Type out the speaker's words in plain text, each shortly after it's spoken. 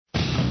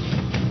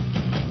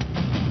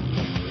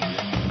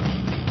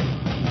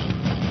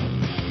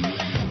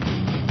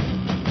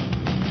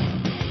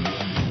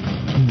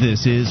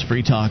This is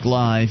Free Talk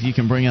Live. You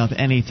can bring up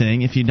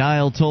anything. If you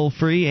dial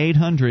toll-free,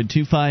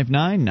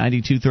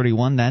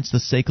 800-259-9231. That's the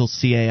SACL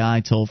CAI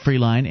toll-free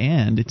line,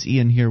 and it's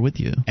Ian here with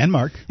you. And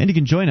Mark. And you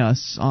can join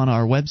us on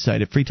our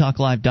website at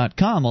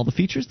freetalklive.com. All the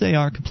features, they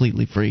are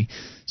completely free,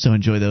 so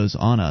enjoy those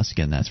on us.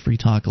 Again, that's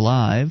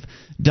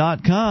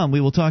freetalklive.com.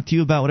 We will talk to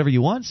you about whatever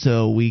you want,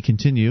 so we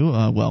continue,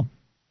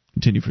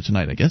 continue for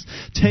tonight, I guess,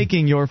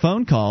 taking your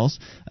phone calls.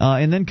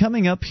 And then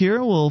coming up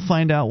here, we'll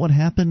find out what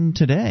happened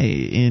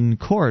today in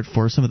court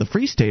for some of the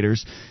Free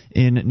Staters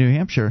in New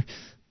Hampshire.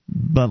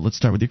 But let's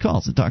start with your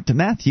calls and talk to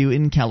Matthew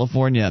in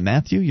California.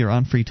 Matthew, you're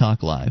on Free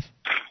Talk Live.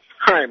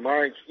 Hi,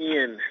 Mark,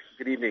 Ian.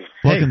 Good evening.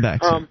 Welcome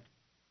back, sir.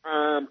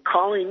 I'm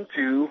calling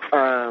to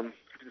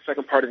the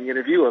second part of the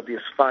interview of this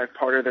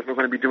 5-parter that we're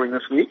going to be doing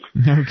this week.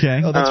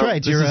 Okay. Oh, that's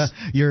right.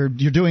 You're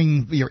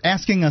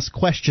asking us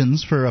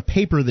questions for a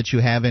paper that you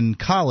have in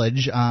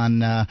college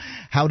on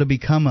how to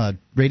become a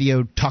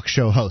radio talk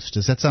show host.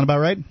 Does that sound about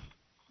right?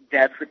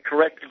 That's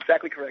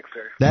exactly correct,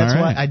 sir. That's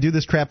All right. why I do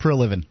this crap for a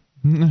living.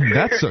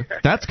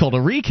 That's called a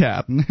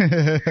recap.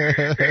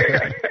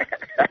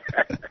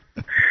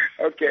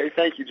 Okay,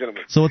 thank you,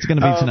 gentlemen. So what's it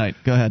going to be tonight?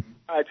 Go ahead.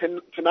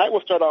 Tonight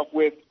we'll start off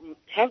with,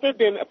 has there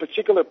been a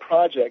particular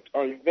project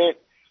or event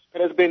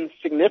that has been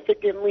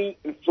significantly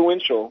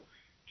influential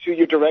to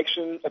your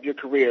direction of your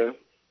career?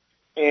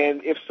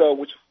 And if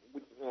so,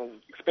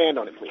 expand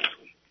on it, please.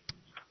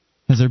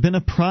 Has there been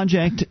a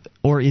project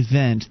or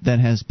event that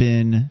has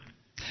been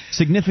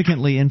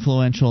significantly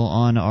influential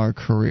on our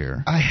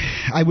career?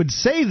 I would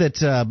say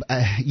that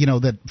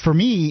that for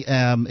me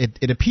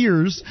it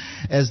appears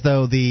as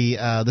though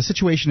the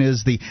situation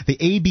is the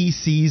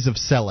ABCs of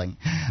selling.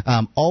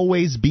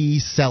 Always be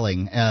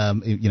selling.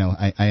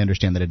 I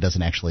understand that it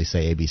doesn't actually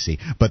say ABC,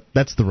 but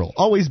that's the rule.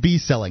 Always be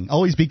selling.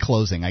 Always be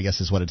closing, I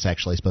guess is what it's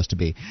actually supposed to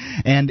be.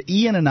 And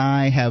Ian and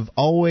I have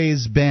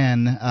always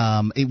been,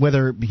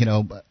 whether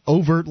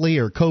overtly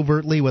or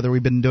covertly, whether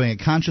we've been doing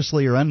it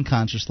consciously or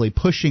unconsciously,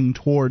 pushing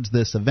towards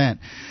this event.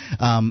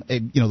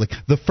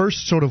 The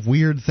first sort of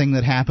weird thing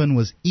that happened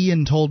was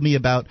Ian told me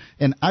about,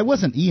 and I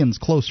wasn't Ian's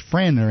close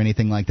friend or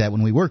anything like that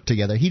when we worked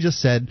together. He just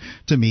said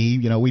to me,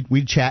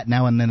 we'd chat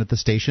now and then at the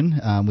station.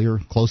 We were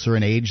closer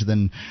in age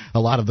than a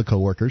lot of the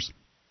coworkers.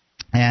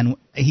 And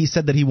he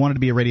said that he wanted to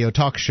be a radio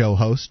talk show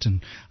host,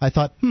 and I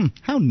thought,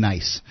 how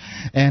nice.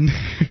 And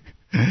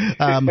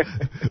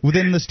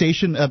within the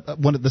station,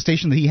 the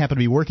station that he happened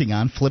to be working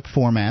on flipped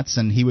formats,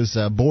 and he was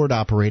board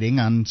operating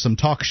on some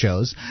talk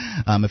shows.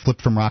 It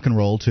flipped from rock and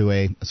roll to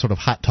a sort of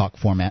hot talk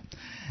format.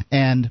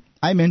 And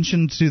I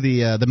mentioned to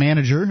the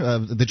manager,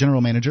 the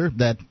general manager,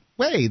 that,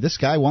 hey, this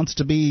guy wants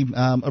to be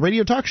a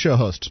radio talk show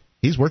host.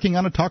 He's working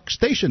on a talk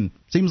station.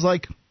 Seems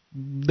like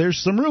there's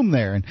some room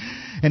there.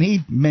 And he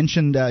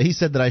mentioned, he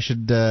said that I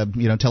should,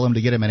 tell him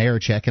to get him an air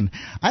check. And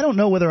I don't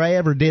know whether I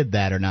ever did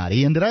that or not.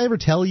 Ian, did I ever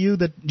tell you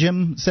that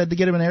Jim said to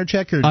get him an air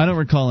check? Or? I don't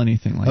recall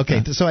anything like that.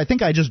 Okay, so I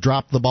think I just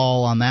dropped the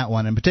ball on that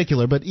one in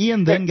particular. But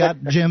Ian then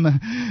got Jim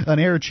an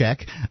air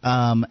check,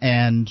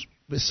 and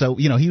so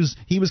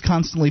he was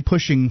constantly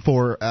pushing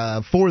for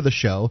the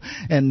show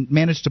and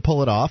managed to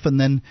pull it off. And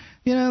then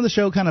the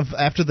show kind of,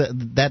 after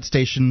that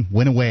station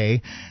went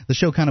away, the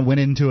show kind of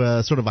went into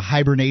a sort of a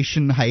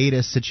hibernation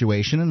hiatus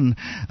situation.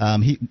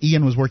 And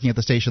Ian was working at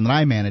the station that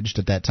I managed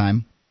at that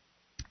time.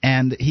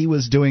 And he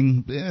was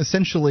doing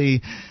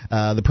essentially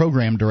the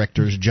program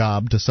director's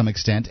job to some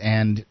extent,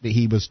 and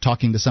he was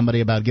talking to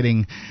somebody about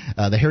getting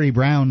the Harry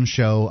Brown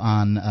show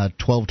on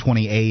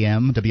 12:20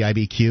 a.m.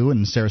 WIBQ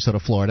in Sarasota,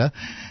 Florida.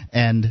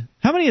 And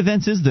how many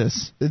events is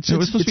this? It's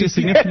supposed to be a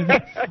significant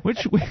event.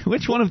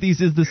 Which one of these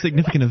is the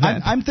significant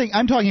event?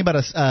 I'm talking about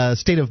a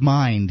state of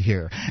mind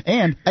here,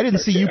 and I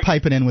didn't see you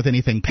piping in with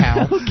anything,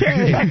 pal.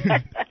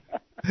 Okay.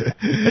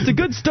 It's a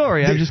good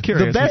story. I'm just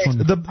curious.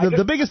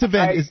 The biggest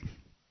event is.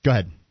 Go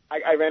ahead.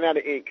 I ran out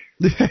of ink.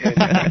 The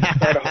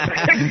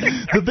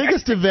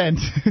biggest event,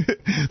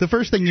 the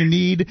first thing you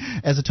need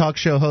as a talk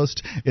show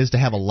host is to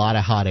have a lot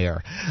of hot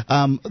air.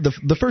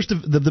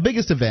 The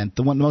biggest event,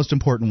 the most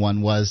important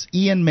one, was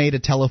Ian made a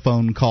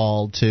telephone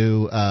call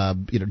to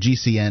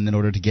GCN in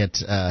order to get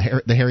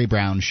the Harry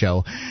Brown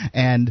show,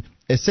 and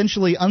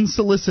essentially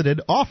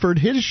unsolicited offered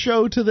his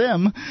show to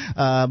them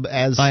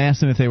as I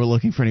asked him if they were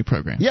looking for any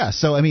programs. Yeah,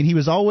 so I mean he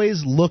was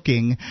always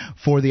looking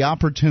for the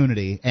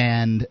opportunity,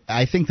 and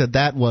I think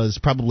that was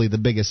probably the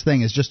biggest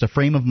thing, is just a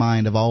frame of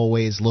mind of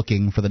always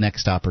looking for the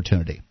next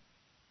opportunity.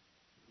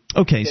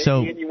 Okay,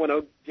 so Ian, you want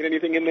to get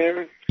anything in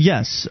there?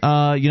 Yes.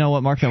 You know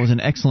what, Mark, that was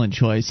an excellent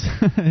choice.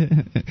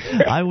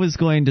 I was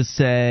going to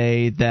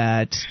say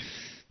that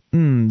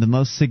the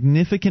most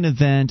significant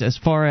event as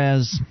far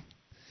as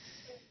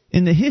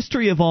in the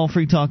history of All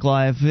Free Talk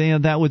Live,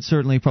 that would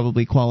certainly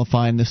probably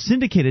qualify. In the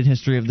syndicated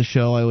history of the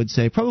show, I would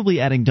say probably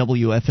adding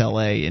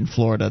WFLA in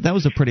Florida. That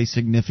was a pretty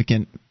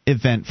significant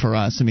event for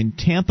us. I mean,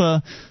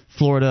 Tampa,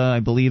 Florida, I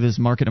believe, is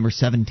market number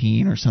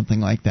 17 or something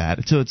like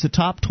that. So it's a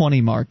top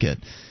 20 market.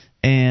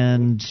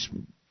 And,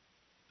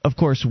 of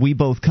course, we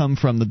both come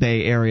from the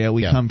Bay Area.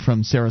 We come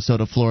from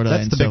Sarasota, Florida.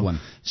 That's the big one.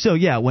 So,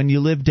 yeah, when you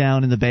live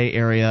down in the Bay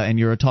Area and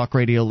you're a talk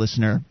radio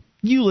listener,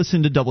 you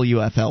listen to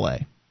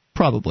WFLA.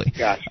 Probably.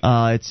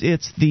 Gotcha.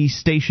 It's the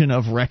station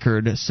of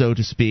record, so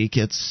to speak.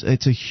 It's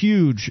a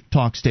huge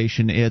talk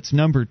station. It's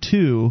number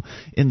 2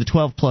 in the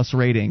 12+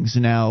 ratings.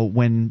 Now,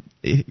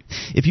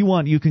 if you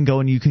want, you can go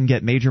and you can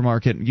get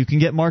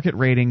market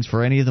ratings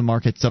for any of the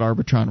markets that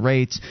Arbitron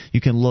rates. You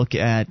can look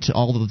at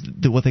all of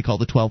what they call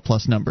the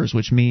 12+ numbers,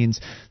 which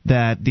means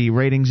that the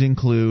ratings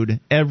include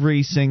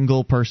every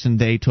single person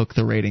they took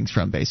the ratings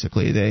from,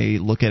 basically. They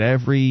look at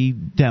every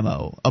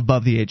demo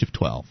above the age of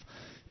 12.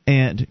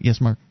 And,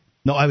 yes, Mark?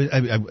 No,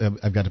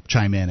 I've got to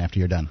chime in after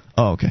you're done.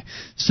 Oh, okay.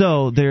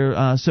 So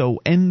so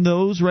in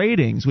those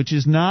ratings, which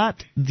is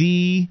not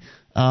the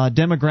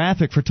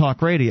demographic for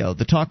talk radio.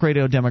 The talk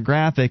radio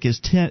demographic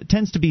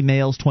tends to be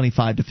males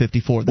 25 to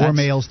 54. Or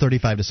males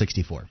 35 to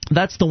 64.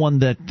 That's the one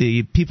that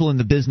the people in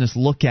the business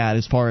look at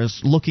as far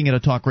as looking at a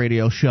talk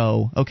radio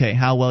show. Okay,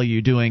 how well are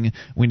you doing?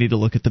 We need to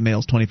look at the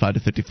males 25 to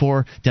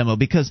 54 demo,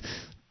 because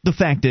the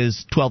fact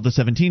is, 12 to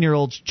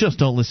 17-year-olds just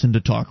don't listen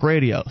to talk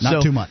radio.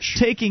 Not too much.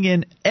 Taking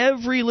in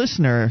every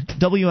listener,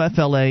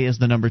 WFLA is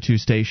the number 2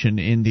 station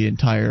in the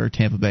entire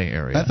Tampa Bay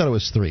area. I thought it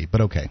was 3,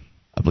 but okay.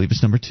 I believe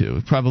it's number 2.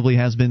 It probably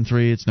has been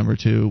 3. It's number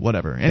 2,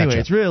 whatever. Anyway, Gotcha.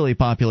 It's really a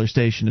popular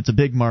station. It's a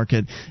big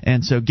market.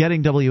 And so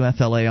getting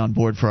WFLA on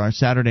board for our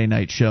Saturday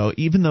night show,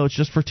 even though it's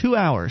just for 2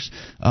 hours,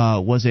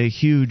 was a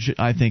huge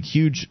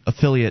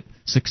affiliate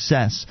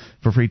success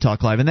for Free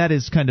Talk Live. And that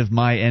is kind of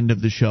my end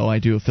of the show. I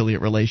do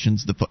affiliate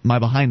relations, my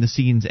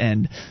behind-the-scenes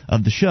end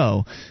of the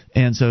show.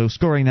 And so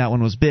scoring that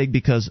one was big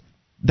because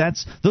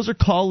those are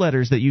call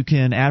letters that you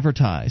can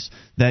advertise,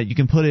 that you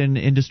can put in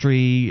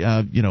industry,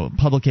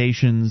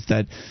 publications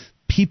that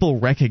people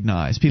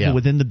recognize. People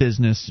within the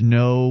business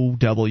know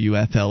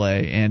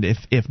WFLA, and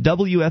if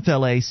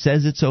WFLA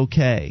says it's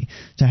okay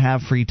to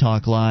have Free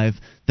Talk Live,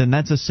 then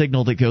that's a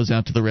signal that goes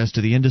out to the rest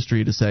of the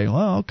industry to say,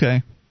 well,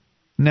 okay,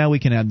 now we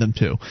can add them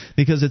too,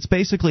 because it's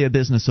basically a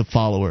business of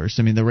followers.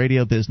 I mean, the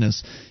radio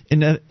business,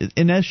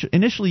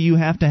 initially you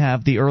have to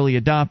have the early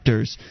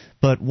adopters,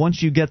 but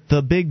once you get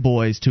the big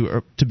boys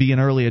to be an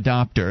early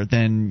adopter,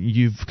 then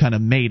you've kind of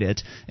made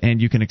it,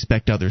 and you can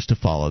expect others to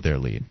follow their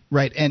lead.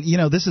 Right, and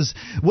this is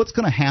what's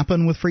going to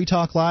happen with Free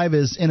Talk Live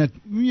is in a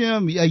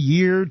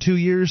year, 2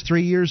 years,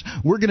 3 years,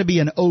 we're going to be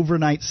an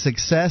overnight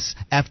success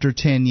after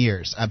 10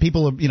 years.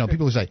 People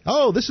say,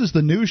 "Oh, this is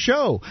the new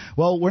show."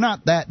 Well, we're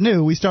not that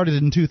new. We started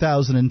in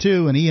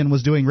 2002, and Ian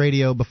was doing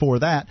radio before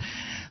that.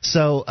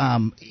 So,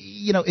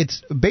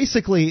 it's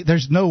basically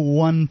there's no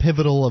one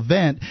pivotal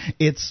event.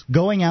 It's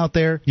going out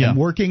there and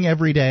working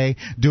every day,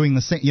 doing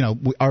the same.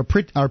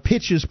 Our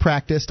pitch is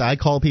practiced. I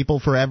call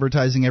people for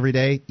advertising every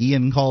day.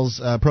 Ian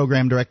calls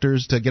program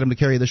directors to get them to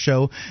carry the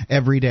show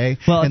every day.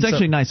 Well, it's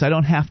actually nice. I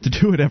don't have to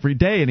do it every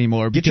day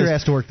anymore. Get your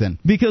ass to work then.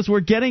 Because we're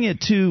getting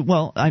it to.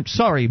 Well, I'm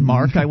sorry,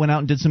 Mark. I went out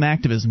and did some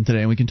activism today,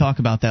 and we can talk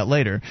about that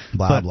later.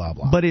 Blah blah.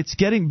 But it's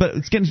getting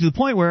to the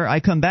point where I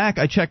come back,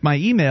 I check my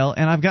email,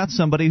 and I've got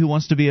somebody who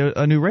wants to be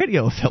a new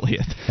radio affiliate.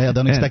 Yeah,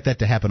 don't expect that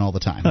to happen all the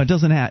time. No, it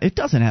doesn't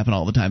happen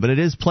all the time, but it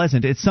is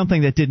pleasant. It's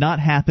something that did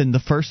not happen the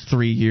first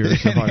 3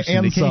 years of our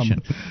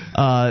syndication.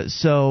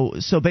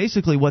 So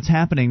basically what's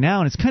happening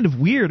now, and it's kind of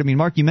weird. I mean,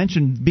 Mark, you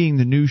mentioned being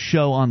the new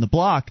show on the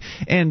block,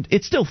 and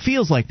it still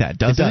feels like that,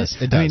 doesn't it?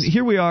 It does. I mean,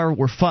 here we are,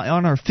 we're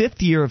on our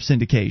 5th year of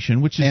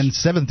syndication, which is... And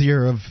 7th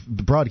year of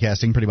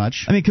broadcasting, pretty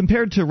much. I mean,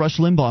 compared to Rush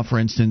Limbaugh, for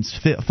instance,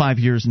 5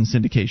 years in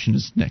syndication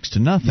is next to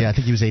nothing. Yeah, I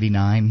think he was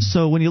 89.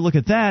 So when you look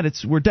at that,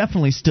 we're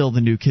definitely still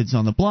the new kids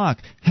on the block.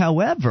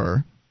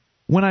 However,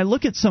 when I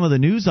look at some of the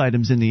news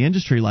items in the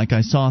industry, like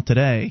I saw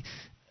today,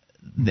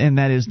 and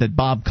that is that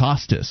Bob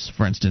Costas,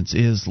 for instance,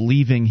 is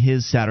leaving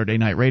his Saturday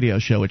night radio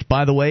show, which,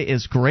 by the way,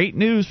 is great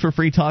news for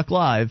Free Talk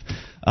Live.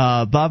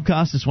 Bob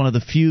Costas, one of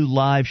the few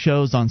live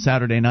shows on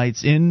Saturday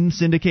nights in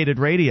syndicated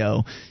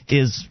radio,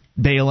 is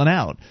bailing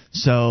out.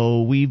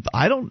 So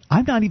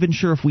I'm not even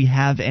sure if we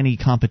have any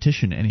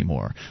competition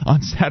anymore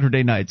on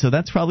Saturday night. So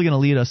that's probably going to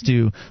lead us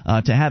to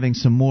having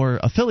some more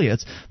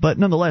affiliates. But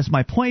nonetheless,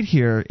 my point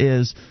here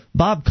is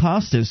Bob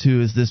Costas,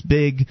 who is this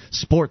big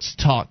sports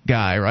talk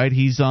guy, right?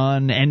 He's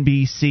on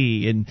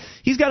NBC and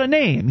he's got a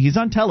name. He's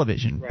on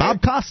television. Right.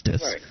 Bob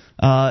Costas.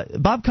 Right.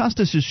 Bob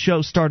Costas'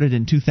 show started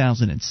in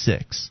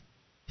 2006.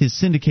 His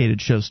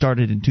syndicated show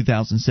started in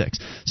 2006.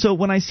 So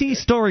when I see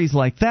stories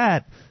like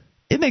that,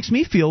 it makes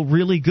me feel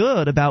really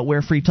good about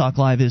where Free Talk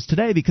Live is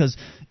today, because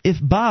if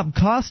Bob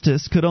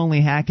Costas could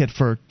only hack it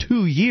for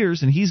 2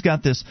 years and he's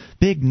got this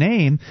big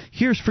name,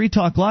 here's Free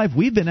Talk Live.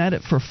 We've been at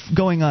it for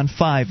going on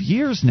 5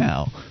 years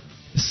now.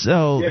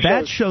 So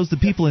that shows the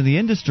people in the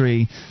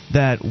industry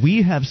that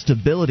we have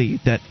stability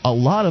that a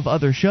lot of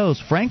other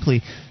shows,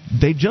 frankly,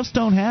 they just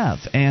don't have.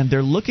 And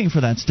they're looking for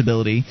that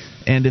stability,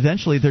 and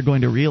eventually they're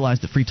going to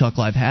realize that Free Talk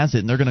Live has it,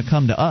 and they're going to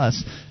come to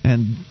us,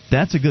 and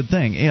that's a good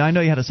thing. And I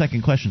know you had a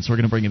second question, so we're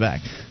going to bring you back.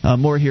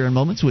 More here in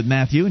moments with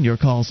Matthew and your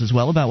calls as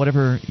well about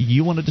whatever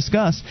you want to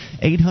discuss.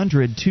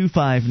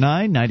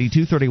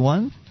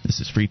 800-259-9231. This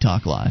is Free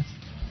Talk Live.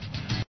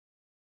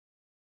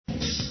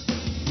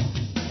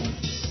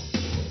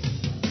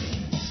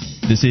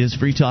 This is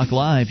Free Talk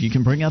Live. You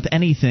can bring up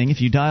anything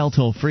if you dial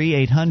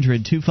toll-free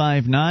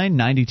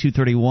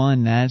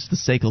 800-259-9231. That's the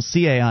SACL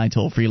CAI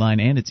toll-free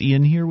line, and it's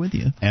Ian here with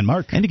you. And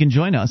Mark. And you can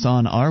join us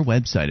on our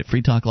website at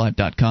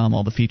freetalklive.com.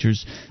 All the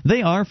features,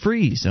 they are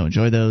free, so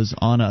enjoy those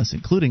on us,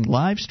 including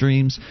live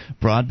streams,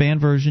 broadband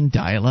version,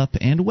 dial-up,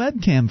 and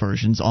webcam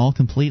versions, all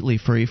completely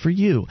free for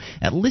you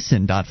at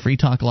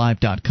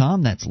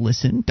listen.freetalklive.com. That's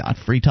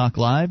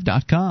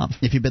listen.freetalklive.com.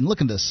 If you've been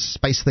looking to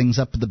spice things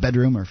up in the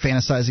bedroom or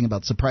fantasizing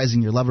about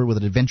surprising your lover with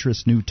an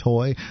adventurous new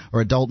toy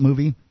or adult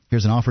movie,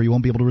 here's an offer you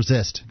won't be able to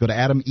resist. Go to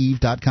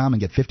adameve.com and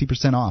get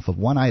 50% off of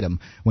one item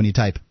when you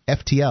type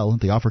FTL,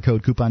 the offer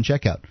code coupon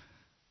checkout.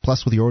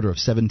 Plus, with your order of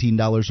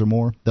 $17 or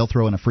more, they'll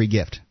throw in a free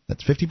gift.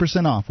 That's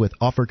 50% off with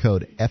offer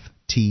code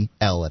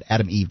FTL at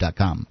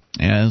adameve.com.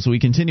 As we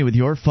continue with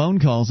your phone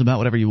calls about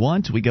whatever you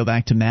want, we go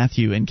back to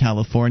Matthew in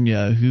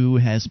California, who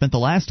has spent the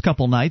last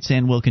couple nights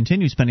and will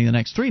continue spending the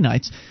next 3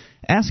 nights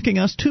asking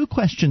us 2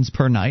 questions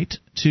per night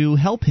to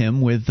help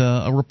him with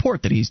a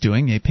report that he's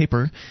doing, a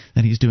paper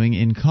that he's doing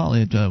in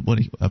college, a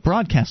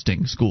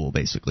broadcasting school,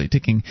 basically,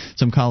 taking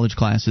some college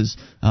classes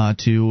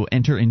to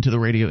enter into the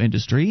radio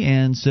industry.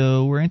 And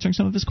so we're answering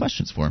some of his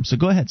questions for him. So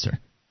go ahead, sir.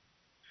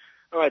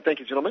 All right, thank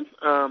you, gentlemen.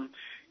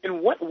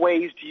 In what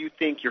ways do you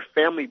think your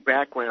family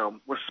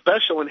background was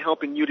special in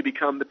helping you to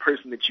become the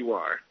person that you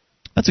are?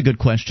 That's a good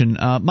question.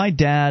 My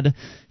dad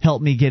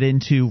helped me get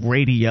into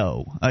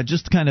radio,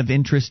 just kind of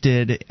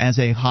interested as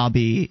a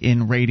hobby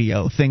in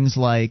radio, things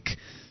like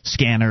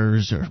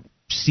scanners or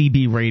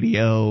CB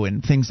radio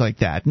and things like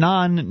that,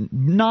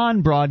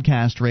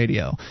 non-broadcast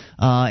radio.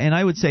 And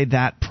I would say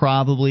that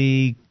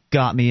probably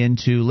got me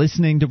into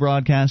listening to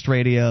broadcast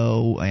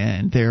radio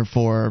and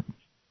therefore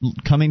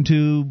coming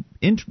to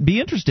be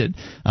interested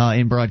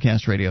in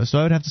broadcast radio. So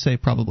I would have to say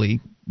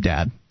probably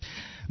Dad.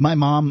 My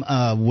mom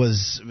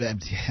was,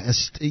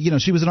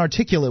 she was an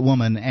articulate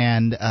woman,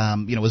 and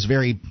was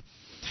very.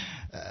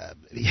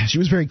 She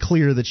was very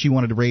clear that she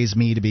wanted to raise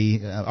me to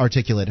be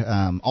articulate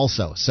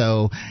also.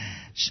 So,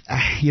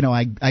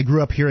 I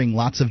grew up hearing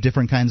lots of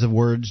different kinds of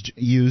words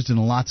used in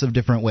lots of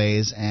different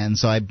ways, and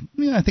so I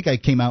think I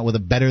came out with a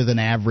better than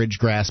average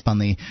grasp on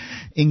the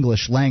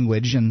English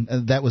language, and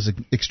that was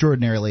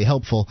extraordinarily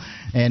helpful.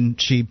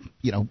 And she,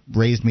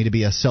 raised me to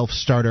be a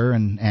self-starter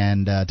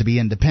and to be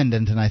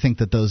independent, and I think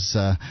that those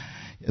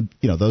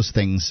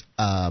things,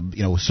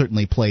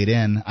 certainly played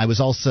in. I was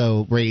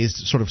also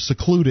raised sort of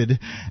secluded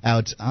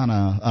out on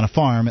a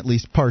farm, at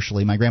least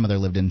partially. My grandmother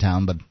lived in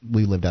town, but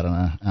we lived out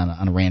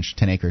on a ranch,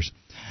 10 acres.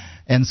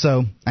 And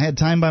so I had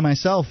time by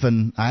myself,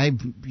 and I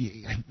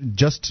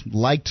just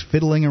liked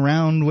fiddling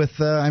around with.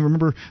 I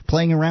remember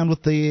playing around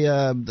with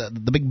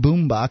the big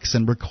boom box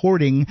and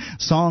recording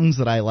songs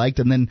that I liked.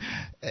 And then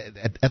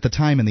at the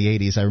time in the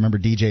 80s, I remember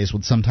DJs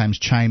would sometimes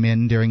chime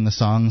in during the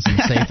songs and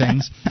say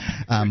things,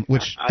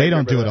 which they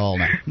don't do at all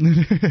now.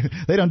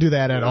 They don't do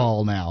that at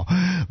all now.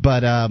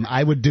 But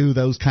I would do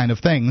those kind of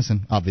things,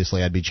 and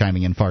obviously I'd be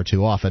chiming in far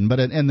too often. But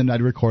and then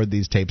I'd record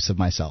these tapes of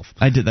myself.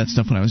 I did that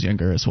stuff when I was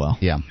younger as well.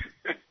 Yeah.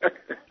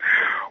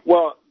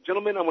 Well,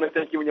 gentlemen, I want to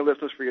thank you and your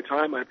listeners for your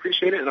time. I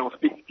appreciate it, and I'll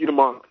speak to you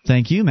tomorrow.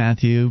 Thank you,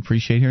 Matthew.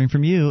 Appreciate hearing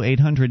from you.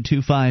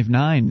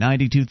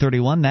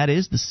 800-259-9231. That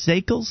is the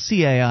SACL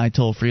CAI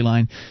toll-free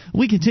line.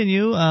 We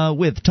continue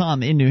with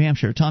Tom in New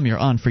Hampshire. Tom, you're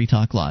on Free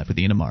Talk Live with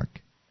Ian and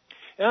Mark.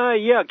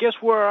 Yeah, guess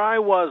where I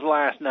was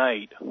last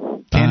night?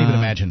 Can't even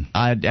imagine.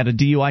 At a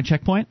DUI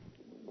checkpoint?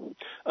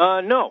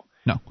 No.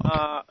 No.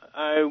 Okay.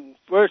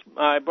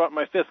 I brought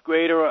my 5th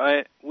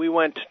grader. We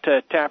went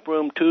to Tap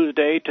Room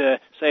Tuesday to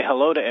say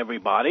hello to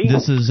everybody.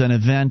 This is an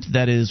event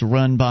that is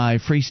run by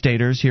Free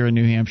Staters here in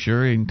New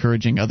Hampshire,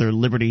 encouraging other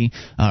liberty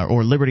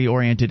or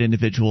liberty-oriented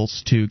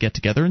individuals to get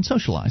together and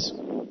socialize.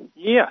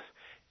 Yes,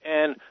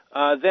 and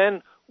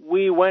then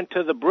we went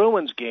to the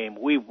Bruins game.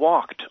 We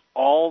walked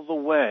all the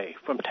way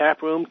from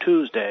Tap Room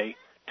Tuesday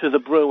to the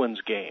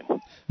Bruins game.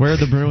 Where are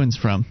the Bruins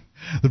from?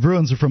 The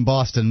Bruins are from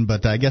Boston,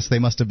 but I guess they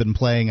must have been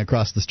playing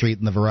across the street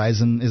in the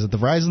Verizon. Is it the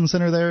Verizon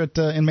Center there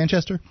in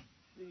Manchester?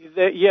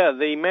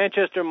 The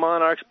Manchester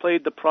Monarchs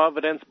played the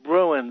Providence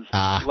Bruins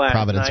last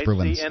Providence night.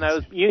 Bruins. And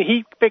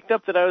he picked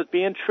up that I was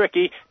being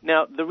tricky.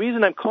 Now, the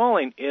reason I'm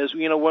calling is,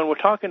 when we're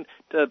talking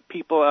to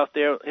people out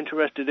there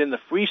interested in the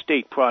Free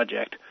State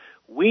Project,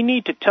 we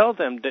need to tell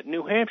them that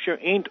New Hampshire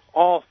ain't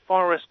all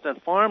forest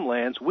and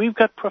farmlands. We've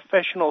got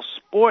professional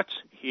sports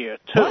here,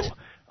 too. What?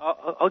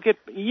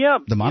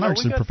 The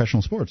Monarchs are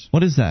professional sports.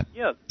 What is that?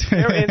 Yeah,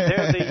 they're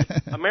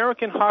the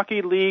American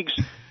Hockey League's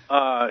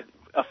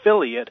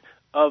affiliate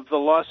of the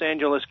Los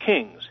Angeles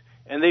Kings,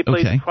 and they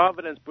play the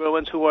Providence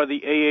Bruins, who are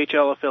the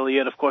AHL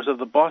affiliate, of course, of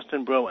the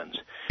Boston Bruins.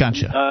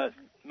 Gotcha.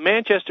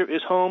 Manchester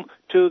is home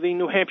to the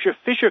New Hampshire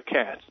Fisher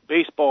Cats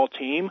baseball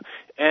team,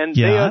 and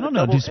they are I don't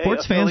know. Do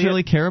sports fans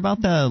really care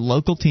about the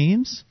local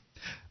teams?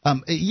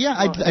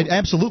 I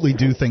absolutely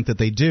do think that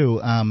they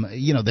do.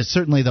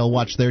 Certainly they'll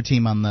watch their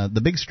team on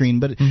the big screen,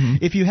 but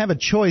if you have a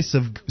choice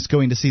of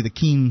going to see the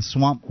Keene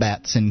Swamp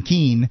Bats in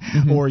Keene,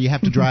 or you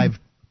have to drive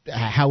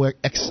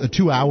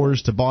 2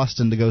 hours to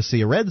Boston to go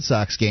see a Red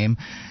Sox game,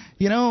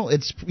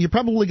 you're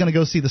probably going to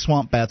go see the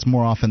Swamp Bats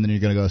more often than you're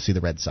going to go see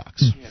the Red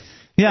Sox.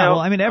 Yeah, well,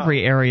 I mean,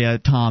 every area,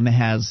 Tom,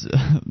 has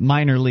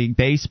minor league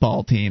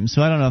baseball teams,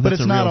 so I don't know if that's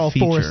a real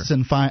feature. But it's not all forests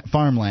and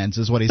farmlands,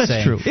 is what he's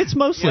saying. That's true. It's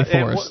mostly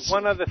forests.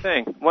 One other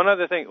thing.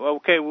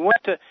 Okay, we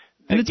went to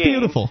the and it's game,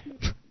 beautiful.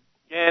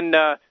 And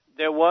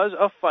there was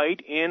a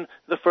fight in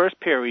the first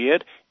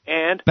period,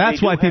 and that's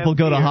why people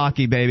go to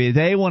hockey, baby.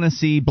 They want to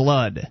see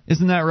blood.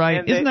 Isn't that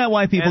right? Isn't that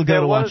why people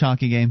go to watch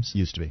hockey games?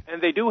 Used to be. And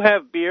they do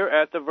have beer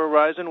at the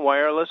Verizon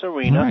Wireless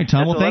Arena. All right,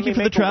 Tom. Well, thank you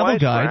for the travel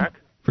guide.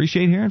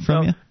 Appreciate hearing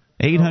from you.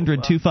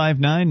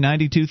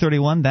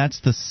 800-259-9231. That's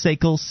the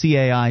SACL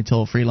CAI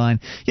toll-free line.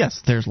 Yes,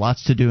 there's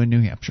lots to do in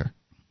New Hampshire.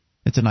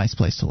 It's a nice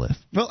place to live.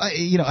 Well,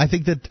 I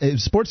think that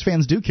sports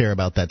fans do care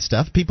about that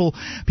stuff. People,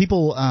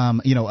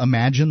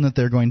 imagine that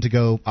they're going to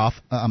go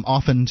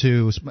often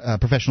to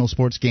professional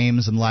sports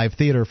games and live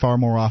theater far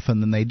more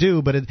often than they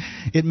do. But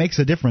it makes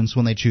a difference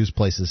when they choose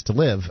places to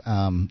live.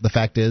 The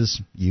fact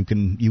is, you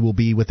can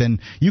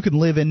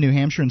live in New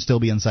Hampshire and still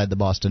be inside the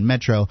Boston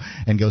Metro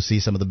and go see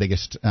some of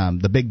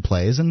the big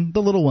plays, and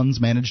the little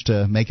ones manage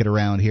to make it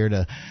around here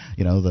to,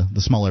 the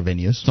smaller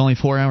venues. It's only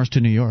 4 hours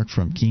to New York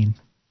from Keene.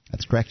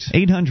 That's correct.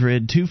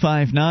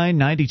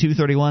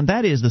 800-259-9231.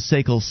 That is the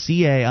SACL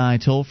CAI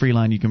toll-free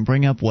line. You can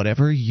bring up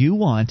whatever you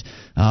want.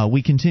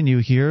 We continue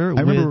here.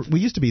 I remember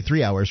we used to be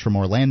 3 hours from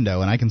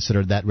Orlando, and I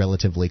considered that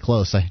relatively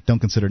close. I don't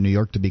consider New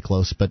York to be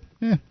close, but,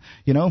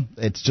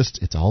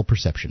 it's all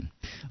perception.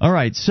 All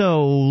right,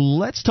 so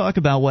let's talk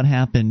about what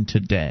happened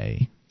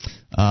today.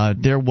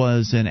 There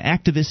was an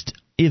activist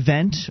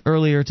event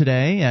earlier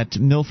today at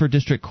Milford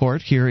District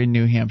Court here in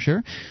New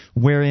Hampshire,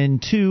 wherein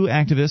 2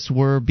 activists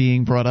were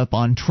being brought up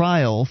on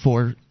trial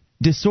for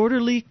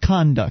disorderly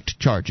conduct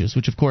charges,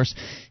 which of course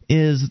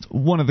is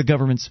one of the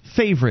government's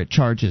favorite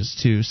charges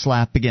to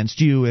slap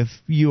against you if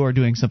you are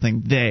doing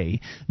something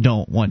they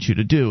don't want you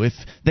to do. If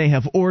they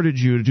have ordered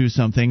you to do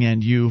something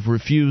and you've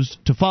refused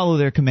to follow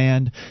their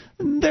command,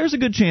 there's a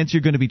good chance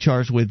you're going to be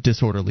charged with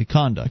disorderly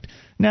conduct.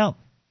 Now,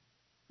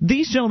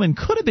 these gentlemen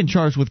could have been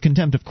charged with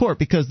contempt of court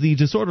because the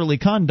disorderly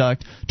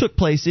conduct took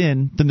place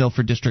in the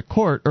Milford District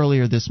Court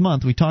earlier this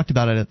month. We talked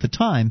about it at the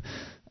time.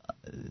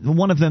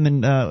 One of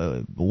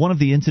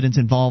the incidents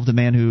involved a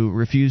man who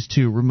refused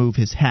to remove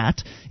his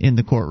hat in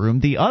the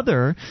courtroom. The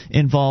other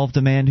involved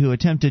a man who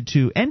attempted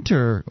to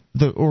enter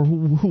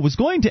who was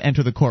going to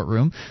enter the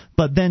courtroom,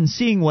 but then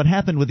seeing what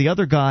happened with the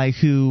other guy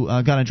who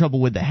got in trouble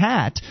with the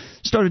hat,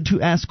 started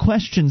to ask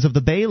questions of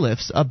the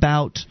bailiffs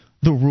about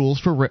the rules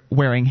for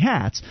wearing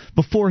hats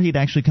before he'd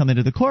actually come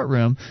into the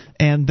courtroom,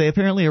 and they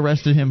apparently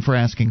arrested him for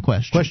asking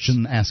questions.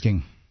 Question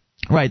asking.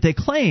 Right. They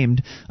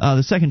claimed,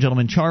 the second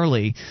gentleman,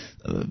 Charlie,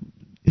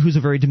 who's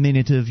a very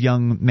diminutive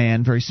young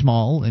man, very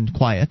small and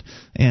quiet,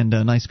 and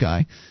a nice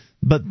guy,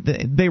 but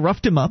they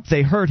roughed him up,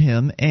 they hurt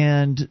him,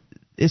 and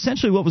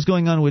essentially what was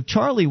going on with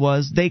Charlie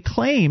was they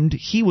claimed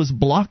he was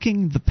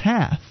blocking the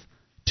path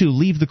to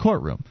leave the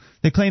courtroom.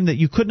 They claimed that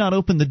you could not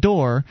open the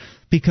door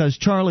because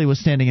Charlie was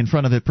standing in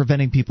front of it,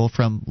 preventing people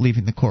from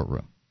leaving the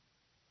courtroom.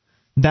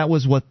 That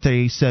was what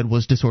they said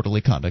was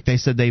disorderly conduct. They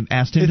said they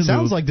asked him to move. It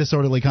sounds like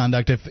disorderly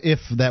conduct if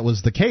that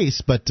was the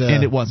case, but...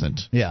 and it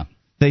wasn't. Yeah.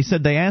 They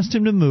said they asked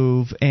him to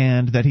move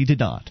and that he did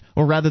not.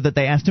 Or rather that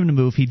they asked him to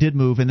move, he did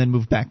move, and then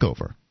moved back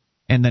over.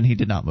 And then he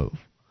did not move.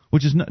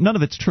 Which is none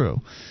of it's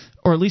true.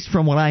 Or at least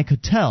from what I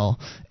could tell.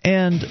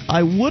 And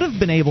I would have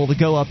been able to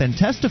go up and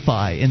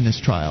testify in this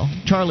trial.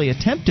 Charlie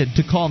attempted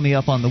to call me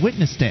up on the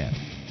witness stand,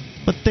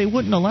 but they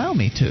wouldn't allow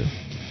me to.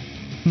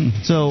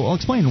 So I'll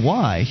explain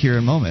why here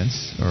in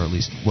moments, or at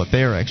least what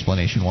their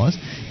explanation was.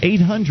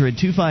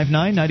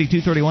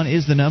 800-259-9231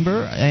 is the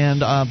number.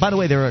 And by the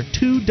way, there are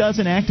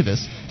 24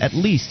 activists, at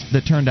least,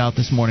 that turned out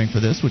this morning for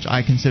this, which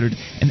I considered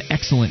an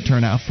excellent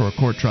turnout for a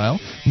court trial.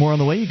 More on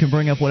the way. You can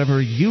bring up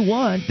whatever you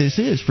want. This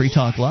is Free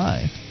Talk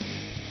Live.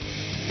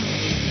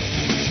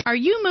 Are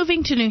you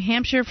moving to New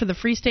Hampshire for the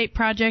Free State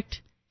Project?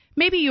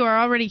 Maybe you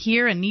are already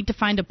here and need to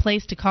find a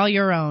place to call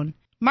your own.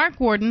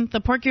 Mark Warden,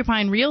 the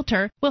Porcupine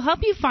Realtor, will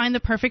help you find the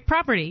perfect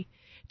property.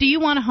 Do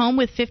you want a home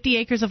with 50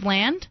 acres of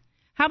land?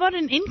 How about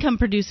an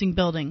income-producing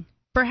building?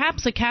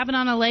 Perhaps a cabin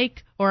on a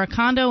lake or a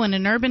condo in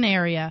an urban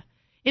area.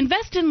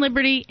 Invest in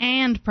liberty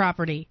and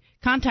property.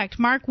 Contact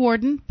Mark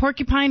Warden,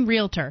 Porcupine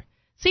Realtor.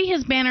 See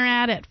his banner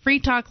ad at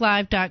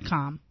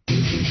freetalklive.com.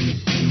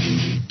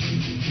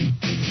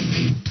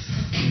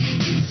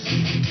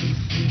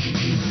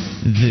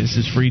 This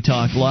is Free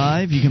Talk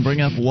Live. You can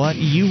bring up what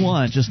you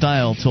want. Just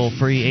dial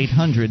toll-free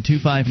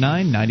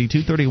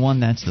 800-259-9231.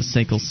 That's the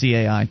SACL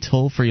CAI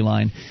toll-free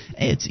line.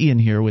 It's Ian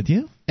here with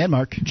you. And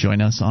Mark.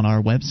 Join us on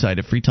our website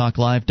at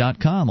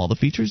freetalklive.com. All the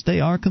features, they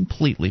are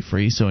completely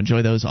free, so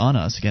enjoy those on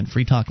us. Again,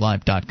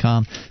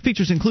 freetalklive.com.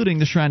 Features including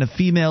the Shrine of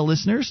Female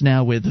Listeners,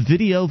 now with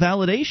video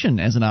validation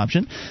as an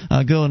option.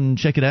 Go and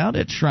check it out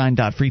at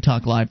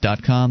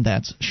shrine.freetalklive.com.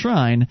 That's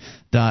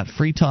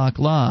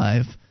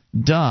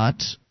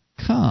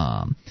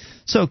shrine.freetalklive.com.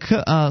 So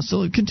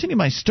continue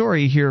my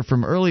story here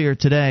from earlier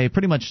today,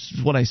 pretty much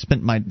what I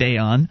spent my day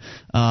on,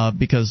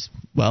 because,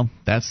 well,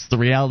 that's the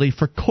reality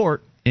for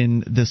court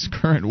in this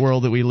current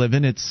world that we live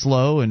in. It's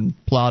slow and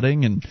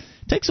plodding and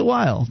takes a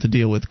while to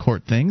deal with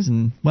court things,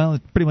 and, well,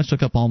 it pretty much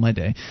took up all my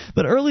day.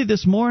 But early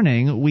this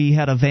morning, we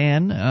had a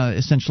van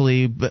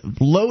essentially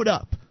load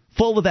up,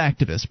 full of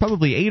activists,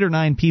 probably 8 or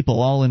 9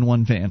 people all in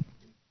one van.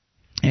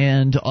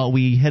 And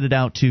we headed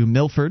out to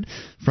Milford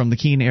from the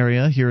Keene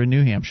area here in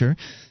New Hampshire.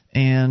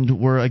 And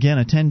we're, again,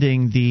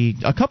 attending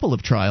a couple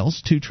of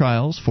trials, 2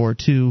 trials for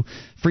 2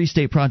 Free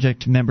State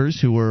Project members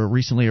who were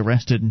recently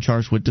arrested and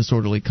charged with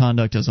disorderly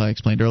conduct, as I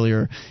explained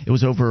earlier. It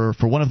was over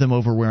for one of them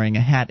over wearing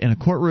a hat in a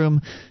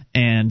courtroom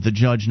and the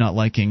judge not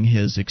liking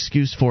his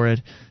excuse for it.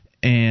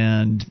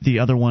 And the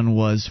other one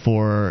was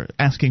for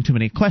asking too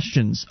many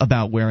questions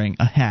about wearing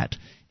a hat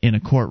in a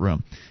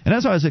courtroom. And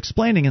as I was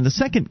explaining, in the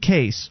second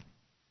case,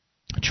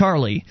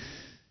 Charlie,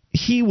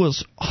 he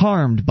was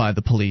harmed by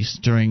the police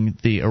during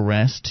the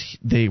arrest.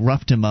 They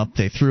roughed him up.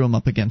 They threw him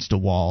up against a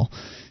wall.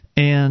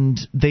 And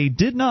they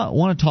did not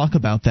want to talk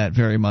about that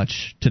very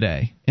much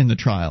today in the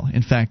trial.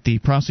 In fact, the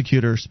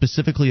prosecutor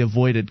specifically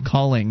avoided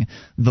calling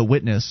the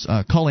witness,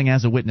 calling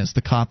as a witness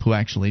the cop who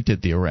actually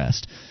did the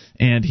arrest.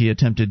 And he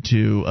attempted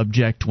to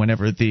object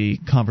whenever the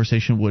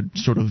conversation would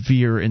sort of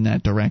veer in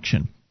that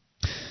direction.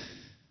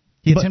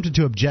 He attempted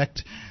to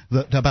object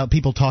about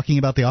people talking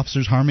about the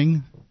officers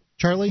harming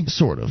Charlie?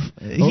 Sort of.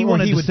 He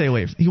wanted to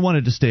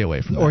stay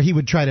away from that. Or he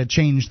would try to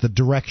change the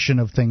direction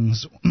of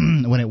things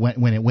when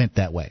it went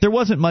that way. There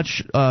wasn't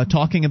much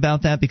talking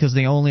about that because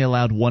they only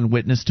allowed one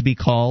witness to be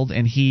called,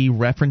 and he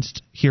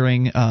referenced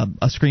hearing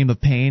a scream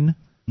of pain.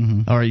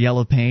 Or a yell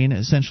of pain,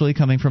 essentially,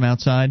 coming from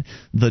outside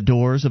the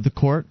doors of the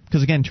court.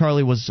 Because, again,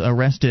 Charlie was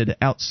arrested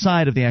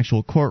outside of the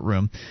actual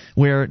courtroom,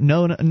 where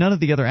none of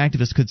the other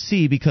activists could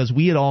see because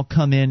we had all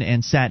come in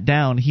and sat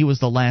down. He was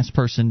the last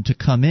person to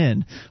come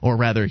in, or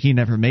rather, he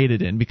never made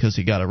it in because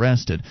he got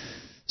arrested.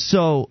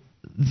 So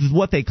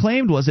what they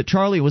claimed was that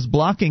Charlie was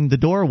blocking the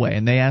doorway,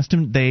 and they asked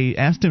him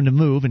to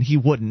move, and he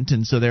wouldn't,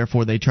 and so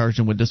therefore they charged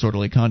him with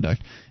disorderly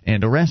conduct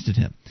and arrested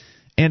him.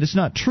 And it's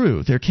not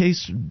true. Their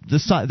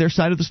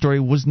side of the story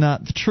was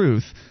not the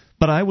truth,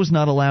 but I was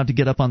not allowed to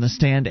get up on the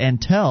stand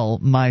and tell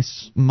my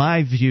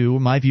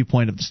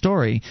viewpoint of the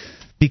story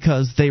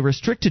because they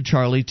restricted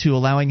Charlie to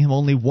allowing him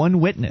only one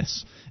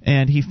witness.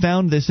 And he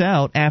found this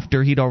out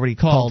after he'd already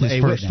called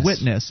his first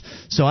witness.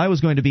 So I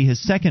was going to be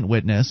his second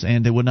witness,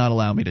 and they would not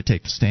allow me to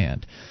take the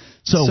stand.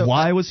 So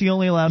why was he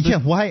only allowed to...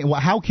 Yeah, why?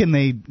 How can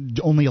they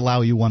only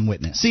allow you one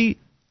witness? See,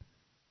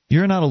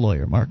 you're not a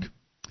lawyer, Mark.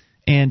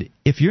 And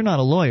if you're not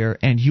a lawyer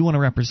and you want to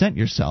represent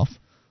yourself,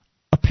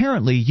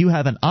 apparently you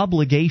have an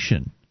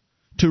obligation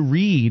to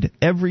read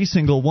every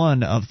single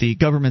one of the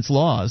government's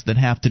laws that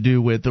have to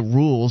do with the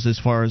rules as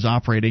far as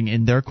operating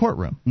in their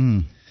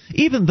courtroom.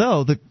 Even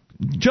though the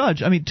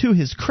judge, to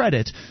his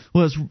credit,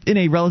 was in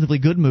a relatively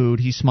good mood.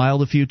 He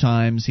smiled a few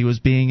times. He was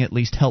being at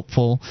least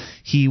helpful.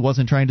 He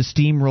wasn't trying to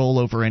steamroll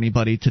over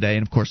anybody today.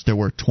 And, of course, there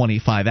were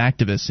 25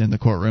 activists in the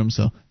courtroom,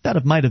 so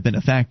that might have been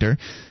a factor.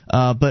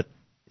 But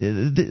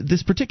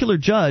this particular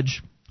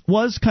judge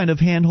was kind of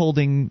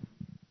hand-holding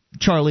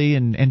Charlie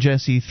and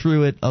Jesse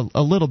through it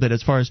a little bit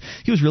as far as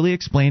he was really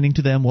explaining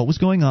to them what was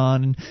going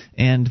on,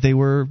 and they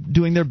were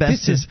doing their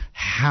best. This is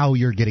how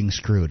you're getting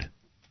screwed.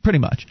 Pretty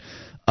much.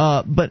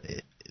 But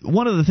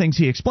one of the things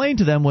he explained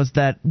to them was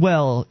that,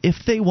 well, if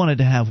they wanted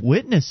to have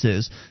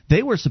witnesses,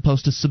 they were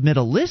supposed to submit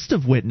a list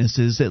of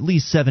witnesses at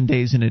least 7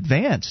 days in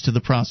advance to the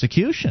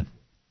prosecution.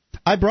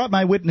 I brought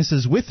my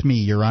witnesses with me,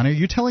 Your Honor.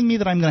 You're telling me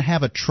that I'm going to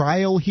have a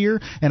trial here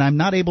and I'm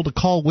not able to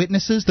call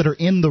witnesses that are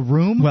in the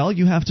room? Well,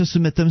 you have to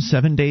submit them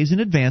 7 days in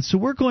advance, so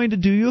we're going to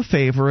do you a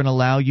favor and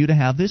allow you to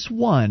have this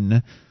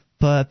one,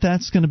 but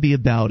that's going to be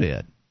about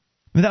it.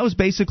 That was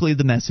basically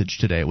the message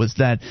today, was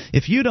that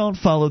if you don't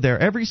follow their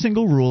every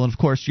single rule, and of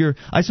course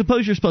I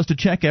suppose you're supposed to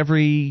check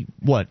every,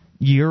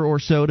 year or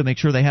so to make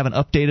sure they haven't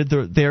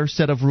updated their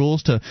set of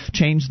rules to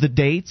change the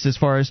dates as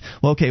far as,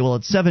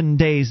 it's 7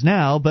 days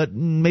now, but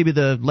maybe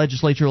the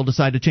legislature will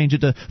decide to change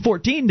it to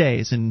 14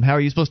 days, and how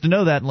are you supposed to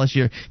know that unless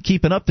you're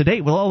keeping up to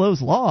date with all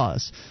those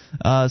laws?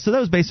 So that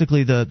was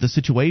basically the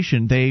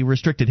situation. They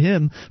restricted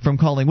him from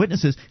calling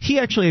witnesses. He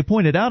actually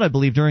pointed out, I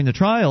believe, during the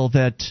trial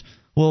that,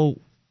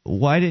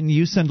 why didn't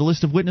you send a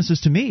list of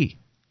witnesses to me?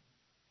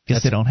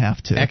 Guess they don't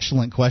have to.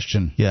 Excellent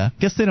question. Yeah,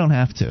 guess they don't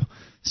have to.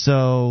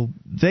 So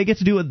they get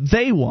to do what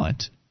they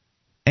want,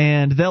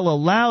 and they'll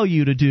allow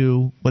you to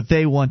do what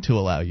they want to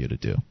allow you to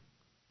do.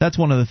 That's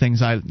one of the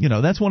things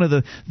that's one of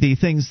the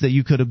things that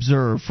you could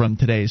observe from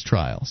today's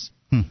trials.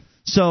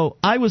 So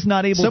I was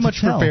not able to tell. So much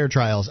for fair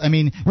trials.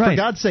 For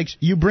God's sakes,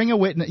 you bring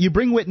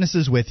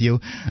witnesses with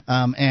you,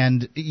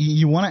 and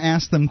you want to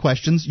ask them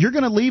questions. You're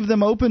going to leave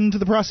them open to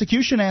the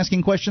prosecution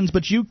asking questions,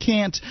 but you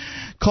can't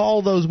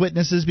call those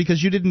witnesses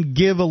because you didn't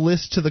give a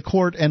list to the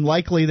court, and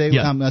likely a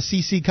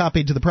CC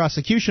copied to the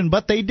prosecution,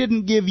 but they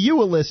didn't give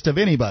you a list of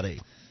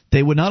anybody.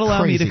 They would not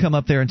allow me to come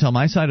up there and tell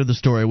my side of the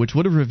story, which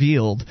would have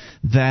revealed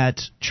that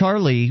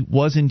Charlie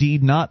was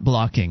indeed not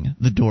blocking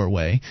the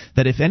doorway,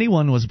 that if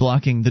anyone was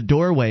blocking the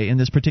doorway in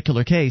this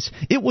particular case,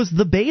 it was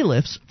the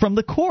bailiffs from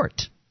the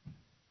court.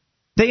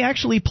 They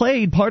actually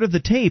played part of the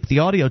tape, the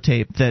audio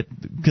tape, that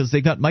because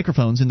they got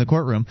microphones in the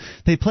courtroom.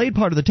 They played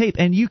part of the tape,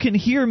 and you can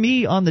hear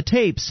me on the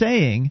tape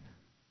saying,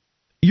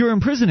 "You're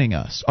imprisoning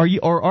us. Are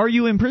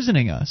you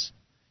imprisoning us?"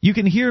 You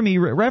can hear me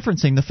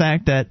referencing the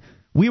fact that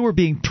we were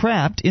being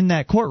trapped in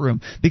that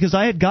courtroom because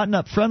I had gotten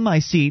up from my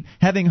seat,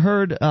 having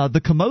heard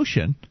the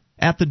commotion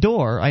at the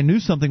door. I knew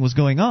something was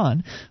going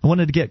on. I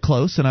wanted to get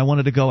close, and I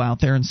wanted to go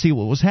out there and see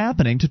what was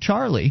happening to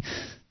Charlie.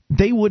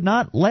 They would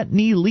not let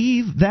me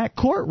leave that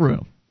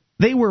courtroom.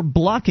 They were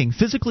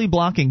physically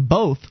blocking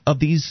both of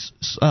these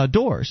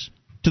doors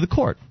to the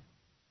court.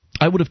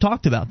 I would have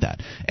talked about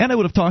that. And I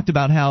would have talked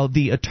about how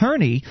the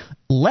attorney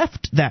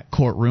left that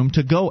courtroom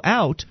to go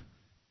out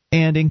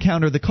and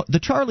encounter the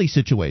Charlie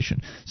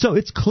situation. So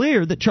it's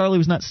clear that Charlie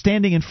was not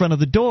standing in front of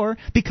the door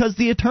because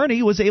the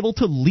attorney was able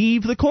to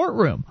leave the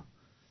courtroom.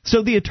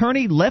 So the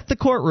attorney left the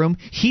courtroom.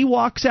 He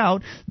walks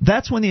out.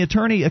 That's when the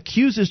attorney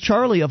accuses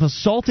Charlie of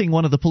assaulting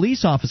one of the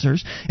police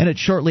officers, and it's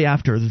shortly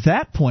after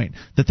that point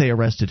that they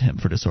arrested him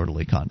for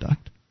disorderly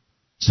conduct.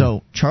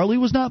 So Charlie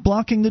was not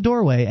blocking the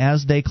doorway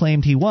as they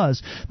claimed he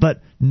was,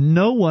 but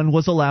no one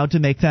was allowed to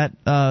make that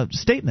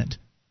statement.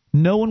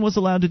 No one was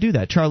allowed to do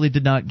that. Charlie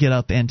did not get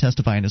up and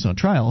testify in his own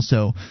trial,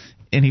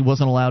 and he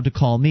wasn't allowed to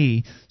call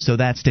me, so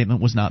that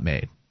statement was not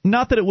made.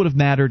 Not that it would have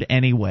mattered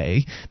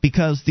anyway,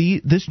 because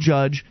this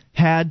judge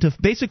had to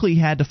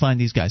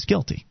find these guys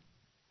guilty.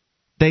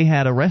 They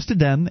had arrested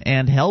them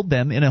and held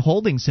them in a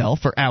holding cell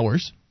for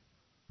hours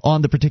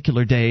on the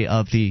particular day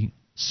of the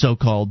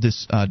so-called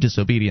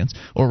disobedience,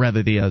 or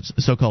rather the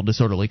so-called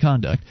disorderly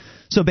conduct.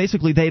 So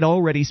basically they'd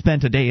already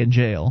spent a day in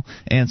jail,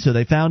 and so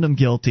they found them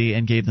guilty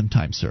and gave them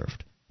time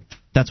served.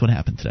 That's what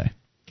happened today.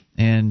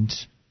 And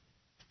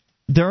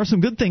there are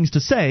some good things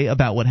to say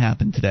about what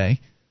happened today.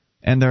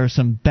 And there are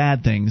some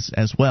bad things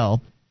as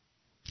well.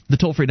 The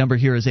toll-free number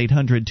here is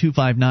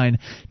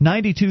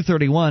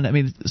 800-259-9231. I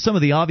mean, some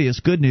of the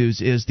obvious good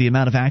news is the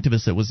amount of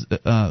activists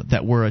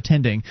that were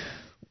attending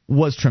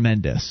was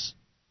tremendous.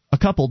 A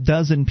couple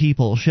dozen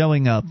people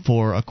showing up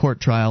for a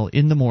court trial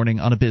in the morning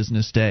on a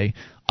business day.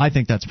 I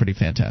think that's pretty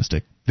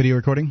fantastic. Video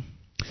recording?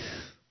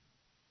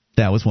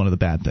 That was one of the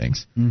bad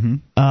things.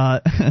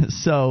 Mm-hmm.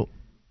 So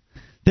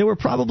there were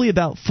probably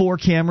about four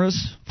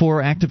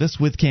activists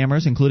with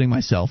cameras, including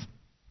myself.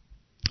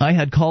 I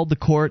had called the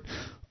court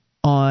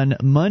on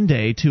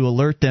Monday to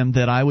alert them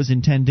that I was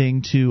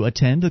intending to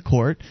attend the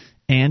court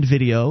and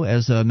video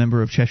as a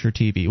member of Cheshire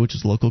TV, which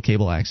is a local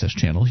cable access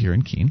channel here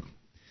in Keene.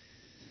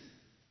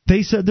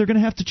 They said they're going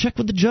to have to check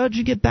with the judge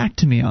and get back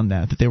to me on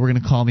that they were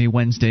going to call me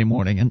Wednesday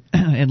morning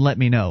and let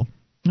me know.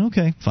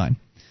 Okay, fine.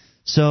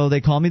 So they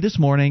call me this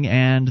morning,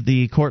 and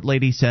the court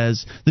lady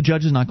says the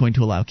judge is not going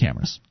to allow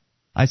cameras.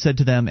 I said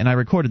to them, and I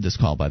recorded this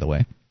call, by the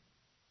way.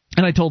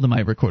 And I told them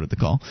I recorded the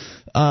call.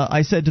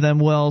 I said to them,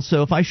 well,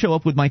 so if I show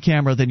up with my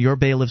camera, then your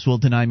bailiffs will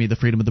deny me the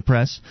freedom of the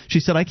press. She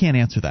said, I can't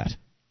answer that.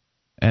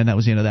 And that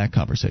was the end of that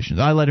conversation.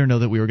 I let her know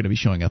that we were going to be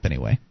showing up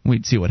anyway.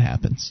 We'd see what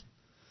happens.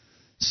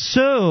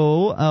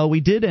 So we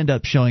did end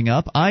up showing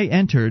up. I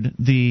entered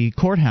the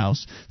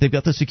courthouse. They've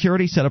got the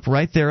security set up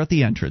right there at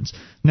the entrance.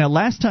 Now,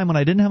 last time when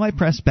I didn't have my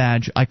press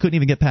badge, I couldn't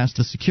even get past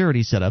the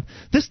security setup.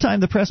 This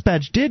time the press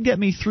badge did get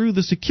me through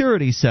the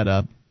security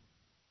setup.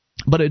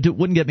 But it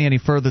wouldn't get me any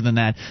further than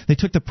that. They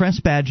took the press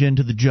badge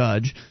into the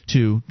judge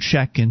to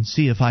check and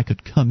see if I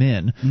could come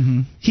in.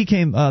 Mm-hmm. He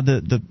came.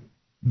 The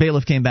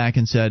bailiff came back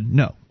and said,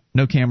 no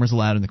cameras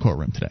allowed in the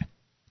courtroom today.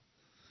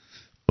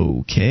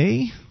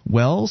 Okay,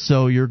 well,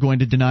 so you're going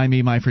to deny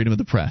me my freedom of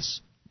the press.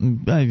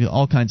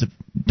 All kinds of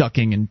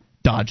ducking and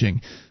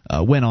dodging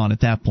went on at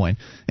that point.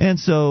 And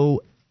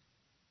so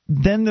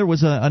then there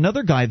was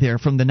another guy there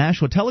from the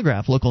Nashua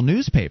Telegraph, local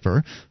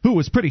newspaper, who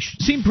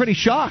seemed pretty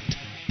shocked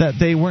that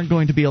they weren't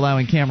going to be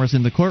allowing cameras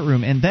in the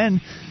courtroom. And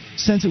then,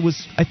 since it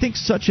was, I think,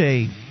 such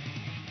a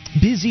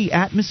busy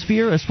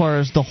atmosphere as far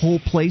as the whole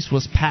place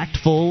was packed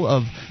full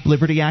of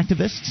liberty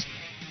activists,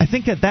 I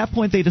think at that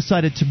point they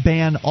decided to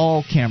ban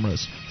all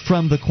cameras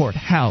from the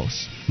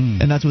courthouse.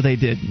 And that's what they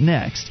did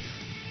next.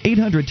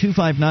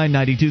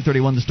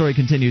 800-259-9231. The story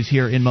continues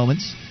here in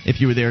moments. If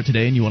you were there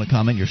today and you want to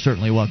comment, you're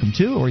certainly welcome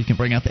to, or you can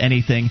bring up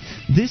anything.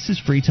 This is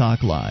Free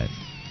Talk Live.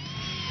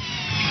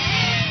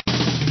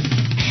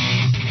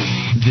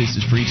 This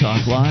is Free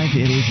Talk Live.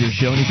 It is your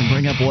show, and you can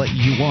bring up what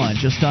you want.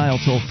 Just dial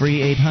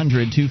toll-free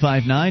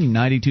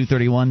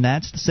 800-259-9231.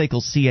 That's the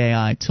SACL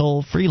CAI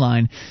toll-free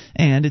line.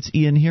 And it's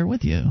Ian here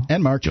with you.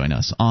 And Mark. Join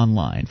us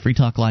online.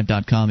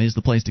 freetalklive.com is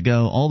the place to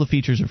go. All the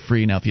features are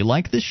free. Now, if you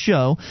like this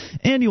show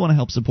and you want to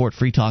help support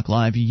Free Talk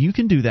Live, you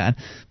can do that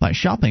by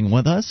shopping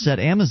with us at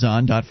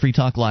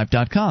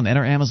amazon.freetalklive.com.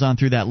 Enter Amazon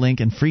through that link,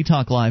 and Free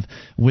Talk Live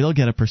will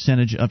get a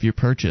percentage of your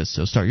purchase.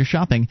 So start your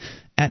shopping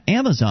at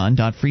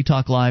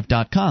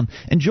amazon.freetalklive.com.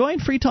 And join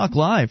Free Talk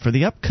Live for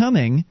the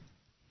upcoming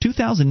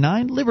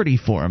 2009 Liberty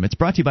Forum. It's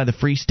brought to you by the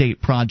Free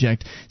State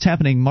Project. It's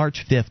happening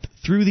March 5th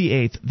through the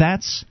 8th.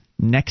 That's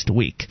next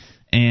week.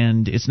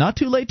 And it's not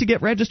too late to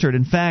get registered.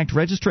 In fact,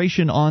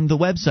 registration on the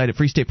website at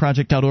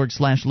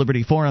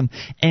freestateproject.org/libertyforum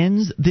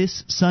ends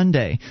this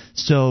Sunday.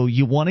 So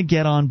you want to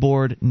get on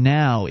board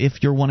now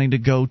if you're wanting to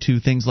go to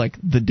things like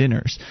the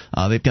dinners.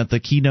 They've got the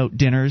keynote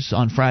dinners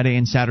on Friday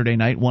and Saturday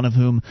night, one of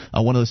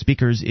the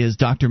speakers is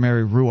Dr.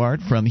 Mary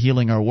Ruwart from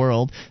Healing Our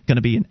World. Going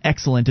to be an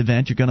excellent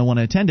event. You're going to want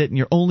to attend it, and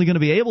you're only going to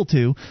be able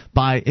to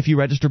if you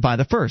register by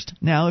the 1st.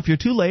 Now, if you're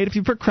too late, if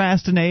you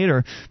procrastinate,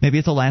 or maybe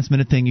it's a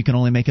last-minute thing, you can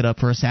only make it up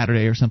for a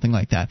Saturday or something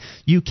like that.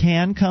 You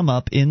can come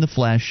up in the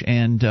flesh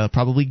and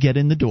probably get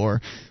in the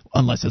door,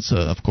 unless it's,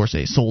 of course,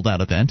 a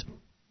sold-out event.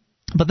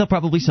 But they'll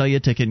probably sell you a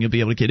ticket and you'll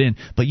be able to get in.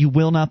 But you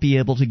will not be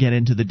able to get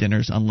into the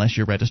dinners unless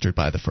you're registered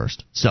by the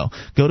 1st. So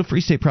go to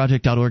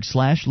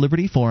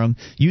freestateproject.org/libertyforum.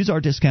 Use our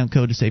discount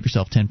code to save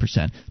yourself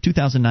 10%.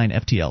 2009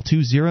 FTL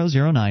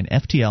 2009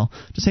 FTL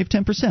to save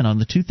 10% on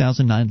the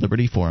 2009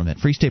 Liberty Forum at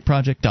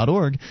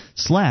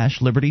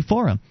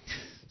freestateproject.org/libertyforum.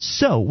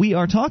 So we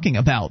are talking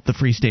about the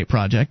Free State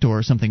Project,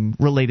 or something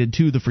related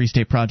to the Free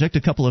State Project.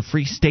 A couple of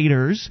Free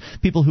Staters,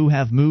 people who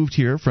have moved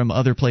here from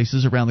other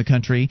places around the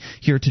country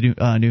here to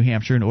New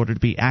Hampshire in order to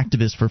be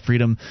activists for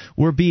freedom,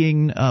 were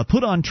being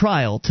put on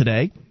trial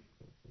today,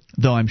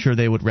 though I'm sure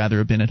they would rather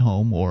have been at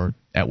home or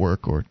at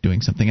work or doing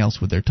something else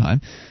with their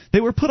time.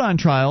 They were put on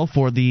trial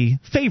for the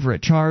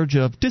favorite charge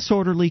of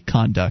disorderly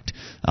conduct.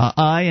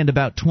 I and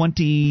about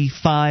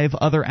 25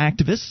 other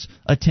activists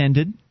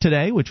attended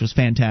today, which was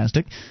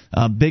fantastic.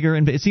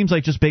 It seems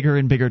like just bigger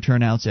and bigger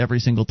turnouts every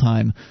single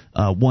time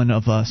one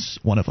of us,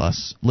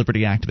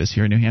 liberty activists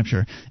here in New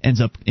Hampshire, ends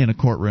up in a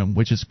courtroom,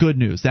 which is good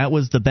news. That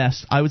was the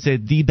best, I would say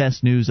the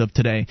best news of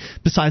today,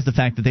 besides the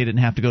fact that they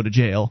didn't have to go to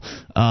jail.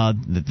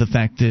 The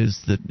fact is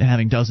that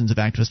having dozens of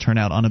activists turn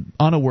out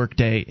on a work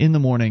day in the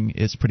morning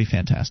is pretty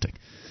fantastic.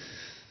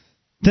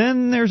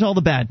 Then there's all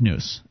the bad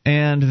news,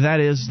 and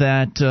that is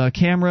that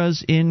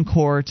cameras in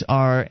court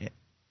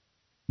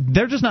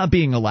they're just not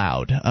being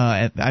allowed.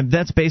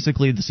 That's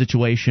basically the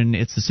situation.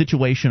 It's the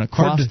situation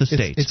across the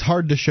state. It's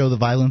hard to show the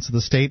violence of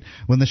the state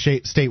when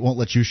the state won't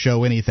let you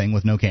show anything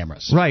with no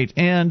cameras. Right,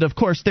 and of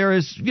course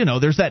there's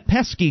that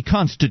pesky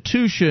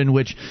Constitution,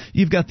 which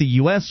you've got the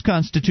U.S.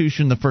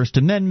 Constitution, the First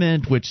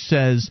Amendment, which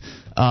says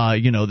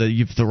that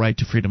you've the right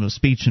to freedom of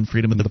speech and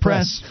freedom of the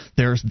press.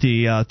 There's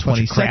the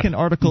 22nd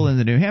article in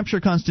the New Hampshire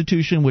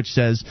Constitution, which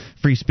says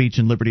free speech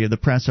and liberty of the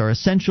press are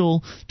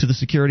essential to the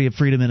security of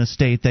freedom in a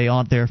state. They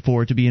ought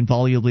therefore to be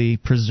inviolably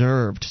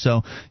preserved.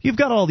 So you've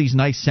got all these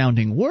nice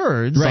sounding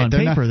words on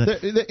paper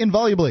they're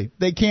inviolably,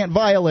 they can't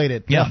violate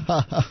it.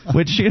 Yeah,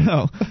 which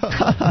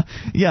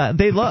yeah,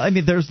 they love. I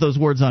mean, there's those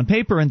words on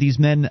paper, and these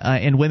men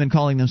and women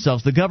calling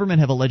themselves the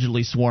government have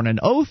allegedly sworn an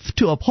oath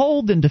to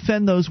uphold and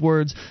defend those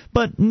words,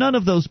 but none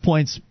of those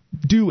points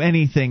do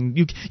anything.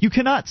 You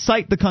cannot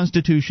cite the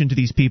Constitution to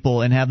these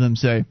people and have them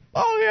say,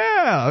 "Oh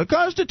yeah, the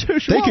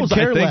Constitution." They could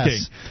care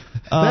less.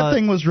 That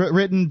thing was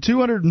written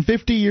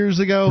 250 years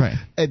ago.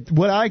 Right.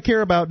 What I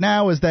care about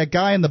now is that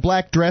guy in the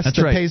black dress that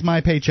pays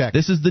my paycheck.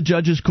 This is the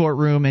judge's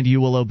courtroom, and you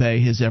will obey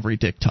his every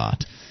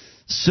diktat.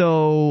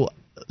 So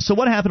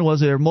what happened was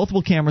there were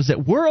multiple cameras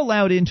that were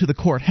allowed into the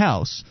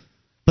courthouse,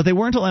 but they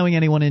weren't allowing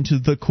anyone into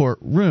the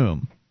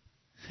courtroom.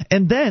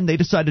 And then they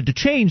decided to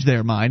change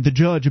their mind. The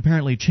judge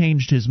apparently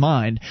changed his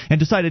mind and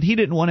decided he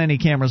didn't want any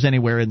cameras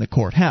anywhere in the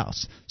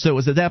courthouse. So it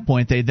was at that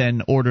point they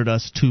then ordered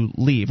us to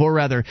leave. Or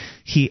rather,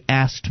 he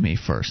asked me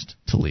first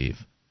to leave.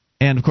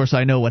 And, of course,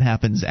 I know what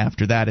happens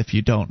after that if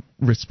you don't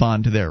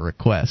respond to their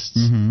requests.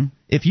 Mm-hmm.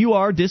 If you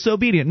are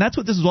disobedient, and that's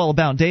what this is all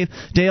about.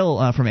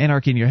 Dale from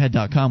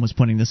anarchyinyourhead.com was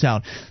pointing this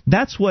out.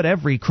 That's what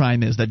every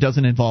crime is that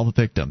doesn't involve a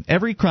victim.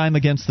 Every crime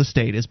against the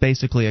state is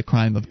basically a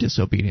crime of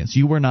disobedience.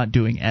 You were not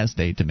doing as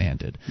they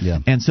demanded. Yeah.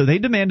 And so they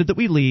demanded that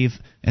we leave,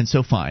 and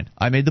so fine.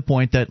 I made the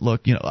point that,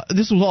 look,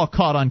 this was all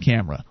caught on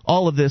camera.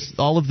 All of this,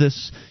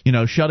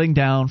 shutting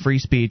down free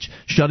speech,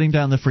 shutting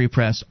down the free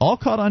press, all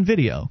caught on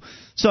video.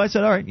 So I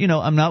said, all right,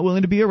 I'm not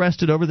willing to be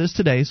arrested over this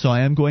today, so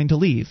I am going to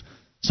leave.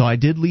 So I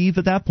did leave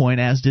at that point,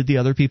 as did the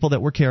other people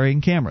that were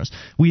carrying cameras.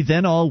 We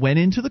then all went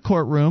into the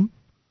courtroom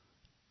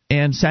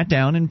and sat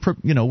down and,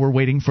 were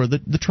waiting for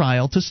the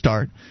trial to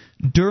start.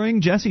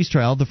 During Jesse's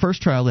trial, the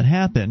first trial that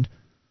happened,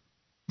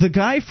 the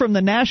guy from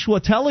the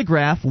Nashua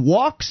Telegraph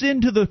walks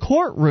into the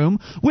courtroom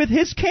with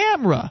his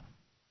camera.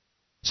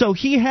 So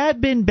he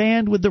had been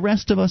banned with the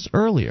rest of us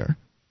earlier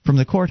from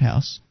the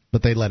courthouse.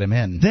 But they let him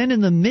in. Then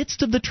in the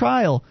midst of the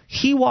trial,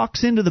 he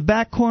walks into the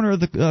back corner of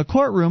the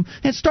courtroom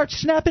and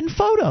starts snapping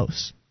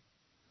photos.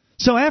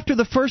 So after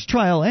the first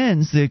trial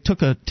ends, they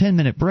took a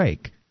 10-minute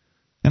break.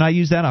 And I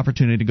used that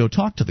opportunity to go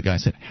talk to the guy. I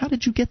said, how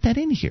did you get that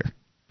in here?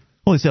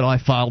 Well, he said, I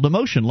filed a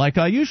motion like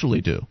I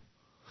usually do.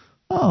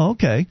 Oh,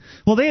 okay.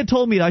 Well, they had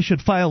told me I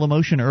should file a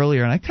motion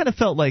earlier, and I kind of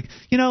felt like,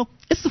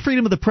 it's the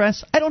freedom of the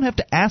press. I don't have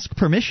to ask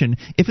permission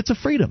if it's a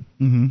freedom.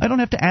 Mm-hmm. I don't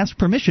have to ask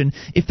permission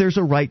if there's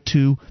a right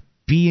to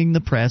being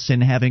the press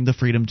and having the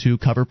freedom to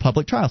cover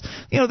public trials.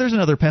 There's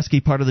another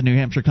pesky part of the New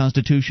Hampshire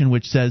Constitution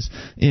which says,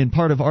 in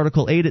part of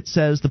Article 8, it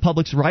says the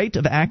public's right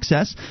of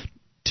access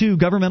to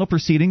governmental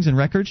proceedings and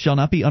records shall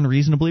not be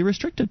unreasonably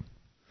restricted.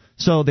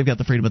 So they've got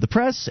the freedom of the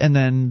press, and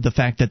then the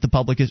fact that the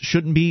public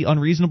shouldn't be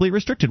unreasonably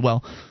restricted.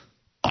 Well,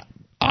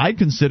 I'd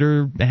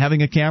consider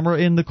having a camera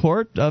in the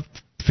court a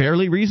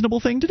fairly reasonable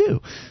thing to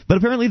do. But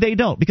apparently they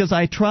don't, because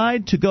I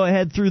tried to go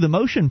ahead through the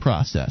motion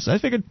process. I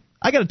figured,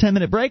 I got a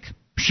 10-minute break?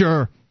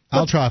 Sure.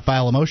 I'll try to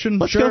file a motion.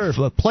 Let's sure.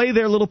 go play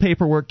their little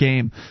paperwork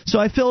game. So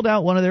I filled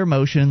out one of their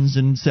motions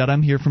and said,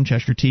 I'm here from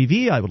Cheshire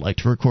TV. I would like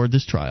to record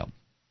this trial.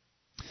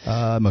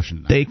 Motion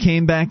denied. They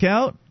came back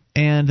out,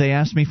 and they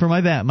asked me for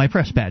my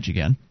press badge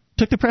again.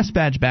 Took the press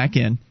badge back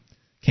in,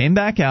 came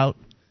back out,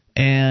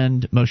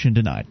 and motion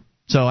denied.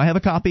 So I have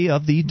a copy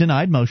of the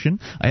denied motion.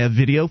 I have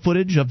video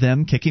footage of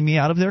them kicking me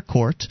out of their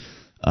court,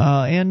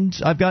 and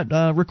I've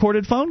got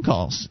recorded phone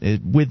calls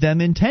with them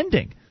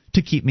intending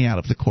to keep me out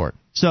of the court.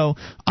 So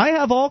I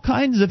have all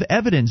kinds of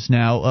evidence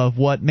now of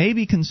what may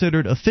be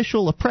considered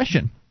official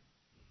oppression.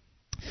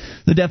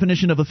 The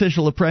definition of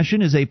official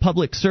oppression is a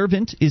public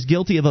servant is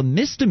guilty of a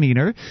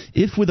misdemeanor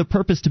if with a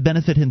purpose to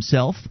benefit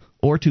himself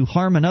or to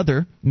harm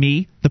another,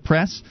 me, the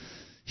press,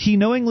 he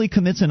knowingly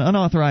commits an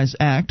unauthorized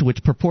act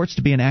which purports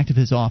to be an act of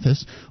his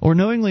office, or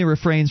knowingly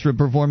refrains from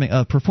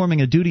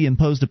performing a duty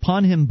imposed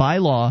upon him by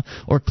law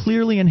or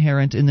clearly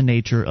inherent in the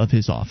nature of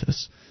his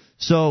office.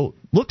 So,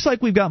 looks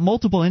like we've got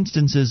multiple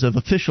instances of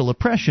official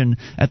oppression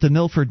at the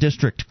Milford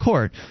District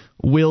Court.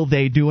 Will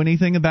they do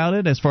anything about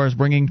it as far as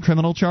bringing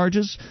criminal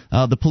charges?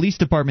 The police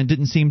department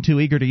didn't seem too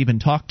eager to even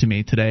talk to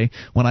me today.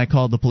 When I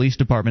called the police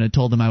department and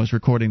told them I was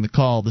recording the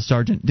call, the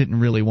sergeant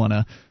didn't really want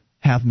to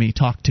have me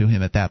talk to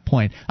him at that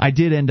point. I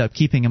did end up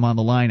keeping him on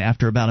the line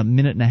after about a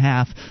minute and a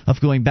half of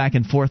going back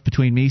and forth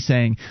between me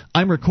saying,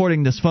 I'm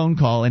recording this phone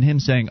call, and him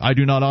saying, I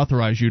do not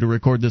authorize you to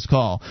record this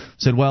call.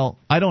 Said, well,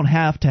 I don't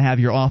have to have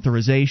your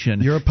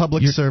authorization. You're a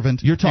public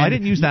servant. I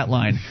didn't use that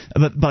line,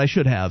 but I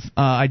should have.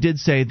 I did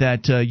say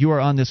that you are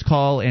on this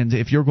call, and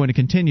if you're going to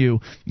continue,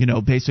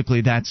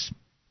 basically that's...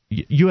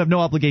 You have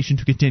no obligation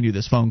to continue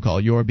this phone call.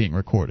 You're being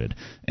recorded.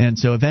 And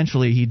so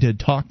eventually he did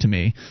talk to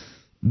me.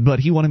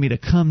 But he wanted me to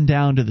come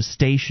down to the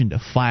station to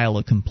file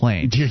a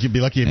complaint. You'd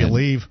be lucky if you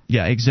leave.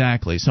 Yeah,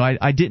 exactly. So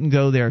I didn't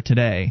go there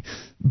today,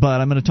 but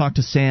I'm going to talk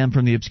to Sam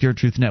from the Obscure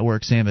Truth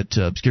Network, Sam at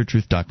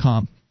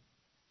obscuretruth.com.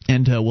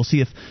 And we'll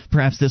see if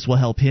perhaps this will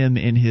help him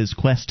in his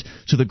quest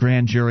to the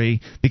grand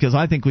jury, because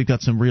I think we've got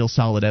some real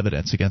solid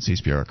evidence against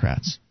these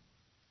bureaucrats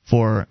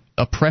for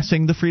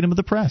oppressing the freedom of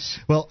the press.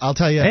 Well, I'll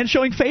tell you, and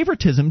showing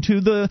favoritism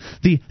to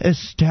the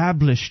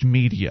established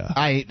media.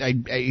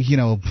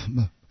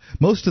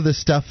 Most of this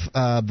stuff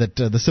that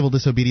the civil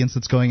disobedience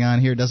that's going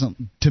on here doesn't,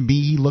 to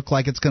me, look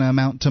like it's going to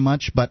amount to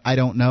much, but I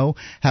don't know.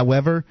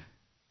 However,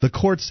 the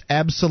courts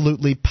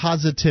absolutely,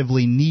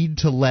 positively need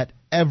to let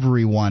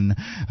everyone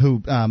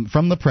who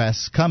from the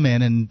press come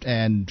in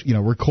and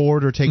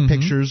record or take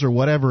pictures or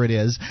whatever it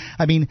is.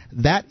 I mean,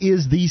 that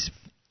is the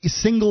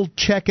single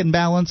check and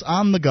balance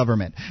on the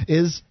government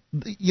is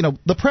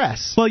the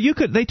press. Well,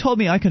 they told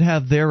me I could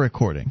have their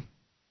recording.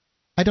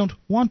 I don't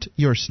want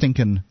your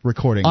stinking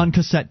recording on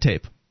cassette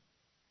tape.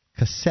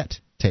 Cassette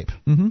tape.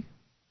 Mm-hmm.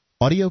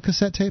 Audio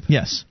cassette tape?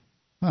 Yes.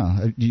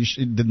 Oh,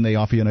 didn't they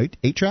offer you an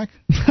 8-track?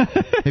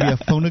 Maybe a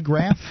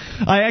phonograph?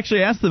 I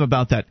actually asked them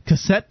about that.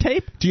 Cassette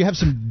tape? Do you have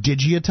some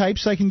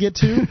digiotypes I can get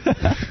to?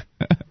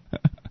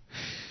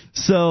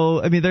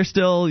 So, I mean, they're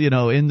still,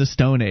 in the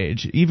Stone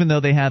Age. Even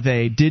though they have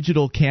a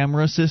digital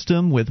camera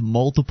system with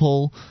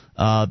multiple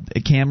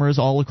cameras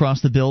all across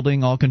the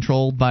building, all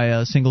controlled by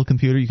a single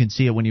computer, you can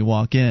see it when you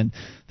walk in.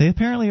 They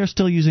apparently are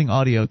still using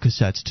audio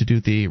cassettes to do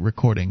the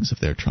recordings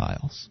of their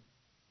trials.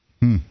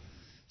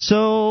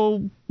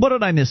 So, what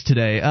did I miss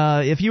today?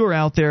 If you were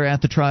out there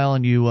at the trial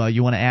and you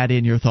want to add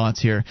in your thoughts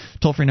here,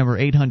 toll-free number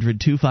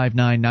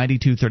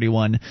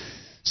 800-259-9231.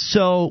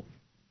 So...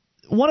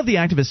 one of the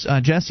activists,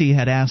 Jesse,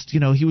 had asked,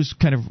 he was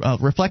kind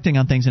of reflecting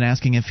on things and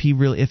asking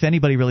if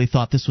anybody really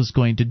thought this was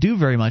going to do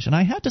very much. And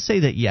I have to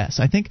say that yes.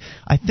 I think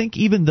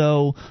even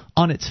though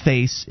on its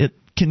face it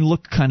can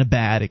look kind of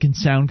bad, it can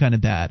sound kind of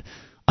bad,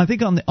 I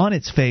think on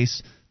its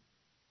face,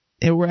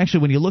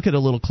 when you look at it a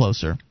little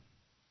closer,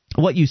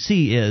 what you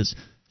see is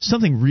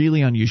something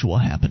really unusual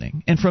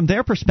happening. And from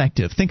their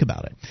perspective, think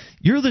about it.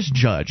 You're this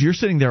judge. You're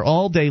sitting there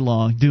all day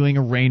long doing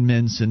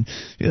arraignments and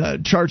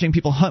charging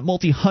people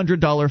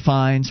multi-$100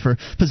 fines for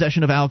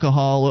possession of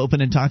alcohol, open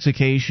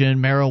intoxication,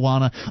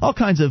 marijuana, all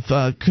kinds of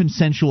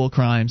consensual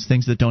crimes,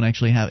 things that don't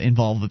actually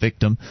involve a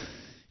victim.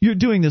 You're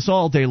doing this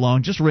all day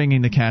long, just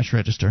ringing the cash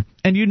register.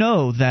 And you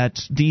know that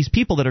these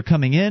people that are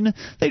coming in,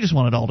 they just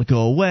want it all to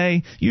go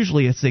away.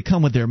 Usually it's they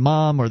come with their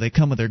mom or they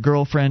come with their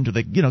girlfriend or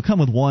they come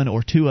with one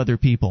or two other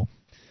people.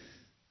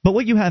 But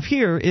what you have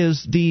here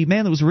is the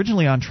man that was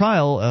originally on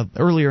trial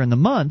earlier in the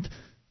month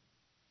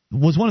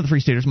was one of the Free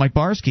Staters, Mike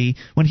Barsky.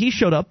 When he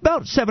showed up,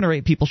 about 7 or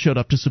 8 people showed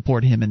up to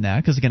support him in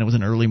that, because, again, it was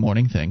an early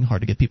morning thing,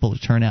 hard to get people to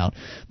turn out.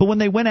 But when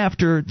they went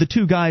after the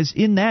two guys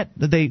in that,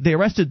 they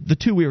arrested the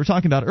two we were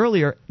talking about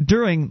earlier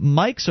during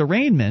Mike's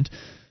arraignment.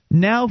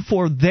 Now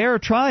for their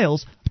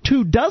trials,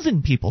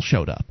 24 people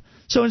showed up.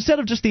 So instead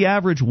of just the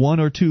average 1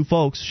 or 2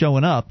 folks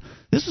showing up,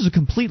 this was a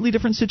completely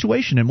different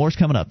situation, and more's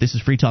coming up. This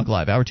is Free Talk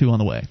Live, Hour 2 on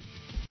the way.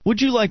 Would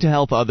you like to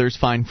help others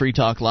find Free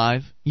Talk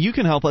Live? You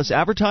can help us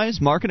advertise,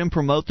 market, and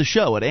promote the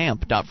show at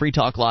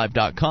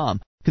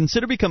amp.freetalklive.com.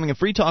 Consider becoming a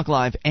Free Talk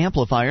Live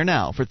amplifier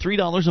now for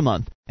 $3 a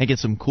month and get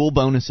some cool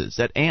bonuses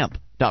at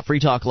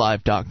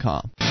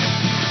amp.freetalklive.com.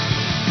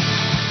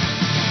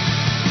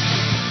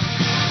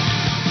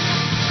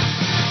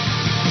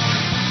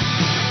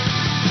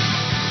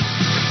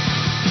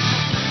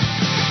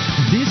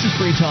 This is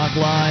Free Talk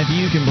Live.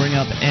 You can bring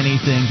up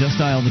anything. Just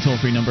dial the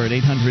toll-free number at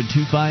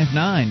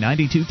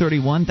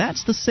 800-259-9231.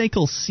 That's the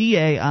SACL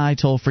CAI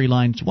toll-free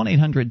line. It's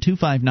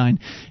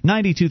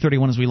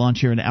 1-800-259-9231 as we launch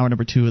here in hour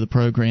number 2 of the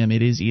program.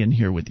 It is Ian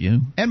here with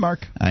you. And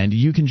Mark. And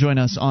you can join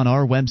us on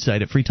our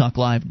website at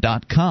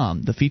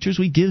freetalklive.com. The features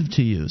we give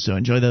to you, so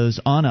enjoy those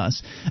on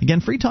us.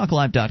 Again,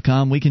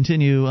 freetalklive.com. We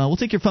continue. We'll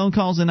take your phone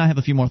calls, and I have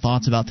a few more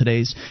thoughts about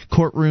today's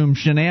courtroom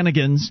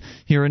shenanigans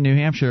here in New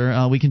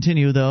Hampshire. We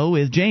continue, though,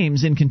 with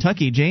James in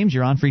Kentucky. James,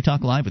 you're on Free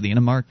Talk Live with Ian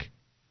and Mark.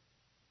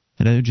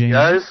 Hello, James.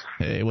 Guys.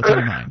 Hey, what's on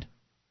your mind?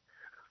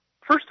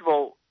 First of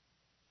all,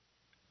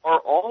 are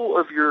all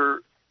of your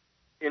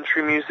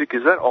entry music,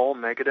 is that all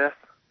Megadeth?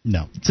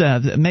 No.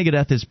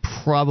 Megadeth is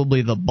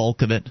probably the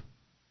bulk of it.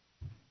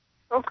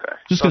 Okay.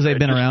 Just because they've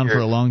been around for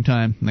a long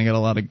time. And they got a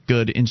lot of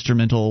good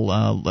instrumental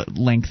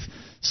length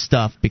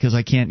stuff, because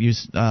I can't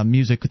use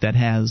music that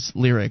has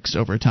lyrics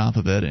over top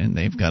of it, and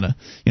they've got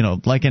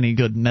like any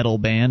good metal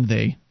band,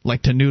 they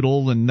like to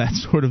noodle and that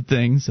sort of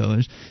thing, so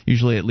there's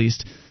usually at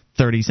least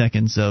 30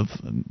 seconds of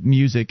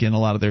music in a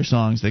lot of their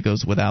songs that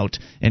goes without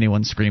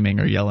anyone screaming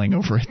or yelling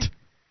over it.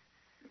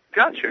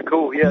 Gotcha,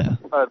 cool, yeah.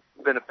 I've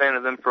been a fan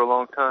of them for a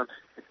long time.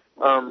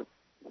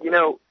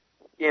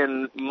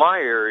 In my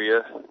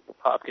area,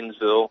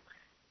 Hopkinsville,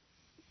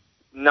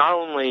 not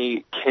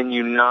only can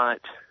you not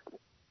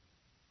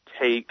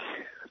take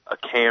a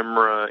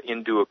camera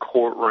into a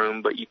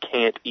courtroom, but you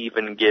can't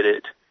even get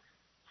it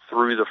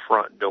through the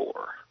front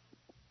door.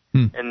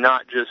 And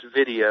not just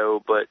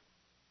video, but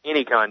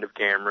any kind of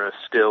camera,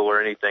 still or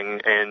anything,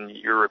 and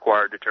you're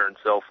required to turn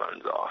cell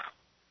phones off.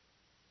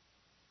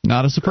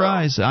 Not a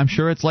surprise. I'm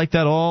sure it's like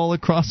that all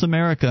across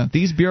America.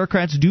 These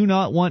bureaucrats do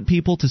not want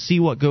people to see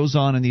what goes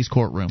on in these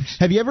courtrooms.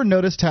 Have you ever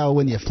noticed how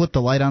when you flip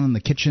the light on in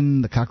the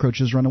kitchen, the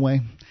cockroaches run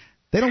away?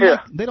 They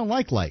don't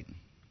like light.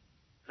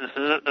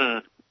 Mm-hmm.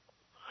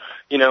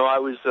 I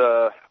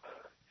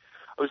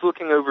was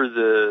looking over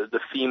the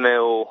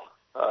female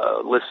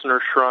listener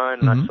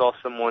shrine, and I saw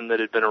someone that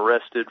had been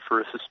arrested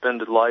for a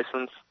suspended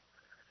license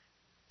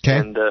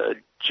and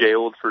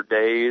jailed for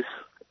days,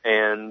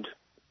 and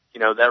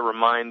that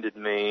reminded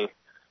me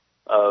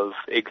of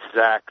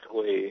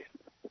exactly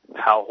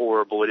how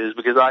horrible it is,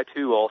 because I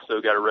too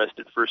also got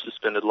arrested for a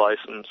suspended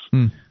license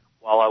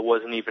while I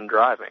wasn't even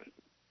driving.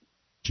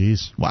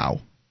 Jeez, wow.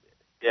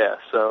 Yeah,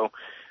 so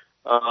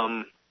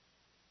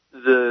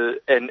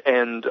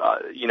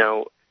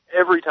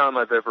every time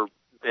I've ever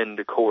been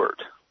to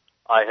court,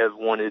 I have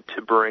wanted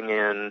to bring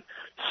in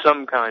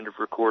some kind of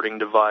recording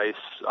device,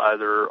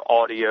 either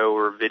audio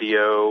or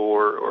video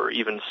or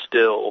even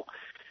still,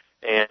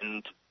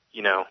 and,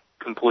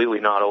 completely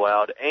not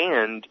allowed.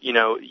 And,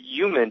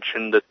 you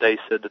mentioned that they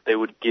said that they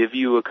would give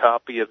you a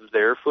copy of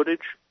their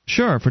footage?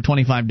 Sure, for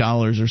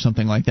 $25 or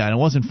something like that. It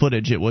wasn't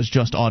footage, it was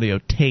just audio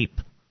tape,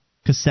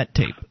 cassette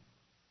tape.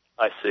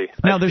 I see.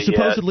 Now, there's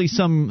supposedly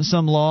some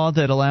law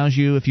that allows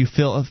you, if you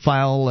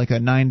file like a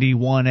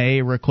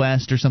 91A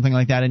request or something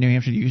like that in New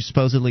Hampshire, you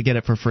supposedly get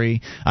it for free.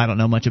 I don't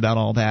know much about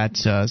all that,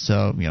 so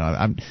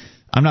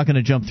I'm not going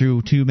to jump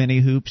through too many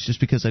hoops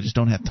just because I just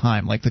don't have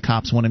time. Like the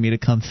cops wanted me to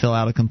come fill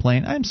out a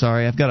complaint. I'm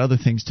sorry, I've got other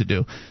things to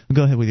do.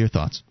 Go ahead with your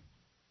thoughts.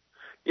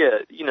 Yeah,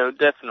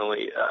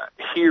 definitely.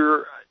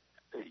 Here,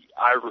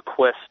 I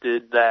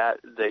requested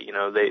that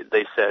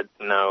they said,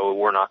 no,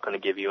 we're not going to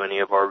give you any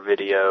of our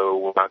video.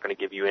 We're not going to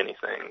give you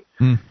anything.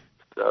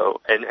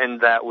 So,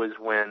 and that was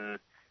when,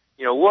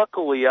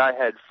 luckily I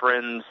had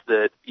friends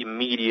that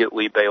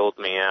immediately bailed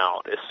me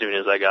out as soon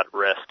as I got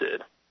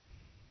arrested.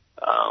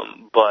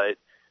 But,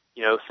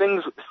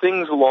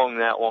 things along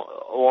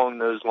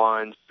those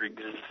lines,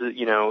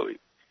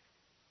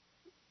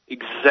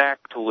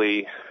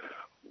 exactly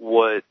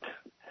what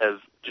have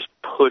just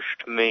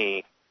pushed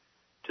me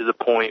to the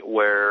point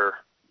where,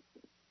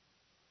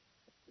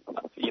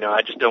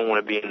 I just don't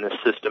want to be in this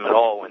system at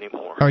all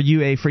anymore. Are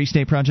you a Free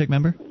State Project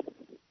member?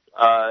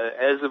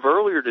 As of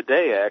earlier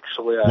today,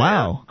 actually.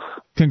 Wow.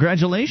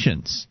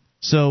 Congratulations.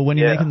 So when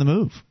are you making the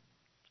move?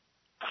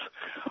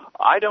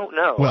 I don't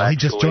know. Well, actually. He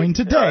just joined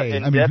today.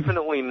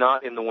 Definitely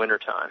not in the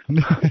wintertime.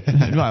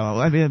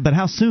 But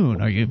how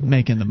soon are you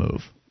making the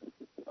move?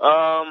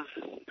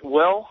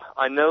 Well,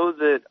 I know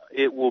that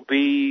it will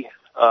be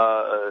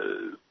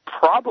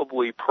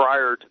probably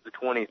prior to the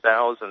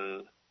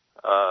 20,000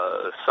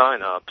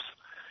 sign-ups.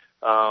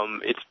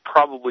 It's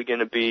probably going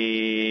to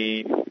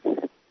be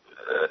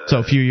so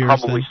a few years,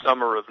 probably then.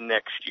 Summer of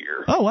next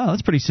year. Oh, wow,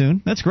 that's pretty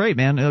soon. That's great,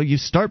 man. You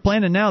start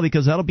planning now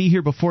because that'll be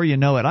here before you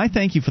know it. I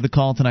thank you for the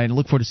call tonight and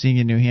look forward to seeing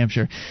you in New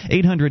Hampshire.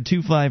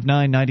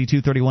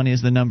 800-259-9231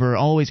 is the number.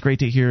 Always great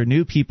to hear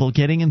new people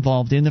getting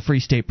involved in the Free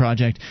State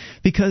Project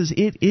because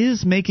it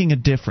is making a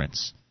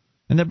difference.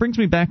 And that brings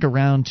me back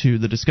around to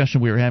the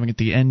discussion we were having at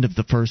the end of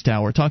the first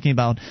hour, talking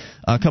about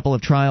a couple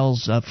of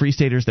trials, free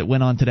staters that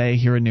went on today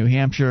here in New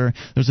Hampshire.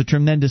 There's a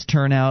tremendous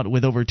turnout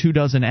with over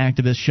 24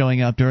 activists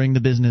showing up during the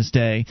business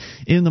day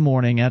in the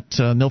morning at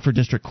Milford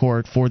District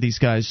Court for these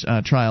guys'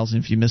 trials.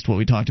 And if you missed what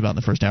we talked about in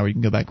the first hour, you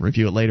can go back and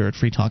review it later at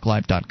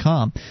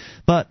freetalklive.com.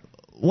 But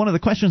one of the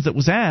questions that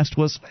was asked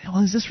was,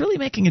 well, is this really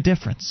making a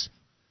difference?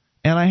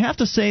 And I have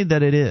to say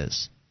that it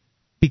is.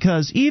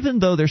 Because even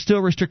though they're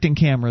still restricting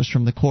cameras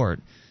from the court,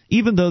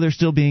 even though they're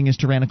still being as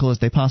tyrannical as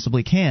they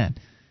possibly can,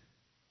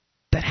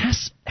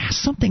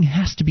 something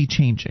has to be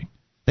changing.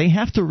 They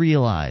have to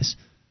realize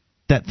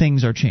that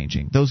things are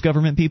changing. Those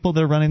government people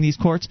that are running these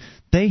courts,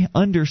 they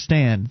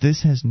understand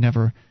this has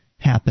never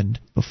happened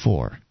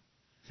before.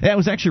 It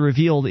was actually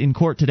revealed in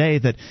court today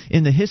that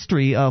in the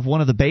history of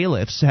one of the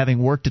bailiffs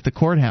having worked at the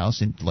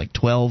courthouse in like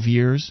 12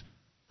 years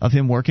of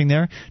him working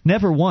there,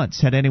 never once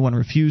had anyone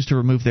refused to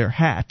remove their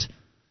hat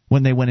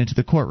when they went into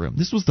the courtroom.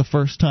 This was the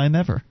first time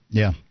ever.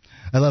 Yeah.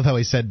 I love how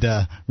he said,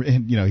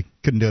 he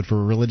couldn't do it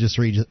for religious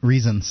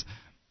reasons.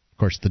 Of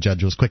course, the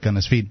judge was quick on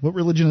his feet. What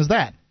religion is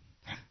that?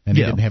 And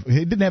he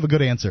didn't have a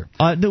good answer.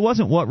 There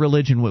wasn't what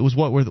religion. It was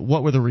what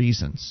were the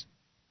reasons,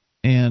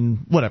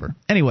 and whatever.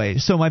 Anyway,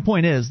 so my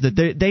point is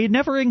that they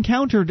never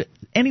encountered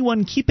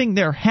anyone keeping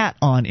their hat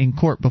on in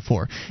court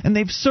before, and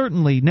they've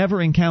certainly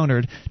never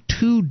encountered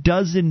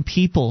 24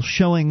 people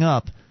showing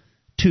up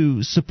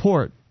to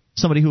support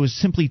somebody who was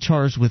simply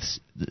charged with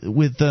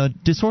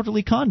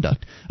disorderly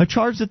conduct, a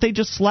charge that they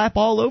just slap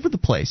all over the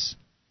place.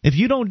 If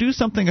you don't do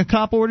something a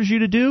cop orders you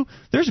to do,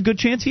 there's a good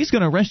chance he's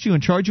going to arrest you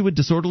and charge you with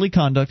disorderly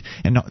conduct,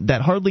 and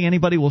that hardly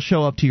anybody will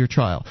show up to your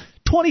trial.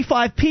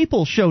 25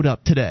 people showed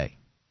up today.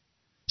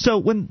 So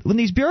when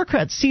these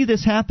bureaucrats see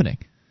this happening,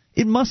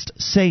 it must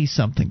say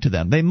something to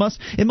them. It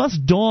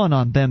must dawn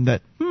on them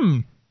that,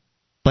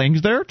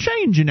 things are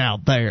changing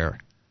out there.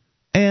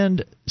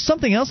 And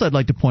something else I'd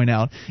like to point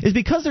out is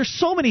because there's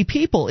so many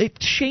people, it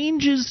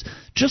changes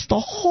just the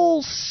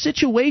whole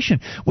situation.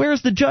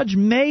 Whereas the judge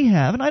may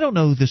have, and I don't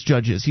know who this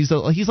judge is. He's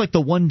like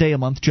the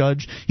one-day-a-month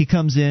judge. He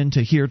comes in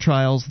to hear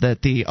trials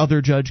that the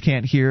other judge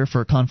can't hear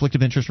for conflict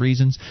of interest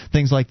reasons,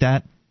 things like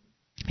that.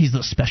 He's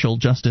the special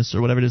justice or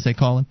whatever it is they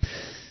call him.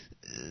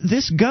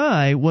 This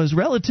guy was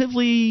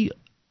relatively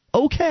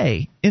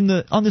okay on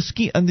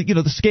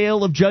the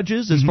scale of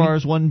judges, as far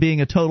as one being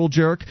a total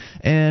jerk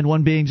and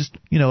one being just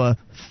a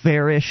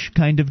fairish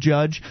kind of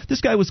judge.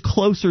 This guy was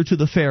closer to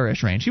the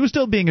fairish range. He was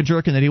still being a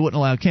jerk in that he wouldn't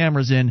allow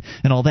cameras in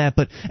and all that,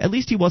 but at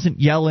least he wasn't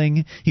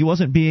yelling. He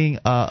wasn't being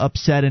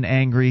upset and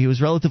angry. He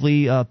was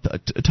relatively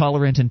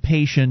tolerant and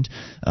patient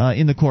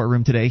in the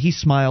courtroom today. He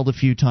smiled a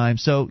few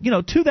times. So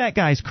to that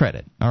guy's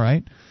credit, all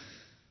right.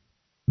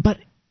 But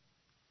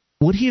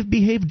would he have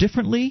behaved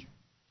differently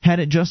had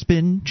it just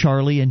been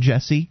Charlie and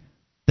Jesse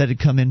that had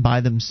come in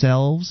by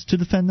themselves to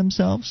defend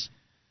themselves?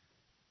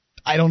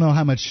 I don't know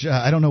how much.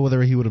 I don't know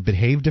whether he would have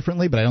behaved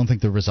differently, but I don't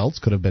think the results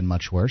could have been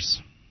much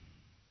worse.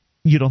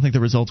 You don't think the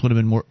results would have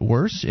been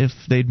worse if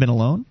they'd been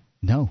alone?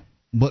 No.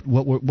 What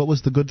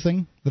was the good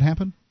thing that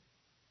happened?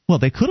 Well,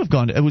 they could have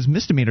gone to, it was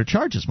misdemeanor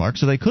charges, Mark,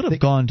 so they could have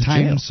gone to jail.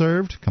 Time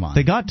served? Come on.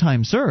 They got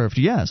time served,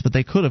 yes, but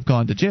they could have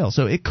gone to jail.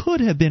 So it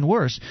could have been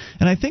worse.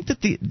 And I think that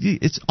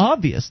it's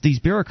obvious these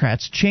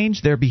bureaucrats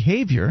change their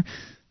behavior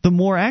the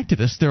more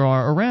activists there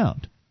are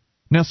around.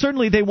 Now,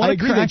 certainly they want to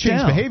crack down. I agree they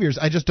changed behaviors.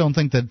 I just don't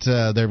think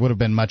that there would have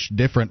been much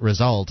different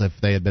result if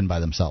they had been by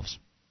themselves.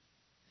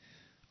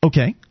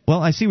 Okay.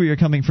 Well, I see where you're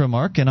coming from,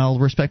 Mark, and I'll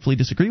respectfully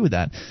disagree with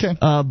that. Okay.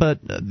 But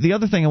the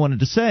other thing I wanted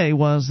to say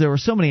was there were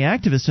so many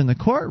activists in the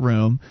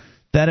courtroom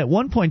that at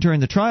one point during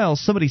the trial,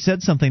 somebody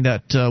said something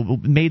that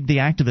made the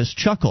activists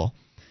chuckle,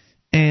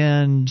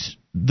 and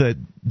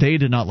they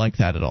did not like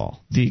that at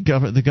all. The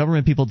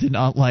government people did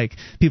not like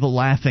people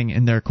laughing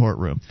in their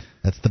courtroom.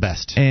 That's the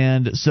best.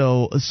 And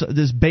so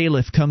this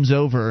bailiff comes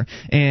over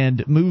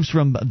and moves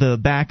from the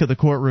back of the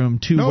courtroom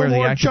to where the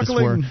activists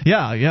were.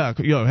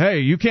 Yeah. Hey,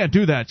 you can't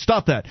do that.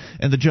 Stop that.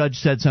 And the judge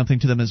said something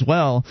to them as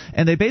well,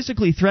 and they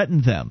basically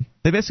threatened them.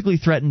 They basically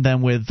threatened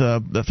them with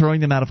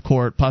throwing them out of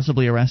court,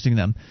 possibly arresting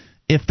them,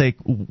 if they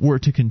were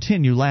to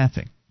continue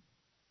laughing.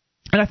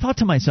 And I thought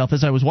to myself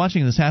as I was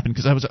watching this happen,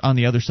 because I was on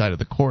the other side of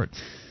the court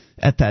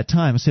at that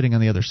time, sitting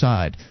on the other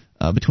side,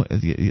 between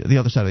the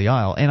other side of the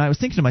aisle, and I was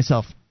thinking to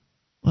myself,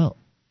 well,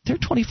 there are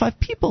 25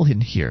 people in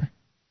here.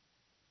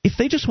 If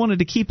they just wanted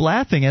to keep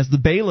laughing as the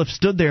bailiff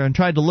stood there and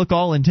tried to look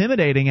all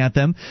intimidating at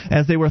them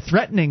as they were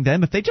threatening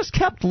them, if they just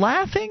kept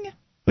laughing,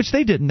 which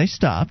they didn't, they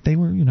stopped, they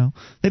were,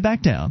 they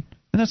backed down,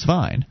 and that's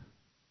fine.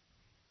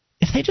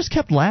 If they just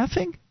kept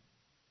laughing,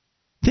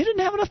 they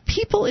didn't have enough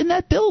people in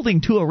that building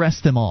to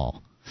arrest them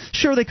all.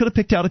 Sure, they could have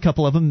picked out a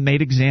couple of them and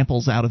made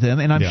examples out of them,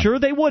 and I'm sure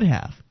they would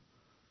have.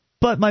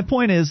 But my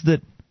point is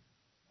that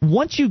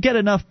once you get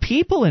enough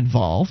people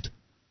involved,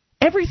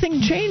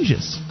 everything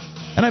changes.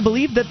 And I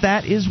believe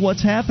that is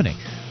what's happening.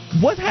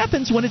 What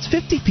happens when it's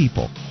 50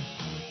 people?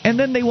 And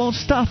then they won't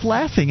stop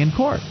laughing in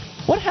court.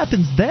 What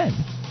happens then?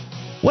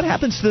 What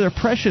happens to their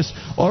precious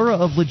aura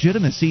of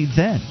legitimacy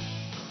then?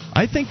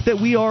 I think that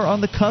we are on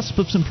the cusp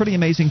of some pretty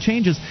amazing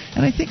changes,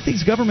 and I think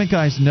these government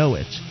guys know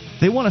it.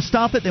 They want to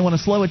stop it. They want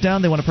to slow it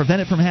down. They want to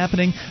prevent it from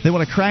happening. They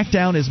want to crack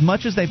down as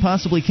much as they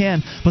possibly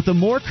can. But the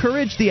more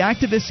courage the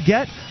activists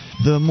get,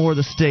 the more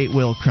the state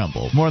will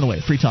crumble. More on the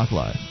way. Free Talk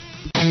Live.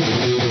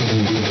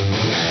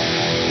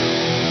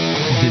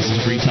 This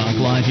is Free Talk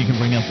Live. You can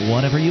bring up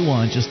whatever you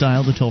want. Just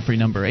dial the toll-free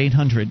number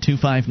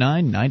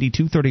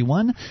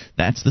 800-259-9231.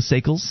 That's the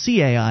SACL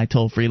CAI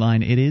toll-free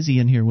line. It is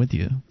Ian here with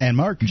you. And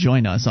Mark.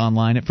 Join us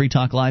online at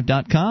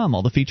freetalklive.com.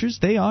 All the features,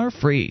 they are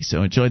free,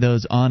 so enjoy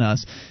those on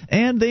us.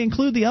 And they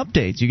include the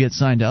updates. You get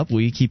signed up.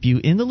 We keep you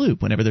in the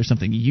loop whenever there's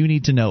something you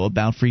need to know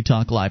about Free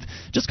Talk Live.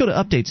 Just go to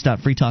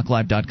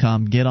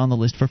updates.freetalklive.com. Get on the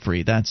list for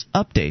free. That's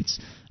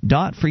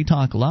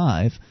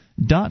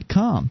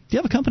updates.freetalklive.com. Do you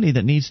have a company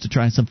that needs to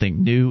try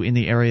something new in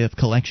the area of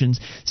collections?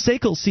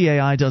 SACL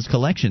CAI does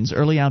collections,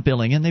 early out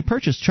billing, and they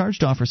purchase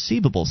charged-off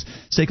receivables.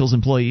 SACL's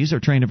employees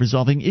are trained at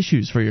resolving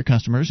issues for your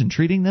customers and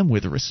treating them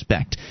with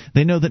respect.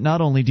 They know that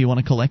not only do you want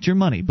to collect your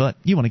money, but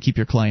you want to keep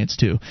your clients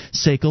too.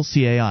 SACL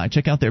CAI.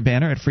 Check out their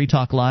banner at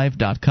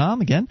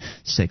freetalklive.com. Again,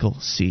 SACL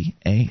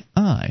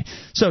CAI.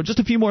 So just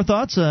a few more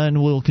thoughts,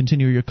 and we'll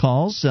continue your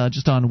calls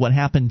just on what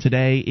happened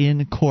today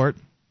in court.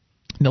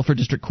 Milford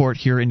District Court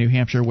here in New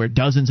Hampshire, where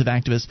dozens of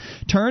activists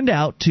turned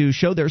out to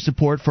show their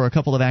support for a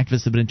couple of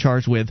activists that have been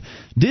charged with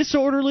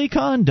disorderly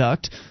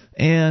conduct.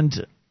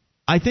 And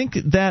I think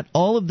that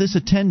all of this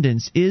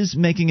attendance is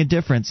making a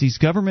difference. These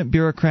government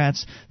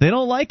bureaucrats, they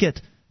don't like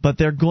it, but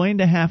they're going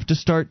to have to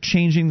start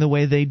changing the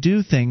way they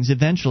do things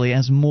eventually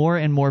as more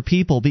and more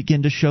people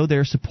begin to show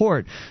their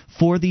support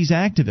for these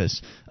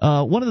activists.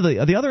 One of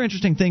the other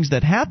interesting things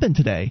that happened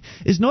today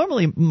is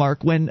normally,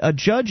 Mark, when a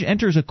judge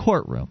enters a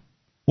courtroom,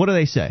 what do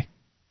they say?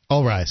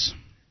 All rise.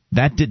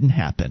 That didn't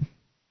happen.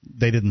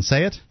 They didn't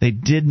say it? They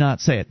did not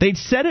say it. They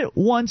said it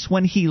once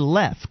when he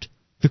left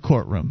the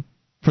courtroom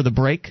for the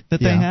break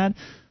that they had,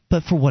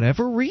 but for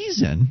whatever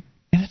reason,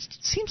 and it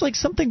seems like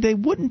something they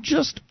wouldn't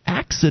just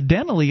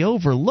accidentally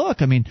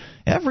overlook. I mean,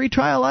 every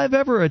trial I've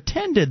ever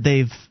attended,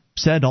 they've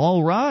said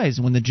all rise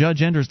when the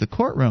judge enters the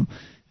courtroom.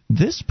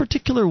 This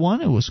particular one,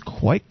 it was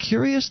quite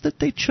curious that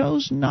they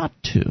chose not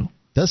to.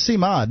 Does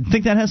seem odd.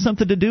 Think that has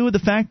something to do with the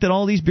fact that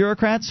all these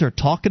bureaucrats are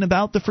talking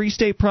about the Free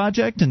State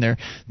Project, and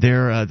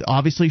they're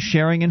obviously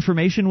sharing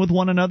information with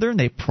one another, and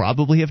they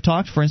probably have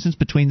talked, for instance,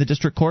 between the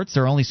district courts.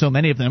 There are only so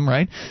many of them,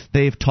 right?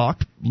 They've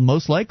talked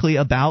most likely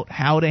about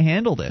how to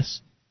handle this.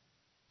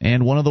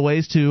 And one of the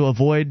ways to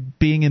avoid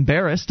being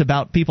embarrassed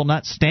about people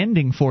not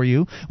standing for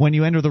you when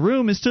you enter the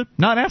room is to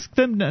not ask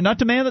them, not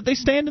demand that they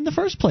stand in the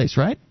first place,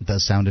 right? It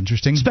does sound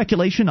interesting.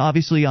 Speculation,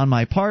 obviously, on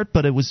my part,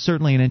 but it was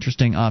certainly an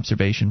interesting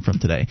observation from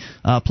today.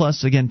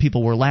 Plus, again,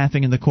 people were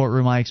laughing in the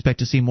courtroom. I expect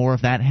to see more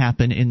of that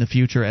happen in the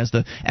future as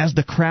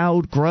the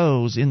crowd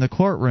grows in the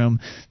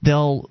courtroom.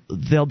 They'll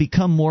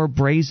become more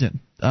brazen.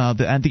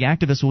 The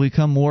activists will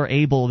become more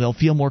able, they'll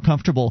feel more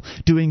comfortable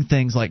doing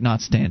things like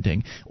not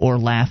standing or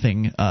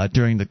laughing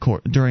during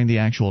the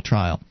actual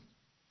trial.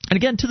 And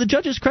again, to the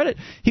judge's credit,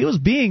 he was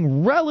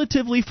being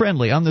relatively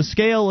friendly. On the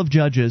scale of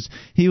judges,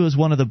 he was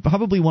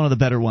probably one of the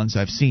better ones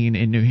I've seen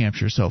in New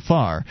Hampshire so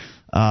far.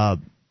 At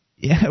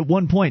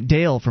one point,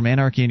 Dale from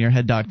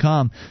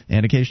anarchyinyourhead.com,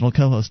 an occasional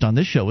co-host on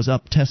this show, was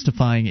up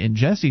testifying in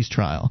Jesse's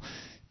trial.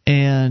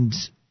 And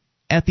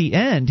at the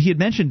end, he had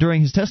mentioned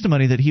during his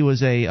testimony that he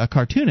was a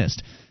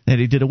cartoonist, that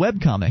he did a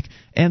webcomic,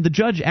 and the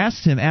judge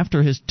asked him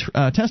after his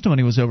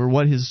testimony was over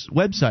what his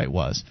website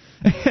was.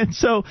 And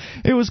so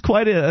it was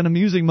quite an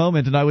amusing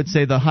moment, and I would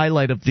say the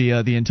highlight of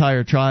the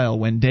entire trial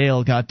when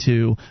Dale got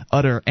to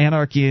utter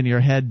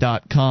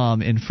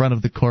anarchyinyourhead.com in front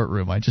of the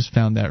courtroom. I just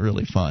found that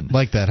really fun.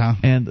 Like that, huh?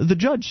 And the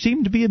judge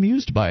seemed to be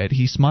amused by it.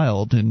 He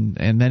smiled, and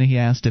then he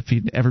asked if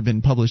he'd ever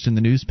been published in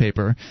the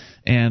newspaper,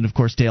 and of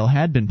course Dale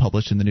had been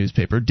published in the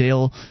newspaper.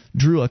 Dale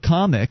drew a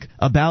comic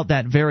about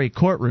that very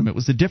courtroom. It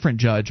was a different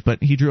judge,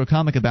 but he drew a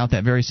comic about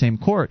that very same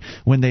court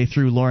when they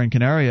threw Lauren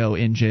Canario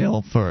in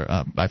jail for,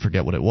 I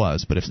forget what it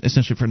was, but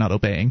essentially for not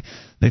obeying.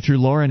 They threw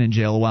Lauren in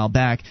jail a while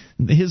back.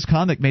 His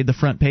comic made the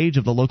front page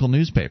of the local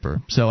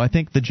newspaper. So I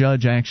think the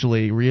judge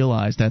actually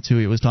realized that's who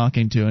he was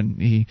talking to,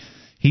 and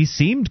he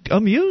seemed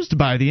amused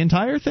by the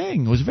entire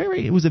thing.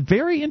 It was a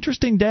very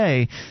interesting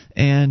day,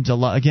 and a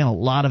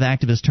lot of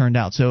activists turned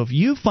out. So if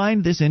you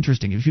find this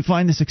interesting, if you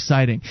find this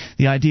exciting,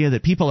 the idea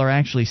that people are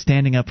actually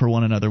standing up for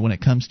one another when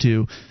it comes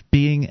to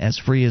being as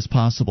free as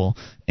possible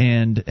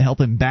and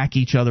helping back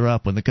each other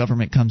up when the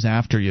government comes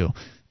after you,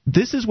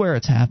 this is where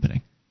it's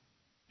happening.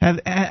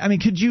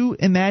 Could you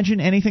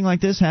imagine anything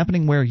like this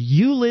happening where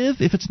you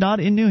live if it's not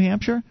in New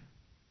Hampshire?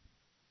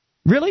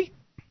 Really?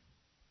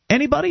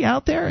 Anybody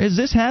out there? Is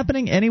this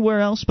happening anywhere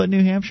else but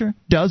New Hampshire?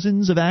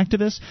 Dozens of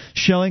activists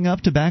showing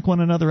up to back one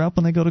another up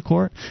when they go to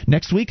court?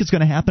 Next week it's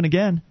going to happen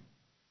again.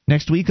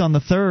 Next week on the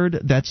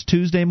 3rd, that's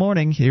Tuesday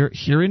morning,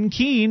 here in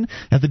Keene,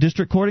 at the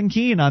District Court in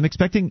Keene, I'm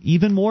expecting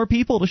even more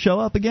people to show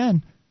up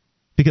again.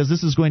 Because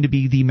this is going to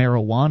be the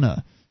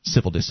marijuana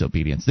civil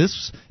disobedience.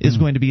 This is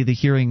going to be the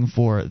hearing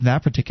for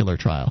that particular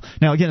trial.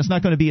 Now, again, it's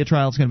not going to be a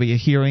trial. It's going to be a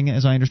hearing,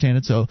 as I understand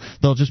it, so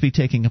they'll just be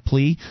taking a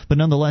plea. But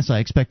nonetheless, I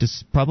expect to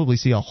probably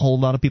see a whole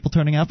lot of people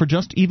turning out for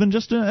just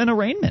an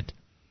arraignment.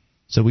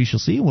 So we shall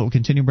see. We'll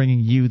continue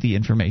bringing you the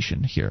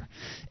information here.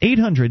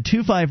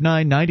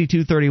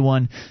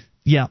 800-259-9231.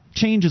 Yeah,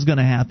 change is going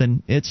to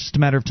happen. It's just a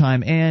matter of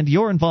time. And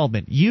your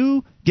involvement,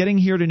 you getting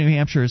here to New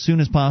Hampshire as soon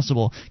as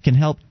possible, can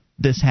help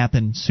this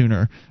happen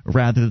sooner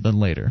rather than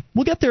later.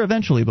 We'll get there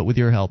eventually, but with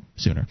your help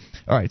sooner.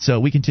 All right, so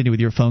we continue with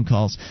your phone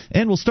calls.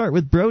 And we'll start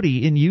with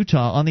Brody in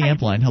Utah on the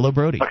amp line. Hello,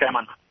 Brody. Okay, I'm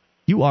on.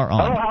 You are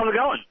on. Oh, how's it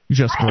going?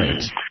 Just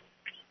great.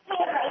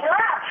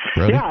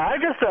 Brody? Yeah, I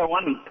just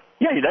wanted...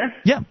 Yeah, you there?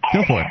 Yeah,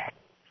 go for it.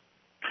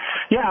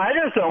 Yeah, I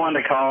just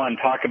wanted to call and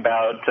talk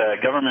about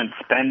government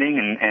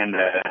spending and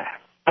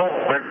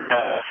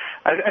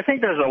I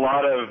think there's a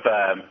lot of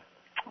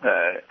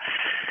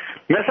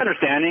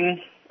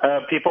misunderstanding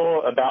of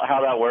people about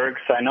how that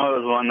works. I know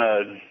it was one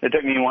of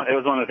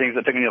the things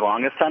that took me the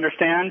longest to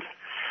understand.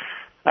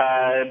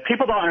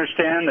 People don't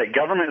understand that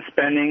government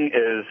spending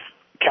is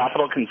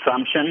capital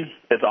consumption.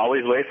 It's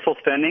always wasteful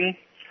spending.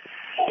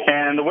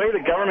 And the way the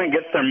government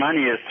gets their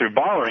money is through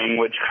borrowing,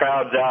 which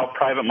crowds out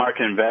private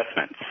market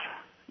investments.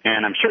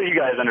 And I'm sure you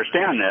guys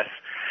understand this.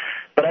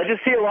 But I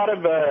just see a lot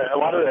of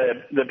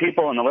the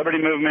people in the liberty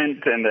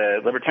movement and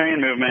the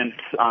libertarian movement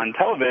on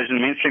television,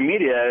 mainstream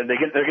media,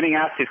 they're getting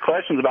asked these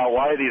questions about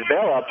why these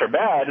bailouts are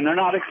bad, and they're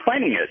not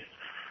explaining it.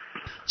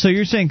 So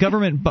you're saying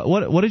government?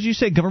 What did you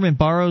say? Government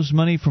borrows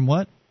money from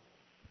what?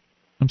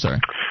 I'm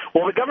sorry.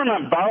 Well, the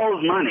government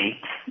borrows money.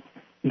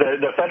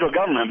 The federal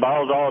government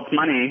borrows all its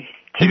money.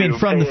 You mean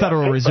from the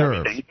Federal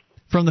Reserve?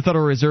 From the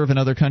Federal Reserve in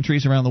other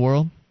countries around the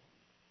world?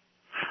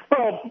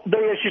 Well, they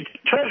issue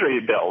treasury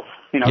bills,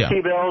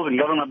 T-bills and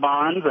government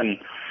bonds, and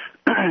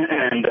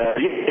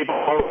people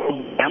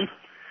hold them.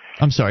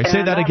 I'm sorry.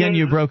 Say that again.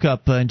 You broke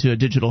up into a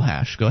digital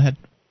hash. Go ahead.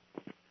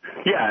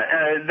 Yeah,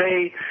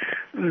 they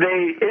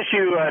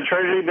issue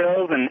treasury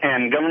bills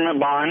and government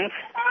bonds,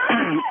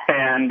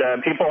 and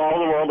people all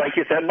over the world, like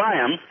you said, buy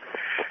them.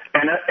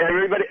 And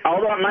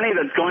all that money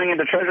that's going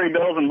into treasury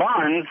bills and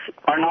bonds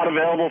are not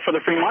available for the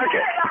free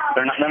market.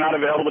 They're not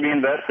available to be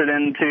invested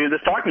into the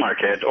stock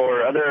market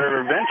or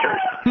other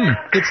ventures.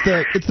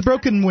 It's the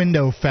broken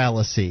window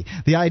fallacy.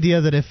 The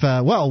idea that if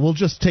we'll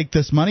just take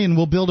this money and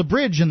we'll build a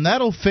bridge and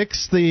that'll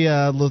fix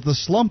the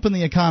slump in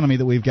the economy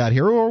that we've got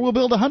here, or we'll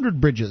build 100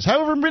 bridges.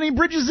 However many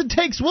bridges it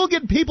takes, we'll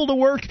get people to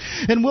work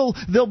and we'll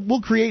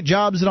create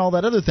jobs and all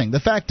that other thing. The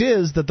fact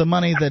is that the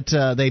money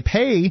that they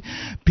pay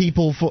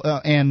people for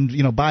and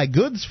buy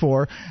goods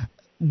for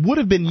would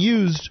have been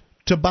used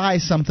to buy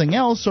something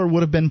else, or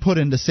would have been put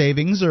into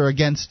savings or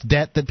against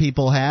debt that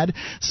people had.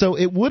 So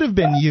it would have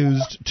been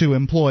used to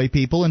employ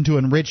people and to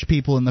enrich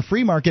people in the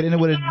free market, and it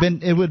would have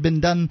been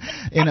done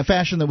in a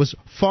fashion that was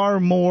far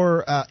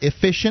more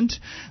efficient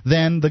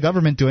than the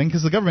government doing,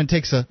 because the government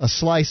takes a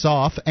slice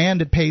off and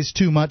it pays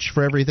too much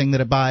for everything that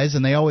it buys,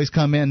 and they always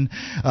come in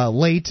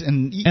late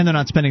and they're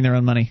not spending their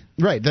own money.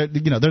 Right.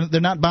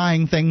 They're not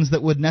buying things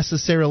that would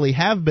necessarily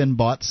have been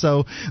bought,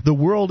 so the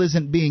world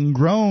isn't being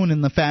grown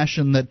in the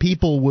fashion that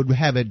people would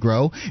have it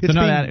grow. They're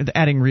not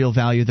adding real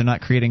value. They're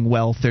not creating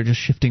wealth. They're just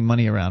shifting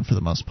money around for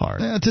the most part.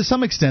 To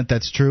some extent,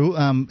 that's true.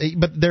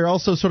 But they're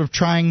also sort of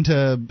trying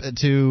to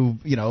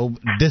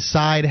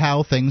decide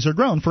how things are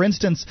grown. For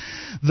instance,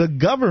 the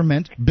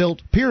government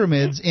built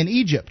pyramids in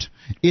Egypt.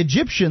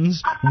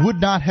 Egyptians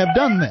would not have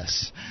done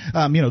this.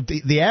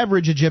 The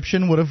average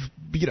Egyptian would have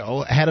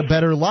had a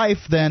better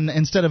life than,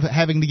 instead of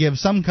having to give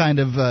some kind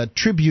of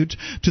tribute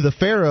to the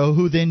pharaoh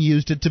who then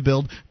used it to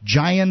build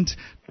giant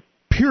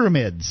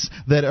pyramids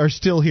that are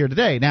still here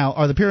today. Now,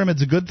 are the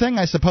pyramids a good thing?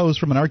 I suppose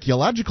from an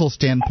archaeological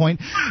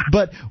standpoint,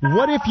 but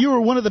what if you were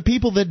one of the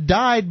people that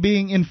died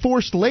being in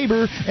forced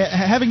labor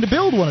having to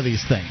build one of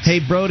these things? Hey,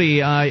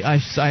 Brody,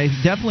 I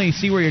definitely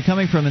see where you're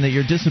coming from, and that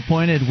you're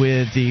disappointed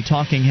with the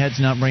talking heads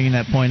not bringing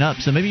that point up,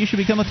 so maybe you should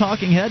become a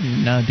talking head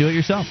and do it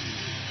yourself.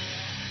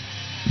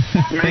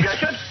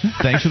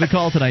 Thanks for the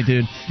call tonight,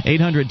 dude.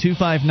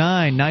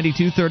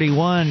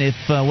 800-259-9231. If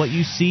what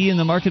you see in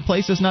the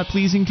marketplace is not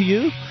pleasing to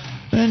you,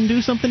 then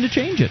do something to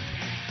change it.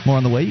 More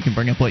on the way. You can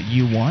bring up what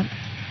you want.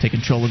 Take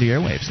control of the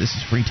airwaves. This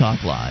is Free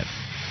Talk Live.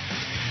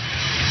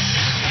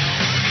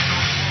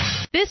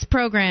 This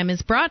program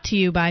is brought to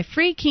you by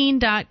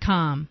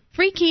FreeKeene.com.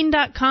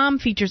 FreeKeene.com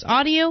features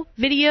audio,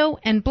 video,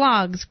 and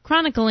blogs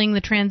chronicling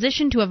the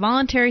transition to a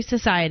voluntary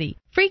society.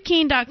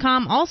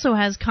 FreeKeene.com also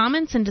has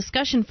comments and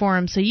discussion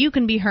forums so you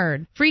can be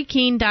heard.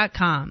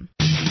 FreeKeene.com.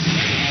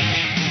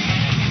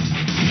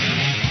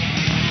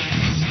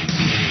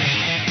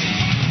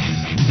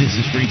 This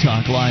is Free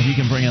Talk Live. You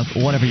can bring up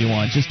whatever you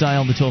want. Just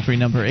dial the toll-free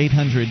number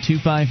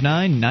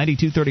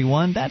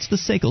 800-259-9231. That's the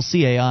SACL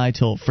CAI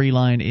toll-free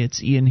line.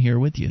 It's Ian here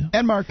with you.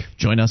 And Mark.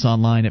 Join us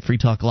online at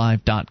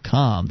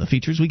freetalklive.com. The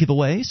features we give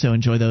away, so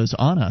enjoy those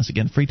on us.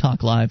 Again,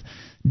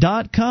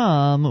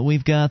 freetalklive.com.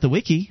 We've got the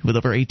wiki with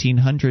over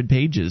 1,800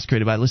 pages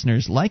created by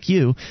listeners like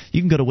you.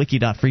 You can go to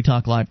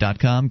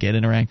wiki.freetalklive.com, get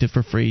interactive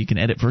for free. You can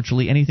edit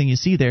virtually anything you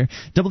see there.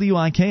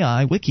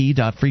 WIKI,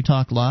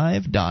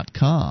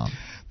 wiki.freetalklive.com.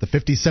 The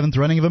 57th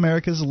running of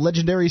America's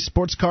legendary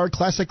sports car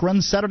classic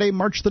runs Saturday,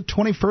 March the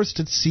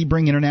 21st at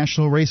Sebring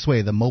International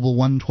Raceway. The Mobile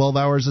One 12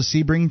 Hours of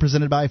Sebring,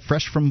 presented by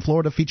Fresh from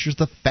Florida, features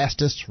the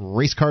fastest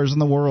race cars in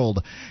the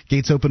world.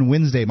 Gates open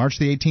Wednesday, March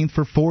the 18th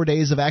for 4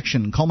 days of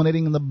action,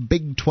 culminating in the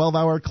big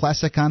 12-hour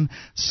classic on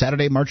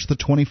Saturday, March the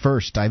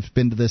 21st. I've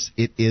been to this.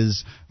 It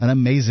is an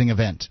amazing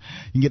event.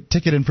 You can get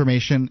ticket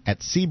information at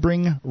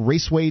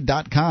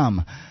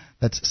SebringRaceway.com.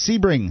 That's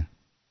Sebring,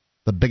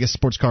 the biggest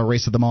sports car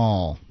race of them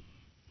all.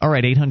 All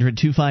right,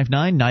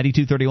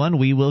 800-259-9231.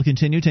 We will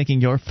continue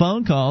taking your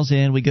phone calls,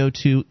 and we go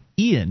to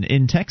Ian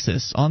in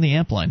Texas on the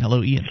amp line.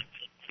 Hello, Ian.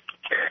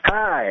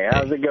 Hi,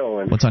 how's it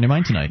going? What's on your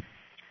mind tonight?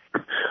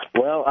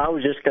 Well, I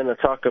was just going to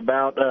talk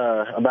about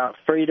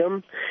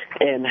freedom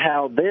and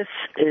how this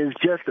is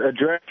just a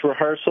dress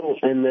rehearsal,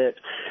 and that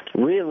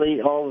really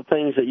all the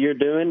things that you're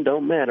doing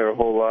don't matter a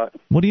whole lot.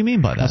 What do you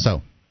mean by that?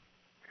 So,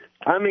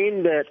 I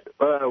mean that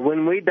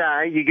when we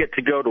die, you get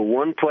to go to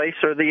one place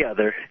or the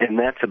other, and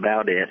that's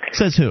about it.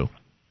 Says who?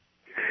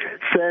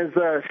 Says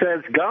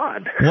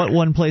God. What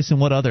one place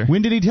and what other?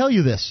 when did he tell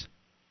you this?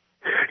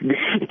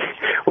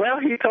 Well,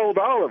 he told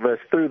all of us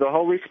through the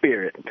Holy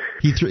Spirit.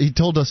 He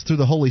told us through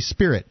the Holy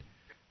Spirit.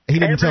 He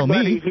didn't tell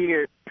me.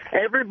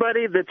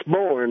 Everybody that's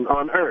born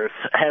on earth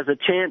has a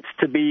chance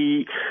to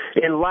be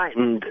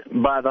enlightened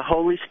by the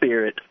Holy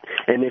Spirit.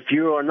 And if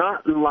you are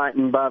not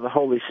enlightened by the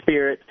Holy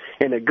Spirit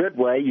in a good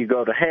way, you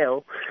go to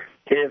hell.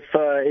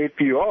 If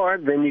you are,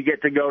 then you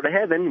get to go to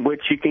heaven,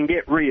 which you can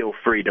get real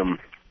freedom.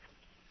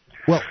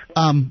 Well,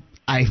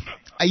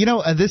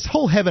 this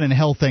whole heaven and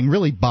hell thing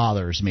really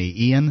bothers me,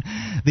 Ian.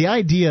 The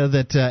idea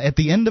that at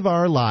the end of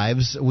our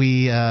lives,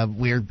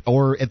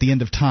 or at the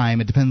end of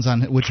time, it depends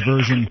on which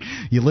version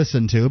you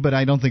listen to, but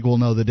I don't think we'll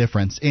know the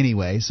difference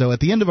anyway. So at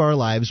the end of our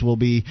lives, we'll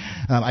be,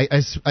 I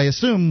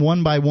assume,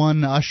 one by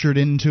one ushered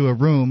into a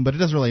room, but it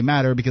doesn't really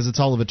matter because it's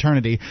all of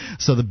eternity.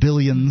 So the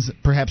billions,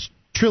 perhaps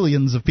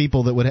trillions of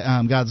people that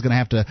God's going to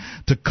have to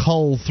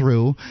cull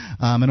through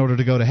in order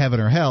to go to heaven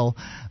or hell.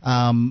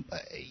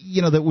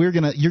 That you're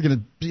gonna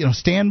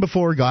stand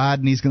before God,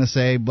 and He's going to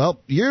say,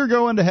 well, you're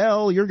going to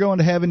hell, you're going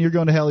to heaven, you're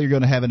going to hell, you're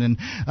going to heaven. And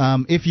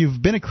if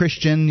you've been a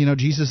Christian,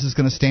 Jesus is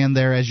going to stand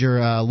there as your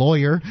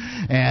lawyer,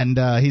 and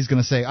He's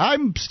going to say,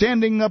 I'm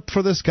standing up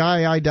for this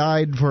guy, I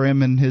died for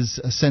him, and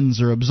his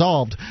sins are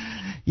absolved.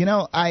 Is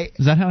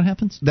that how it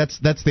happens? That's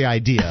the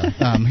idea.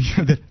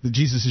 That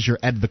Jesus is your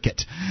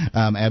advocate,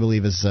 I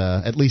believe, is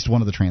at least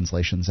one of the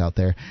translations out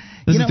there.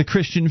 Is it the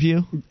Christian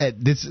view?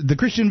 The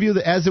Christian view,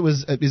 that as it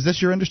was. Is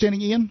this your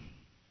understanding, Ian?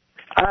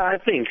 I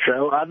think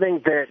so. I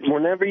think that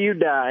whenever you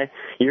die,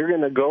 you're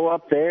going to go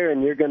up there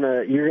and you're going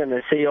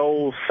to see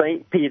old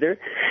St. Peter,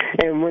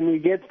 and when you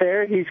get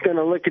there, he's going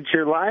to look at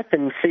your life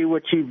and see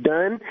what you've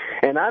done,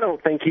 and I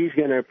don't think he's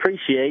going to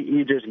appreciate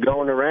you just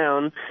going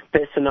around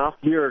pissing off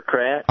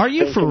bureaucrats. Are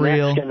you for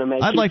real?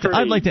 I'd like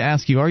to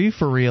ask you, are you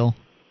for real?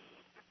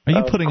 Are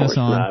you putting us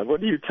on? Not.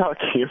 What are you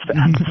talking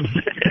about?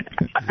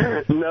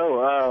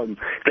 No,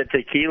 the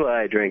tequila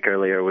I drank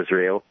earlier was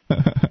real.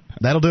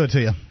 That'll do it to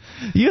you.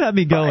 You had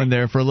me going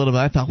there for a little bit.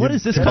 I thought, what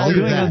is this call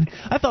doing?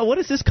 What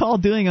is this call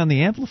doing on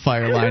the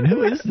amplifier line?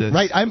 Who is this?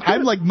 Right,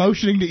 I'm like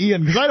motioning to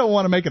Ian because I don't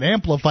want to make an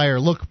amplifier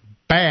look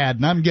bad,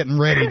 and I'm getting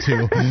ready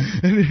to.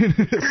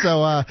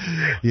 So, I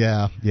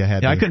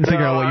couldn't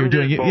figure out what you were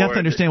doing. You have to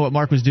understand what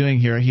Mark was doing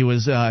here. He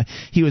was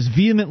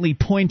vehemently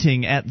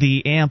pointing at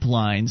the amp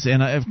lines,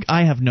 and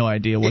I have no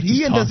idea what he's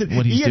doing.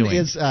 What are you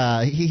doing?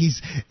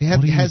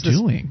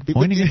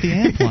 Pointing at the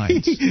amp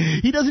lines.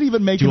 He doesn't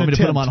even make. Do you want me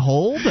to put him on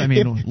hold? I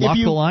mean, lock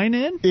the line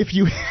in.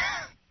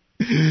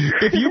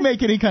 If you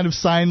make any kind of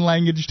sign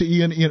language to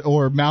Ian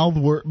or mouth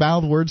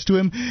words to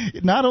him,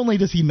 not only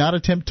does he not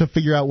attempt to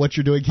figure out what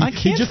you're doing,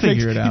 he just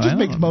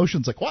makes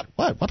motions like what?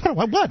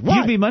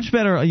 You'd be much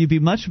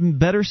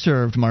better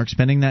served, Mark,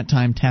 spending that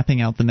time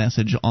tapping out the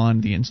message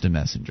on the instant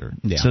messenger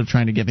instead of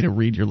trying to get me to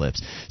read your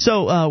lips.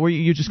 So, were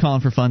you just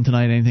calling for fun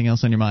tonight? Anything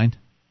else on your mind?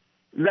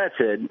 That's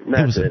it.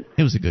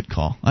 It was a good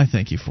call. I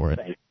thank you for it.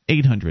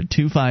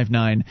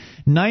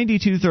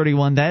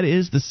 800-259-9231. That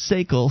is the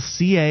SACL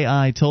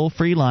CAI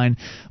toll-free line.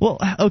 Well,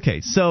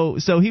 okay, so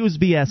he was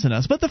BSing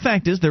us, but the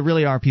fact is there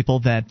really are people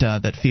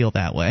that feel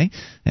that way,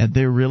 and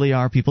there really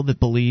are people that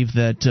believe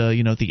that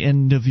at the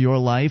end of your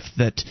life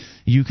that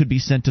you could be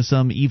sent to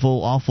some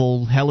evil,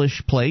 awful,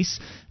 hellish place.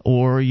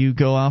 or you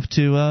go off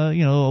to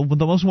the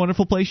most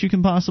wonderful place you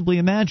can possibly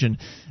imagine.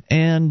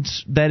 And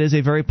that is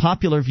a very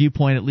popular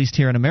viewpoint, at least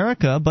here in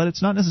America, but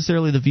it's not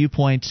necessarily the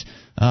viewpoint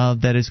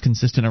that is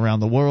consistent around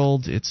the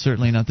world. It's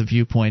certainly not the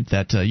viewpoint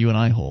that you and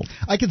I hold.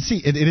 I can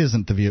see it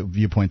isn't the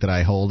viewpoint that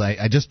I hold.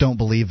 I just don't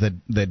believe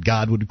that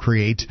God would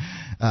create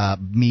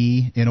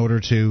me in order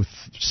to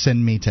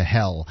send me to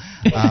hell.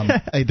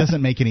 It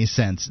doesn't make any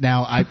sense.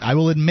 Now, I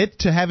will admit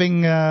to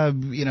having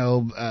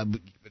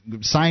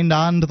signed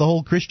on to the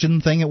whole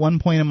Christian thing at one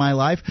point in my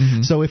life.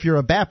 Mm-hmm. So if you're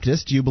a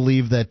Baptist, you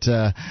believe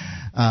that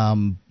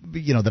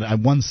that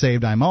I'm once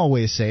saved, I'm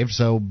always saved.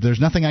 So there's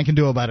nothing I can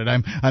do about it.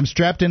 I'm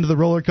strapped into the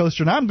roller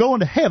coaster and I'm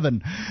going to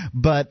heaven.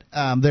 But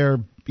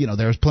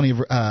there's plenty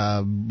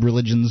of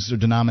religions or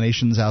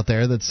denominations out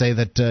there that say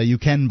that you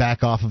can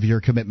back off of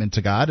your commitment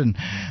to God, and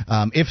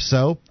if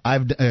so,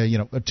 I've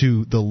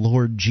to the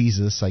Lord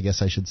Jesus, I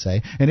guess I should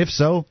say, and if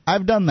so,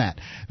 I've done that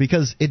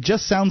because it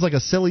just sounds like a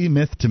silly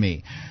myth to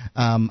me.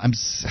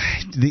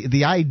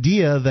 The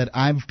idea that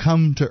I've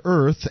come to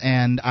Earth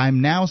and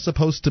I'm now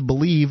supposed to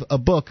believe a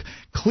book,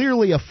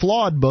 clearly a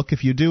flawed book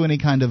if you do any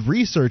kind of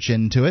research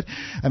into it.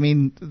 I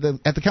mean,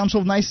 at the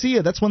Council of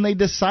Nicaea, that's when they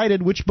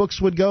decided which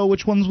books would go,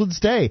 which ones would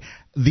stay.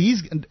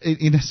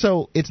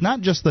 So it's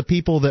not just the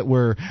people that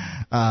were,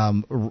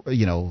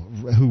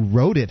 who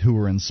wrote it who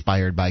were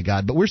inspired by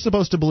God, but we're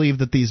supposed to believe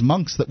that these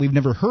monks that we've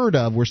never heard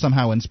of were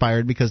somehow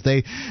inspired because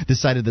they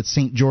decided that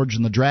St. George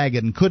and the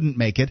Dragon couldn't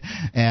make it,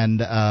 and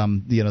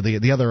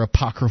the other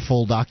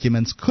apocryphal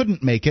documents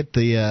couldn't make it.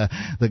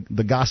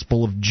 The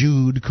Gospel of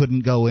Jude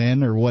couldn't go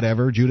in, or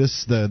whatever.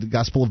 Judas, the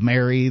Gospel of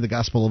Mary, the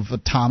Gospel of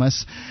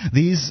Thomas.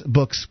 These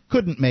books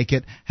couldn't make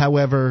it.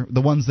 However,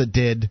 the ones that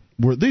did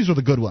these were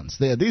the good ones.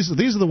 These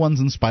are the ones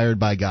inspired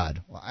by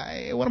God.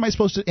 What am I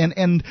supposed to?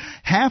 And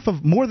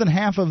more than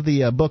half of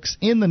the books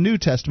in the New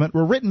Testament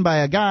were written by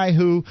a guy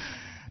who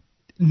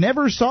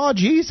never saw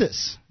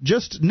Jesus,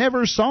 just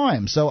never saw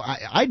him. So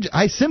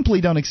I simply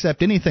don't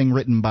accept anything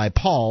written by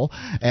Paul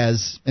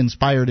as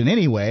inspired in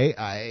any way.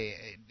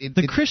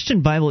 The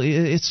Christian Bible,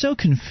 it's so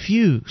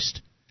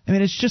confused. I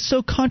mean, it's just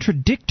so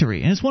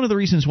contradictory, and it's one of the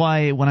reasons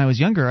why when I was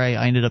younger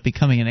I ended up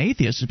becoming an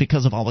atheist, is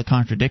because of all the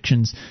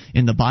contradictions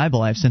in the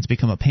Bible. I've since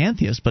become a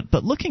pantheist,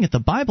 but looking at the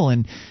Bible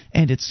and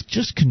it's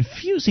just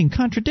confusing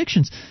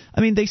contradictions.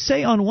 I mean, they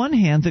say on one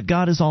hand that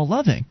God is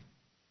all-loving,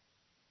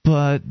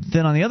 but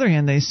then on the other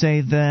hand they say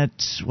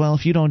that, well,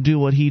 if you don't do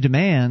what he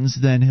demands,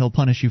 then he'll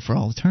punish you for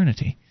all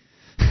eternity.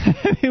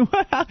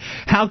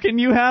 How can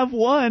you have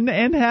one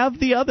and have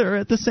the other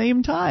at the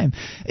same time?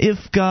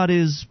 If God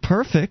is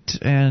perfect,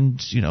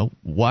 and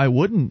why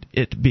wouldn't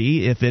it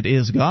be if it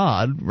is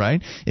God,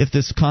 right? If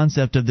this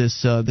concept of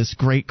this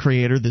great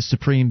creator, this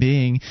supreme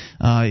being,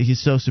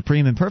 he's so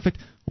supreme and perfect,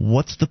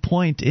 what's the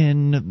point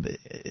in?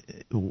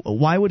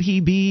 Why would he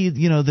be,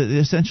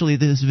 essentially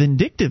this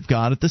vindictive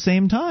God at the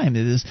same time?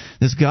 It is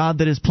this God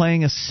that is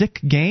playing a sick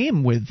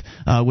game with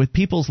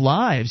people's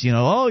lives.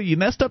 Oh, you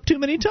messed up too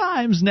many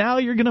times. Now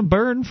you're going to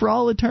burn for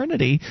all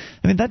eternity.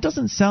 I mean, that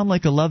doesn't sound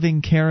like a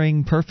loving,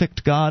 caring,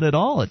 perfect God at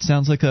all. It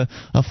sounds like a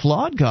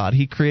flawed God.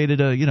 He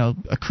created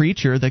a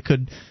creature that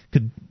could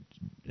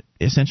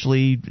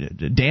essentially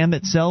damn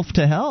itself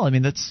to hell. I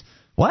mean, that's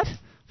what.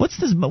 What's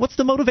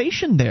the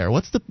motivation there?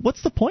 What's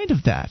the point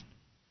of that?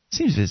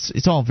 Seems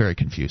it's all very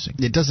confusing.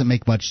 It doesn't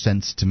make much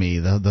sense to me.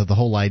 The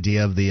whole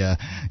idea of the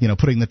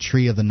putting the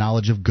tree of the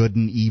knowledge of good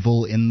and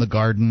evil in the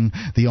garden,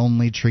 the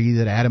only tree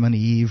that Adam and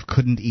Eve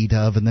couldn't eat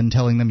of, and then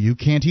telling them you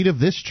can't eat of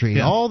this tree.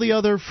 Yeah. All the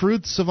other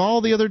fruits of all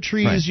the other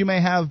trees right. you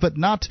may have, but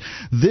not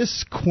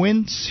this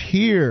quince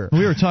here.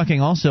 We were talking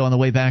also on the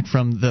way back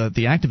from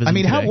the activism. I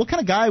mean, today. What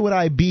kind of guy would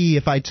I be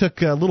if I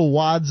took little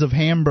wads of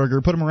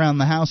hamburger, put them around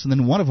the house, and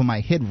then one of them I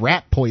hid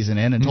rat poison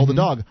in and told the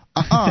dog,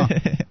 not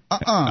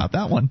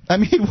that one. I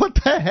mean, what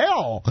the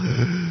hell?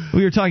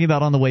 We were talking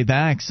about on the way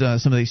back some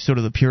of these sort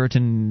of the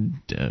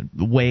Puritan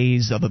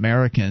ways of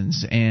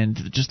Americans, and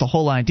just the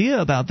whole idea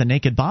about the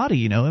naked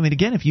body. I mean,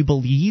 again, if you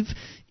believe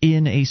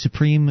in a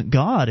supreme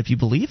God, if you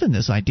believe in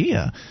this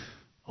idea,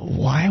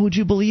 why would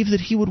you believe that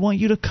he would want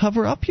you to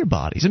cover up your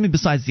bodies? I mean,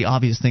 besides the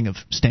obvious thing of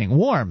staying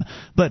warm,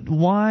 but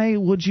why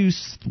would you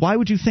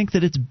think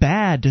that it's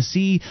bad to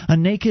see a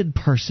naked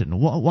person?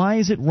 Why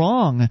is it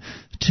wrong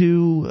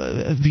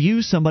to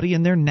view somebody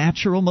in their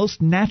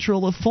most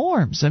natural of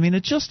forms? I mean,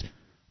 it's just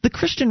the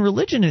Christian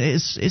religion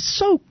is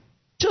so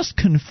just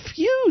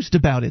confused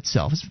about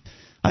itself.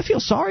 I feel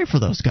sorry for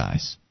those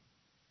guys.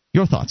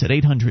 Your thoughts at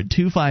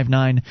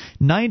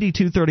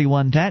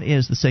 800-259-9231. That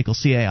is the SACL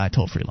CAI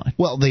toll-free line.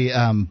 Well,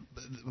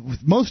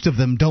 most of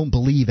them don't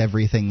believe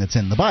everything that's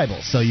in the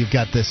Bible. So you've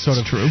got this sort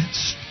of true.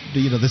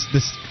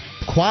 This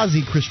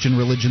quasi-Christian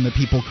religion that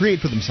people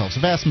create for themselves. The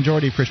vast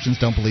majority of Christians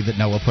don't believe that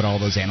Noah put all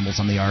those animals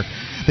on the ark.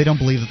 They don't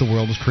believe that the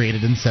world was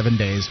created in 7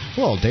 days.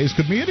 Well, days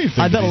could mean anything.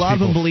 I bet a lot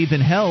of them believe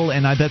in hell,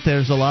 and I bet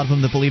there's a lot of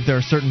them that believe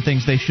there are certain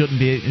things they shouldn't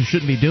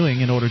be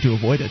doing in order to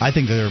avoid it. I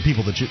think there are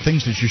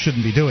things that you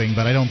shouldn't be doing,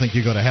 but I don't think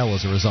you go to hell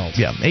as a result.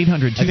 Yeah,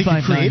 800-259. I think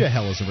you create a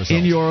hell as a result.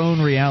 In your own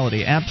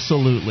reality,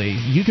 absolutely.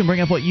 You can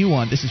bring up what you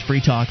want. This is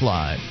Free Talk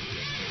Live.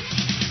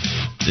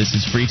 This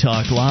is Free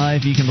Talk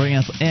Live. You can bring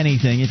up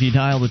anything if you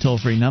dial the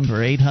toll-free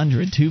number,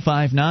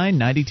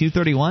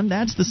 800-259-9231.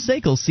 That's the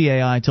SACL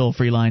CAI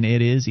toll-free line.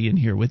 It is Ian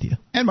here with you.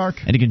 And Mark.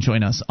 And you can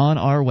join us on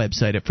our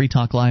website at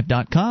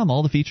freetalklive.com.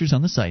 All the features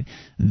on the site,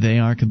 they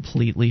are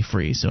completely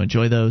free. So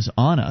enjoy those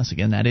on us.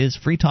 Again, that is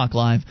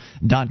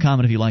freetalklive.com.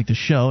 And if you like the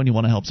show and you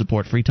want to help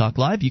support Free Talk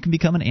Live, you can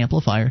become an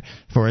amplifier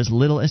for as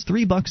little as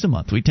 $3 a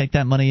month. We take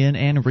that money in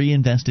and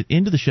reinvest it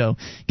into the show,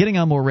 getting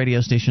on more radio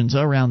stations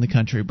around the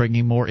country,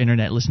 bringing more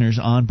internet listeners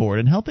on board,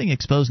 and helping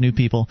expose new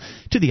people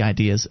to the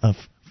ideas of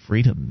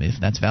freedom.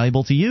 If that's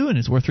valuable to you and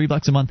it's worth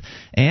 $3 a month,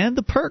 and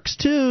the perks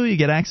too, you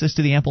get access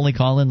to the AMP-only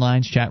call-in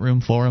lines, chat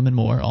room, forum, and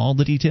more. All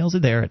the details are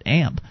there at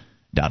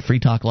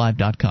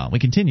amp.freetalklive.com. We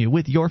continue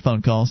with your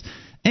phone calls,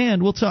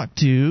 and we'll talk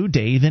to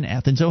Dave in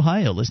Athens,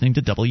 Ohio, listening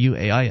to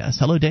WAIS.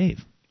 Hello,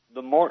 Dave.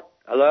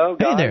 Hello,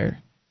 guys. Hey there.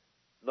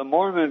 The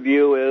Mormon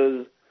view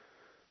is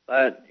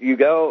that you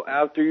go,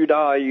 after you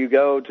die, you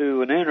go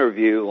to an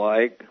interview,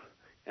 like,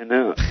 in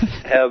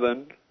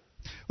heaven.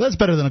 Well, that's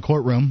better than a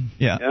courtroom.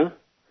 Yeah.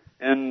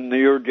 And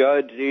you're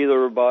judged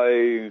either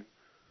by,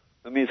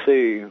 let me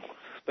see,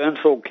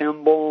 Spencer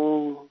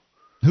Kimball.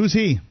 Who's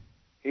he?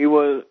 He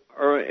was,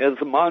 or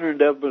it's a modern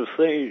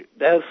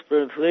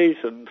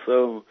dispensation,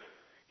 so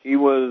he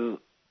was,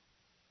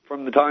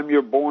 from the time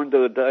you're born to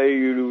the day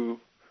you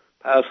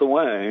pass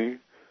away.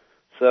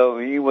 So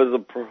he was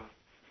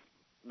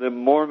the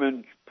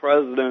Mormon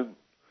president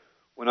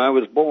when I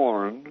was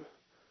born.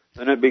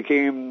 Then it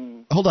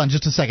became... Hold on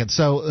just a second.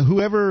 So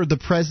whoever the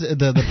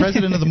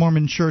president of the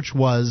Mormon Church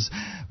was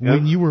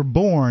when you were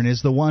born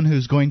is the one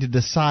who's going to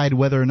decide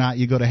whether or not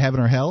you go to heaven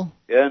or hell?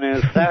 And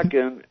his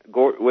second,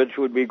 which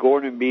would be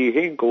Gordon B.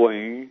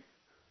 Hinckley.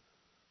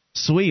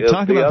 Sweet.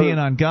 Talk about being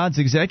on God's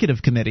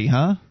executive committee,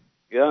 huh?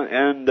 Yeah,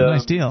 and...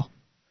 nice deal.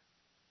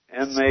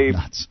 And they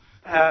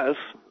pass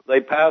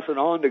it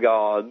on to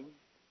God.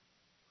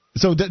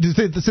 So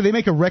they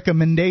make a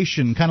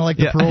recommendation, kind of like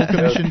the parole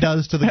commission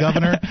does to the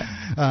governor,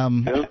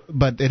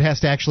 but it has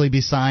to actually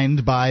be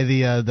signed by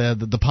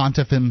the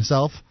pontiff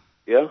himself?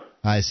 Yeah.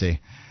 I see.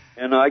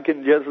 And I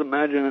can just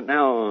imagine it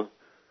now.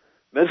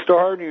 Mr.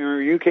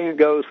 Hardinger, you can't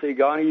go see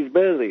God. He's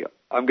busy.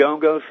 I'm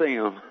going to go see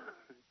him.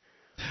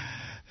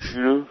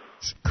 You know?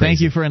 Thank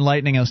you for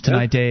enlightening us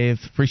tonight, Dave.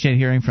 Appreciate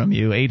hearing from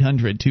you.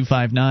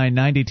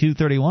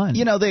 800-259-9231.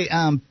 You know,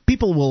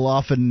 people will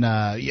often,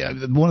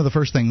 one of the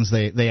first things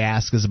they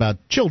ask is about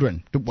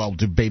children. Well,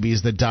 do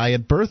babies that die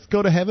at birth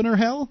go to heaven or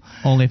hell?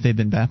 Only if they've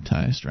been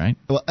baptized, right?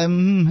 Well,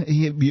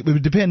 it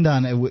would depend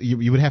on,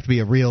 you would have to be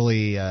a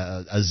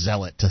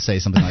zealot to say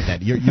something like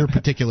that. Your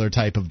particular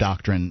type of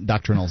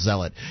doctrinal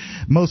zealot.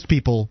 Most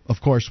people, of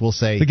course, will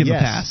say, they give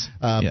yes,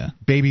 a pass.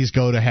 Babies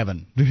go to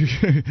heaven.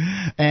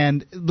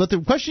 But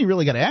the question you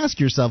really got to ask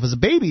yourself is, a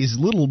baby is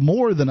little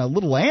more than a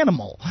little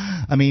animal.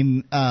 I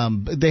mean,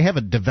 they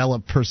haven't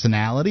developed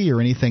personality or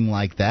anything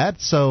like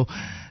that. So,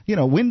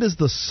 when does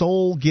the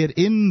soul get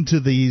into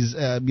these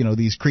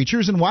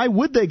creatures, and why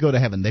would they go to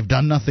heaven? They've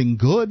done nothing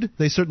good.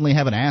 They certainly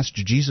haven't asked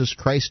Jesus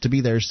Christ to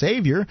be their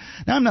Savior.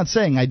 Now, I'm not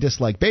saying I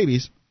dislike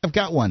babies. I've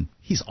got one.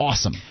 He's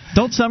awesome.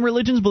 Don't some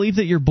religions believe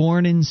that you're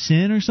born in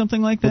sin or something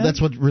like that? Well,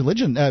 that's what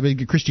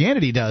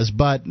Christianity does,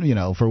 but,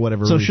 for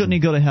whatever reason. So shouldn't he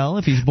go to hell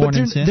if he's born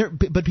in sin?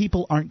 But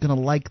people aren't going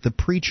to like the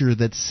preacher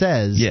that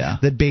says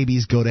that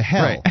babies go to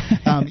hell. Right.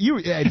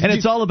 And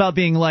it's all about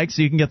being liked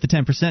so you can get the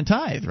 10%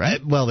 tithe, right?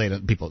 Well,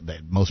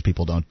 most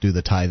people don't do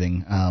the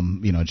tithing.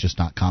 It's just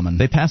not common.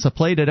 They pass a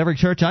plate at every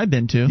church I've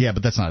been to. Yeah,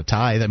 but that's not a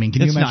tithe. I mean,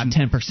 can you imagine? It's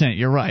not 10%,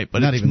 you're right,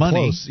 but not it's even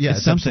money. Close. Yeah,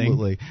 it's something.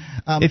 Absolutely.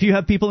 If you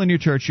have people in your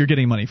church, you're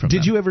getting money from them.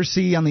 Did you ever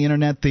see on the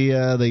internet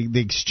the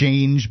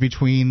exchange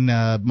between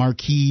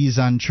marquees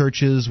on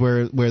churches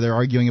where they're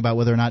arguing about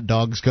whether or not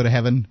dogs go to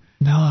heaven?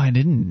 No, I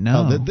didn't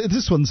know.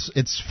 This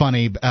it's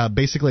funny.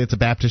 Basically, it's a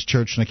Baptist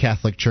church and a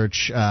Catholic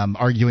church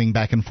arguing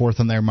back and forth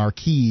on their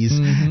marquees,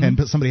 and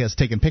somebody has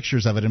taken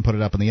pictures of it and put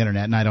it up on the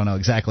internet, and I don't know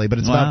exactly, but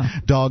it's about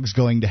dogs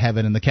going to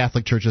heaven, and the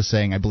Catholic church is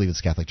saying, I believe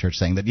it's Catholic church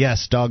saying that,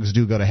 yes, dogs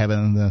do go to heaven,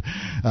 and the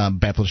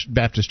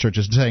Baptist church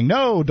is saying,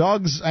 no,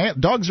 dogs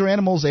are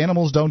animals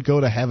don't go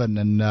to heaven,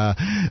 and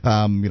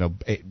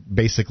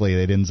basically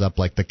it ends up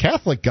like the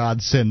Catholic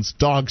God sends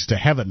dogs to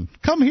heaven.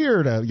 Come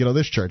here to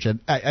this church, and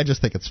I just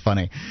think it's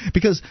funny.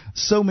 Because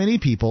so many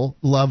people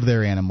love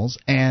their animals,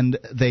 and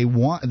they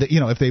want,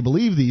 if they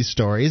believe these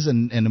stories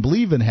and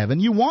believe in heaven,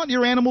 you want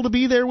your animal to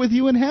be there with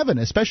you in heaven,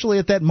 especially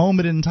at that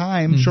moment in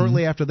time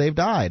shortly after they've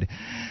died.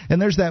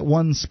 And there's that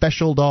one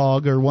special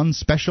dog or one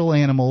special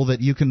animal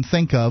that you can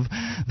think of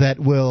that's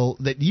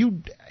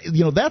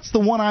the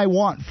one I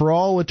want for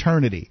all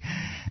eternity.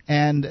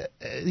 And,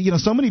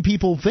 so many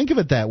people think of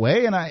it that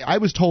way, and I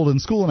was told in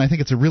school, and I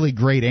think it's a really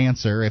great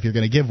answer if you're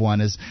going to give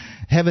one, is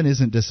heaven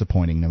isn't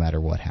disappointing no matter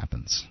what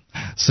happens.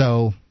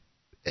 So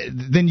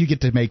then you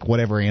get to make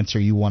whatever answer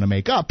you want to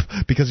make up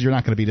because you're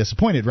not going to be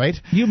disappointed, right?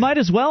 You might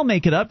as well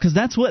make it up because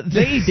that's what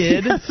they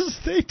did. Yes,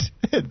 they did.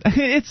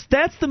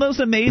 That's the most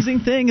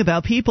amazing thing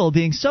about people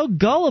being so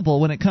gullible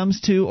when it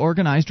comes to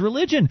organized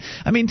religion.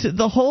 I mean,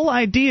 the whole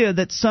idea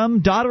that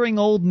some doddering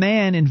old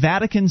man in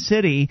Vatican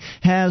City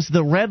has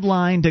the red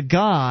line to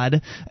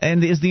God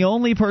and is the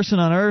only person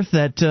on earth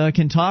that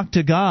can talk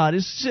to God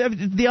is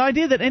the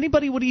idea that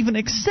anybody would even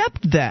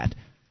accept that.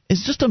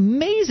 It's just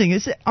amazing.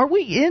 Are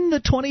we in the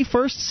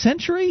 21st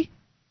century?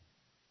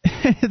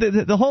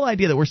 The whole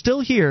idea that we're still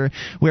here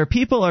where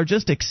people are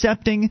just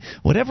accepting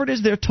whatever it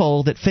is they're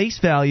told at face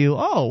value.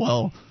 Oh,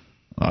 well,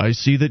 I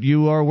see that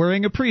you are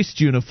wearing a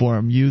priest's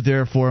uniform. You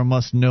therefore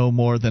must know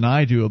more than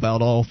I do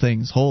about all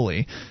things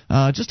holy.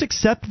 Just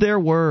accept their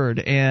word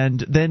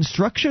and then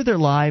structure their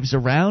lives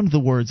around the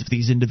words of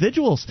these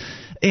individuals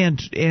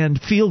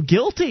and feel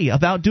guilty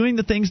about doing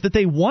the things that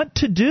they want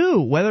to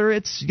do, whether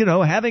it's,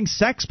 having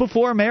sex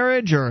before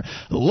marriage or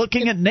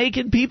looking at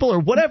naked people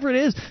or whatever it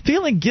is,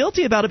 feeling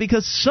guilty about it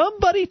because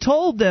somebody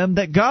told them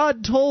that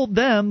God told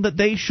them that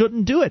they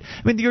shouldn't do it.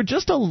 I mean, you're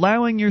just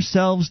allowing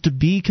yourselves to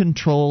be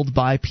controlled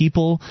by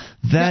people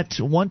that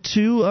want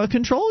to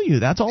control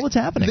you. That's all that's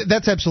happening.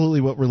 That's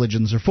absolutely what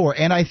religions are for.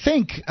 And I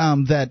think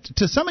that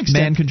to some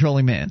extent... Man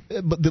controlling man.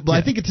 But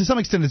I think to some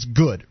extent it's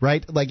good,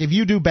 right? Like if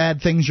you do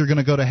bad things, you're going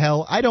to go to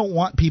hell. I don't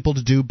want people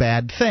to do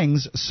bad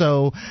things.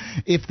 So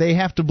if they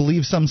have to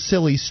believe some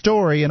silly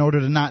story in order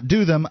to not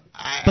do them,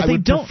 But they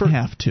don't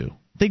have to.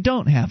 They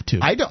don't have to.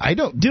 I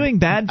don't. Doing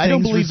bad things. I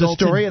don't believe the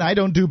story, and I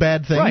don't do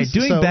bad things. Right.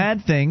 Doing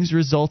bad things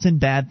results in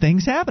bad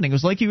things happening. It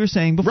was like you were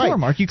saying before, right.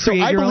 Mark. You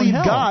create your own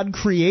hell. I believe God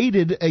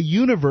created a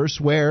universe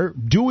where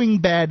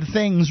doing bad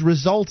things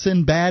results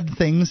in bad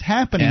things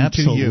happening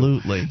to you.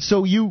 Absolutely.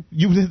 So you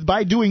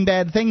by doing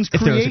bad things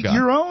create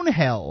your own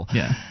hell.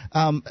 Yeah.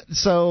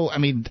 So I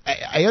mean,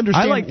 I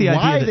understand like the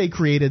why idea they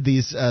created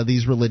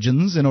these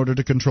religions in order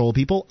to control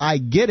people. I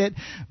get it,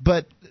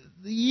 but.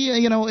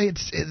 Yeah,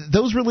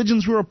 those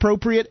religions were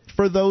appropriate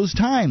for those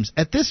times.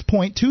 At this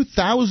point,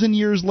 2,000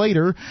 years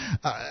later,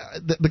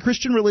 the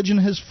Christian religion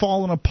has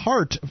fallen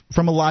apart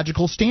from a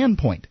logical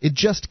standpoint. It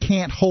just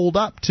can't hold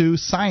up to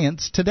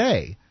science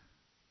today.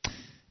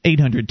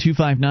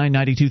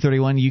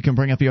 800-259-9231. You can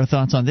bring up your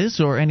thoughts on this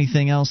or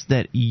anything else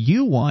that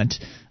you want.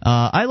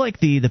 I like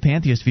the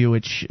pantheist view,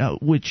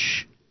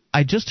 which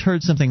I just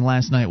heard something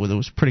last night that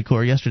was pretty cool,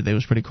 or yesterday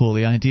was pretty cool.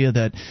 The idea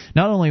that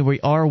not only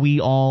are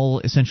we all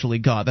essentially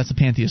God, that's a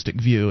pantheistic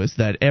view, is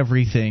that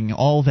everything,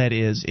 all that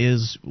is,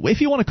 if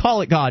you want to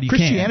call it God, you can.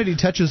 Christianity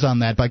touches on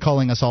that by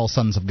calling us all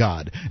sons of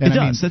God.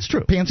 And that's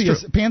true.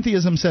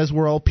 Pantheism says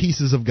we're all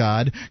pieces of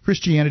God.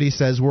 Christianity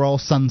says we're all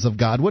sons of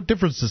God. What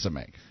difference does it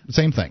make?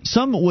 Same thing.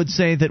 Some would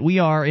say that we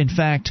are, in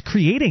fact,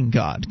 creating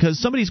God, because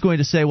somebody's going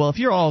to say, well, if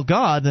you're all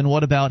God, then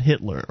what about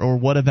Hitler? Or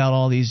what about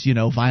all these,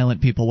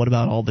 violent people? What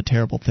about all the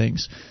terrible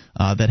things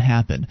that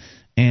happen?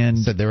 And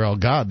said they're all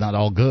God, not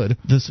all good.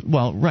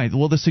 Right.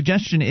 Well, the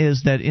suggestion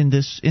is that in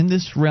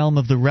this realm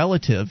of the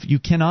relative, you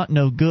cannot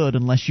know good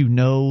unless you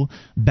know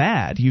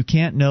bad. You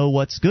can't know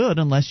what's good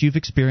unless you've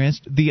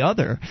experienced the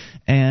other.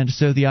 And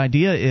so the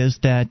idea is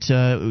that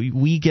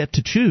we get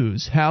to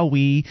choose how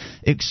we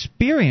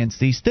experience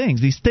these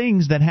things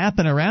that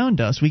happen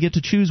around us. We get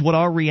to choose what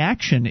our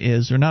reaction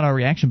is, or not our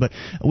reaction, but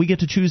we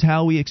get to choose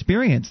how we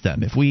experience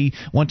them. If we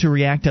want to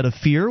react out of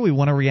fear, we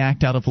want to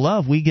react out of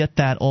love, we get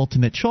that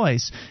ultimate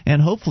choice.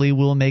 And hopefully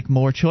we'll make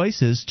more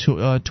choices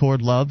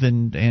toward love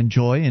and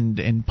joy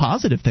and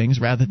positive things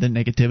rather than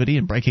negativity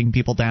and breaking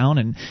people down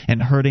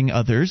and hurting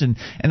others. And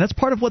that's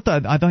part of what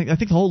I think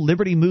the whole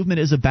liberty movement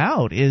is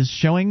about, is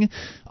showing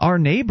our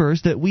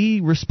neighbors that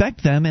we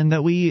respect them and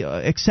that we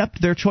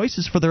accept their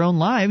choices for their own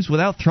lives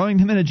without throwing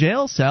them in a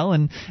jail cell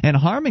and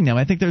harming them.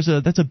 I think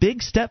that's a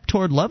big step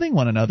toward loving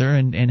one another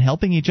and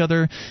helping each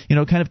other,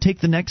 kind of take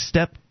the next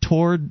step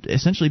toward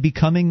essentially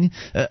becoming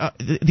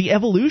the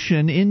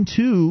evolution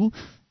into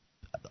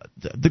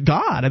the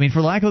God. I mean,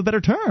 for lack of a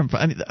better term.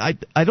 I mean,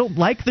 I don't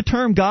like the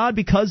term God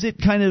because it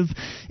kind of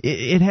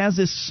it has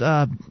this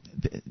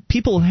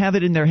people have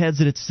it in their heads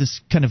that it's this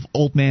kind of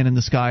old man in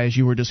the sky, as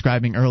you were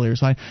describing earlier.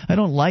 So I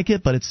don't like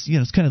it, but it's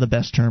it's kind of the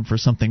best term for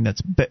something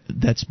that's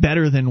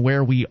better than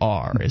where we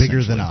are.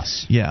 Bigger than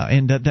us. Yeah,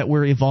 and that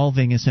we're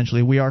evolving.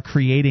 Essentially, we are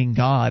creating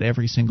God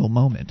every single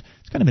moment.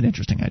 It's kind of an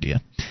interesting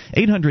idea.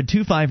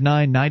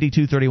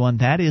 800-259-9231.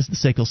 That is the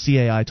SACL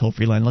CAI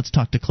toll-free line. Let's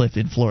talk to Cliff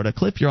in Florida.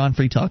 Cliff, you're on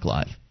Free Talk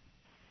Live.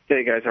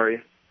 Hey, guys, how are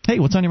you? Hey,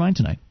 what's on your mind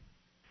tonight?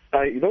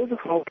 There was a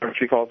call a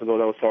few calls ago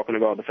that was talking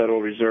about the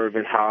Federal Reserve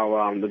and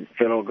how the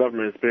federal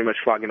government is pretty much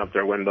clogging up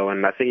their window,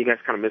 and I think you guys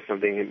kind of missed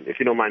something. If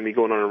you don't mind me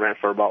going on a rant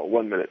for about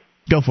 1 minute.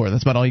 Go for it.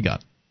 That's about all you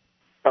got.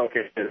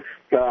 Okay.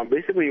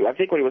 Basically, I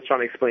think what he was trying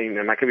to explain,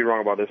 and I could be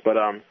wrong about this, but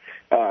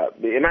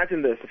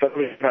imagine this. The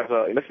Federal Reserve has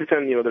let's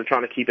pretend, they're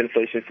trying to keep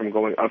inflation from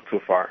going up too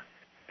far,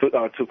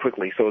 too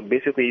quickly. So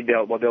basically,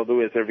 what they'll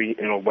do is every,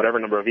 whatever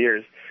number of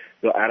years,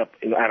 they'll add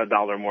a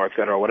dollar more, et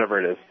cetera, or whatever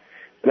it is.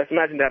 Let's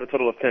imagine they had a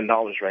total of $10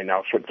 right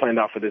now planned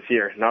out for this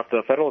year. Now, if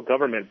the federal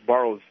government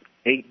borrows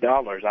 $8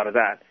 out of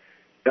that,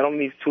 that only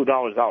needs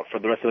 $2 out for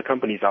the rest of the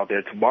companies out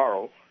there to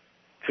borrow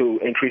to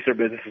increase their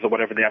businesses or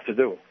whatever they have to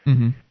do.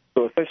 Mm-hmm.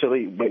 So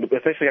essentially,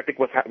 I think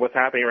what's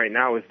happening right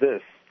now is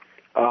this.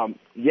 The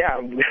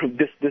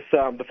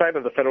fact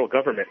that the federal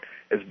government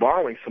is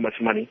borrowing so much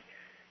money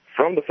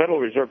from the Federal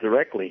Reserve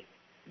directly,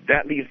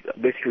 that leaves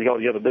basically all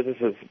the other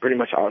businesses pretty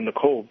much out in the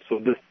cold. So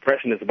this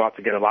depression is about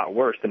to get a lot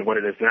worse than what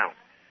it is now.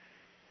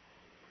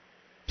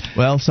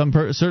 Well,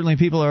 certainly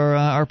people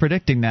are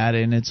predicting that,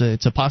 and it's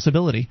a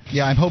possibility.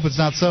 Yeah, I hope it's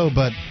not so,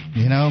 but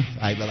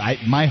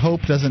my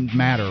hope doesn't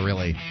matter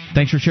really.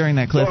 Thanks for sharing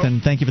that, Cliff,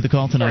 and thank you for the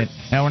call tonight.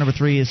 Hour number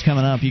 3 is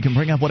coming up. You can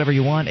bring up whatever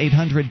you want.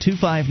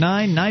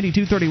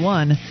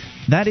 800-259-9231.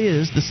 That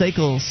is the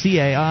SACL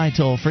CAI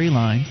toll-free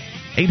line.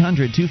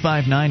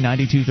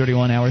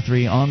 800-259-9231. Hour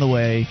 3 on the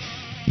way.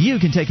 You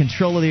can take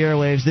control of the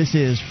airwaves. This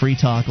is Free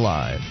Talk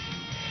Live.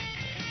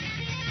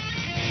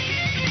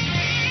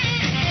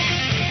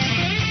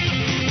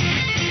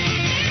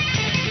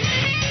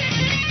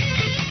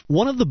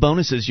 One of the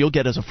bonuses you'll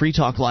get as a Free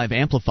Talk Live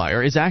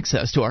amplifier is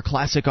access to our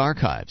classic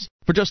archives.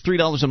 For just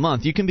 $3 a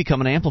month, you can become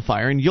an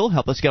amplifier, and you'll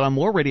help us get on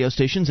more radio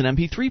stations and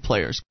MP3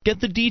 players.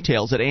 Get the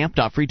details at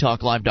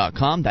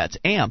amp.freetalklive.com. That's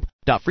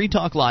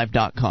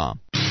amp.freetalklive.com.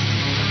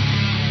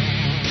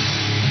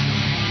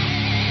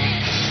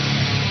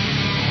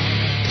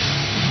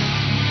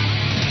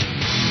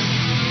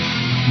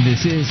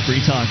 This is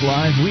Free Talk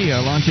Live. We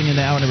are launching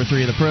into hour number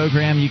 3 of the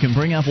program. You can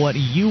bring up what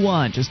you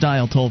want. Just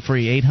dial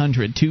toll-free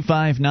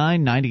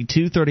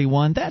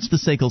 800-259-9231. That's the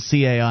SACL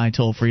CAI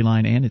toll-free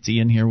line, and it's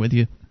Ian here with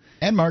you.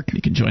 And Mark.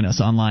 You can join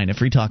us online at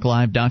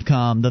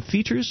freetalklive.com. The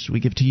features we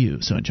give to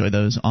you, so enjoy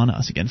those on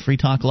us. Again,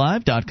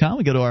 freetalklive.com.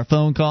 We go to our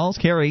phone calls.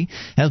 Carrie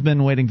has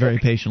been waiting very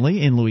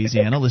patiently in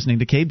Louisiana, listening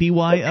to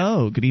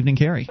KBYO. Good evening,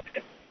 Carrie.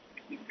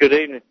 Good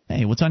evening.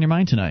 Hey, what's on your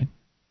mind tonight?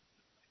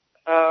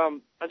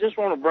 I just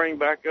want to bring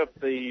back up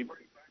the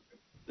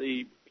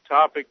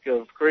topic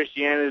of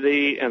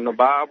Christianity and the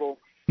Bible,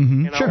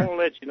 and sure. I want to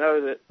let you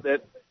know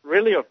that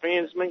really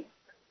offends me.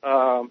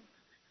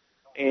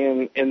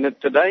 In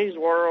today's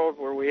world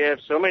where we have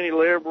so many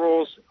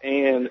liberals,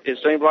 and it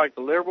seems like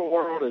the liberal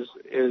world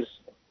is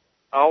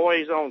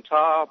always on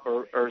top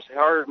or is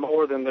heard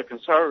more than the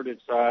conservative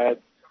side,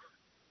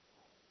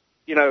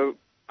 I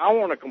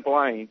want to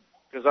complain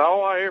because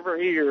all I ever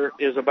hear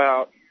is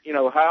about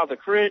how the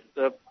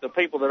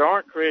people that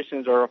aren't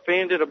Christians are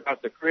offended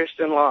about the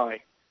Christian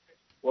life.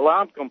 Well,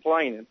 I'm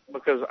complaining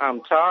because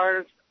I'm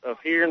tired of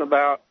hearing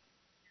about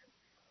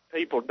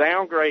people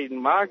downgrading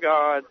my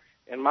God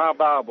and my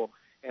Bible.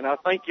 And I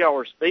think y'all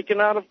are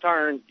speaking out of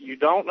turn. You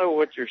don't know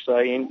what you're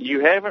saying. You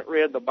haven't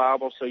read the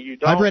Bible, so you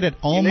don't. I've read it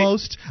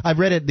I've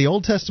read it the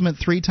Old Testament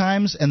 3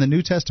 times and the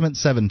New Testament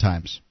 7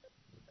 times.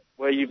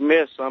 Well, you've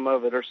missed some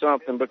of it or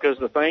something, because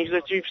the things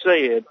that you've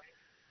said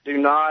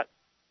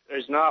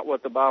is not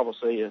what the Bible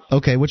says.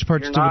 Okay, which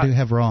parts do we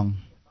have wrong?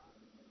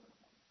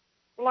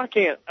 Well,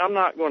 I'm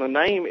not going to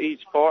name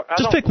each part.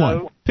 Just pick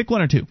one. Pick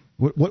one or two.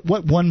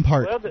 What one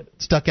part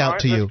stuck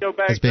out to you as being wrong? Let's go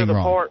back to the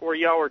part where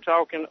y'all were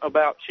talking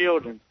about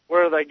children,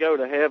 where they go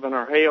to heaven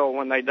or hell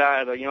when they die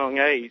at a young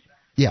age.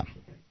 Yeah.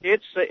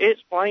 It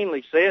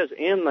plainly says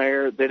in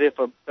there that if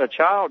a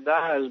child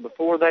dies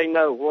before they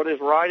know what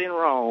is right and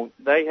wrong,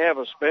 they have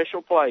a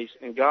special place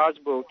in God's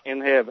book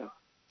in heaven.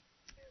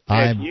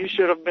 You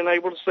should have been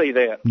able to see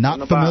that.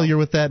 Not familiar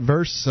with that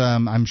verse.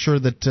 I'm sure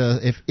that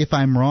if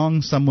I'm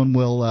wrong, someone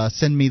will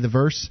send me the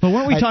verse. But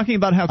weren't we talking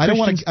about how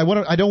Christians... I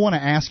don't want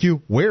to ask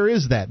you, where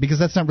is that? Because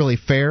that's not really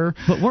fair.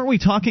 But weren't we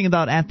talking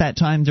about at that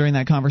time during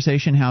that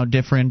conversation how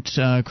different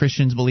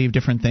Christians believe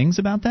different things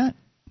about that?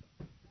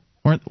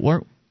 Mark,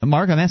 I'm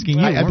asking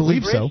you. I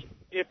believe so.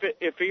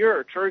 If you're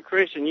a true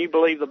Christian, you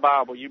believe the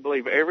Bible. You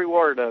believe every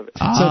word of it.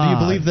 So do you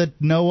believe that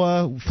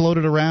Noah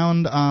floated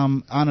around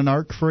on an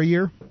ark for a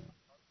year?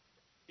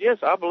 Yes,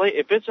 I believe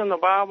if it's in the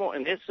Bible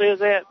and it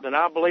says that, then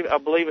I believe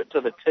it to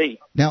the T.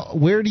 Now,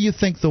 where do you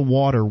think the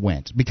water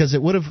went? Because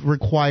it would have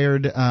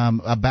required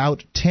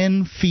about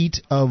 10 feet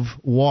of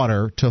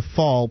water to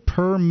fall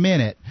per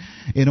minute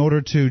in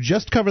order to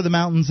just cover the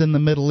mountains in the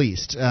Middle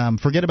East.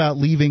 Forget about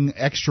leaving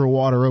extra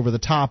water over the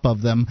top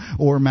of them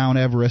or Mount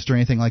Everest or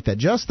anything like that.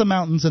 Just the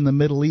mountains in the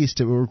Middle East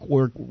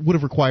would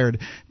have required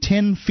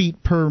 10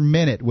 feet per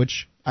minute,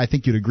 which I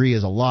think you'd agree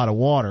is a lot of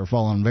water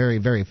falling very,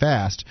 very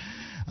fast.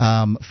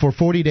 For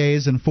 40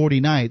 days and 40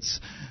 nights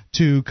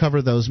to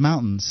cover those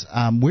mountains.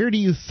 Where do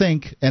you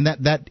think, and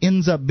that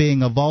ends up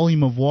being a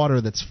volume of water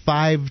that's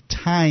 5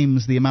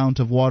 times the amount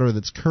of water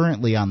that's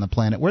currently on the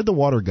planet, where'd the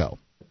water go?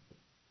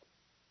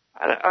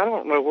 I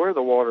don't know where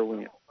the water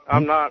went.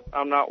 I'm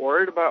not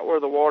worried about where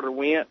the water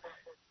went.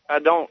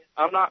 I'm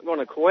not going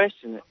to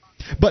question it.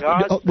 But now,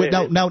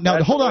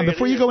 hold on.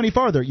 Before you go any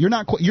farther,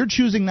 you're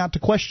choosing not to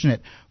question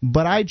it.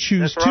 But I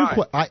choose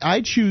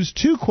I choose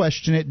to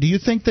question it. Do you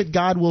think that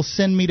God will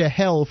send me to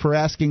hell for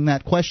asking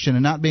that question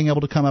and not being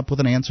able to come up with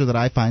an answer that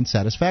I find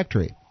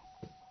satisfactory?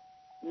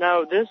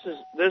 No, this is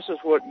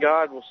what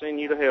God will send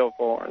you to hell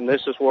for, and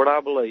this is what I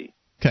believe.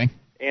 Okay.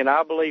 And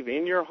I believe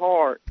in your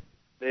heart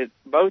that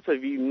both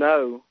of you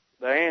know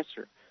the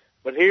answer.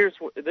 But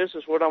this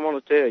is what I'm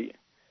going to tell you,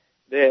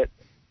 that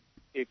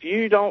if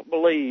you don't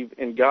believe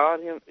in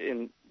God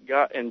and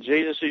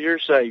Jesus is your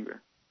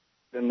Savior,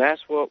 then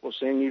that's what will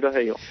send you to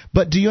hell.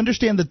 But do you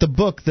understand that the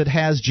book that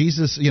has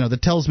Jesus,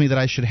 that tells me that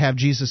I should have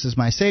Jesus as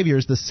my Savior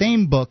is the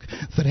same book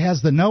that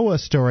has the Noah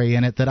story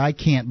in it that I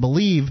can't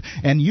believe?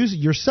 And you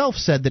yourself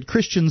said that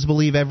Christians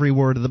believe every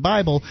word of the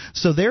Bible,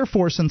 so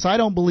therefore, since I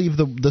don't believe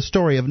the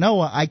story of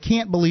Noah, I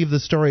can't believe the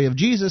story of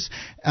Jesus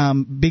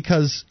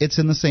because it's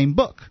in the same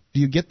book. Do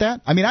you get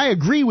that? I mean, I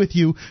agree with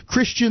you.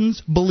 Christians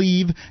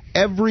believe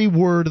every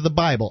word of the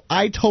Bible.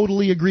 I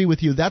totally agree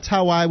with you. That's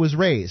how I was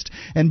raised.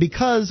 And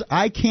because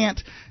I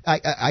can't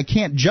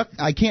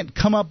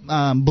come up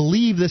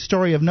believe the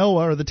story of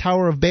Noah or the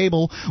Tower of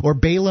Babel or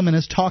Balaam and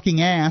his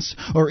talking ass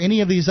or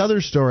any of these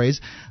other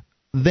stories,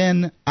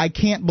 then I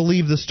can't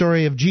believe the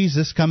story of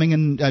Jesus coming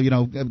in,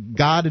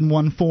 God in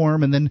one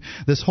form, and then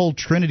this whole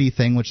Trinity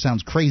thing, which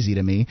sounds crazy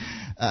to me.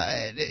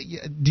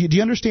 Do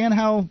you understand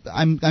how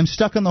I'm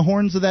stuck on the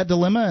horns of that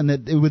dilemma, and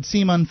that it would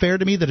seem unfair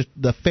to me that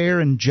the fair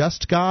and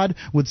just God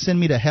would send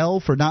me to hell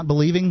for not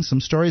believing some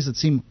stories that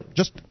seem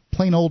just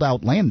plain old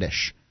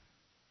outlandish?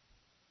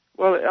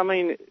 Well, I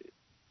mean,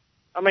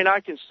 I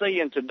can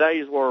see in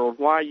today's world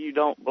why you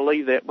don't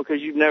believe that,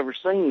 because you've never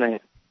seen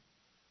that.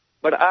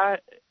 But as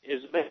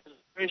a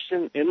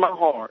Christian in my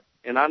heart,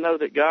 and I know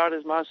that God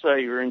is my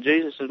Savior and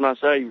Jesus is my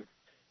Savior,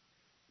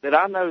 that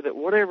I know that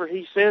whatever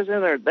He says in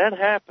there, that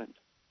happened,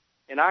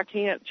 and I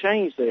can't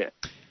change that.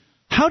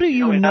 How do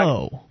you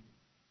know?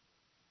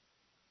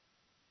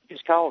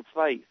 It's called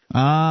faith.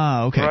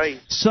 Ah, okay. Right.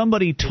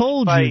 Somebody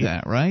told you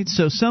that, right?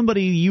 So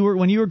somebody,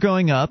 when you were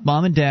growing up,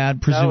 mom and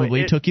dad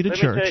presumably took you to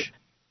church.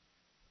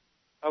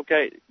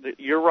 Okay,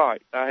 you're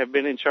right. I have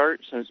been in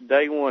church since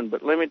day one,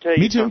 but let me tell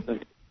you something.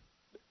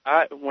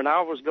 When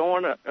I was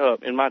growing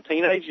up in my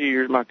teenage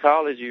years, my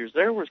college years,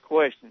 there was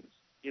questions,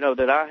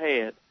 that I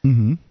had.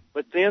 Mm-hmm.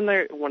 But then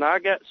when I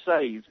got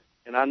saved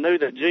and I knew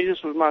that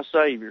Jesus was my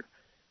Savior,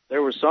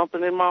 there was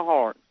something in my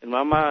heart, in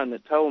my mind,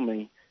 that told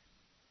me,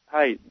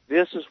 hey,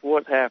 this is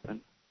what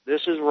happened.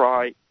 This is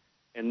right,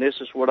 and this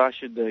is what I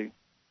should do.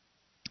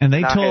 And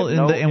they told,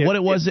 what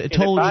it was, it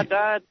told you.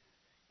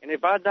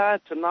 If I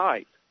died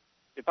tonight,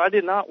 if I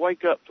did not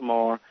wake up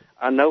tomorrow,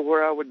 I know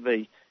where I would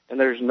be. And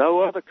there's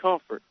no other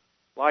comfort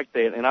like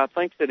that. And I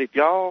think that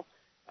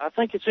I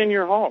think it's in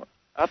your heart.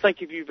 I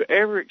think if you've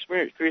ever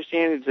experienced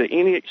Christianity to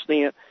any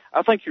extent,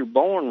 I think you're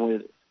born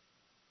with it.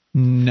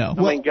 No.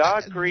 I mean,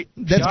 God created.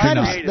 That's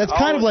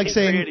kind of like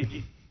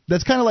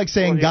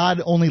saying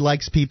God only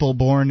likes people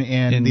born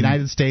in the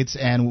United States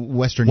and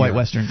Western White Europe.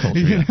 Western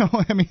culture.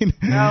 I mean,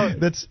 no,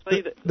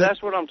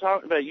 that's what I'm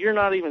talking about. You're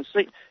not even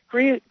seeing.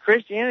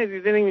 Christianity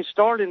didn't even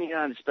start in the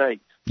United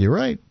States. You're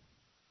right.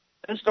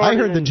 I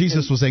heard that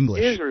Jesus was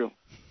English. Israel.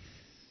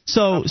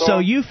 So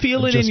you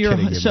feel it in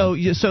your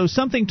so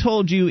something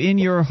told you in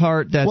your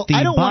heart that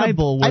the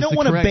Bible was the correct. I don't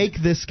want to bake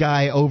this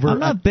guy over. I'm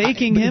not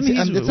baking him.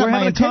 We're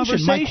having a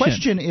conversation. My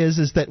question is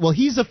that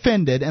he's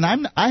offended, and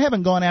I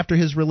haven't gone after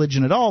his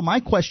religion at all. My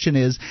question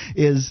is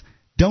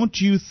don't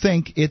you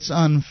think it's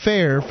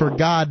unfair for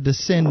God to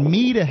send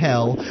me to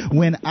hell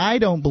when I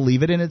don't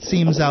believe it and it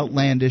seems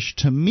outlandish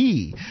to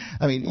me?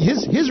 I mean,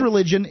 his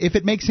religion, if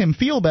it makes him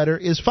feel better,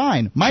 is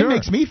fine. Mine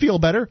makes me feel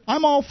better.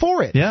 I'm all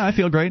for it. Yeah, I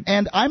feel great.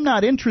 And I'm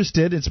not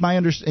interested. It's my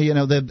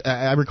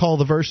I recall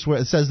the verse where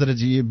it says that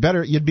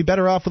you'd be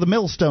better off with a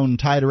millstone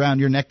tied around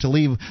your neck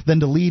than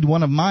to lead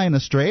one of mine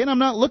astray. And I'm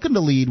not looking to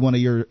lead one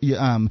of your.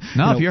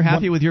 If you're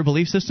happy with your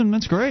belief system,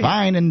 that's great.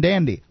 Fine and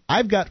dandy.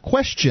 I've got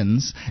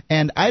questions,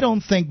 and I don't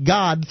think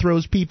God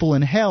throws people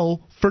in hell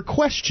for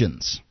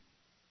questions.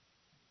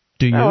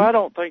 Do you? No, I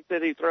don't think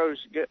that He throws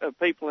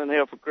people in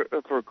hell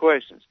for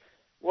questions.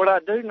 What I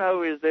do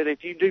know is that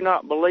if you do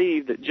not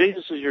believe that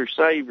Jesus is your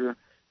Savior,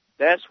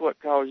 that's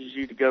what causes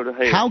you to go to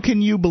hell. How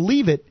can you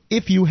believe it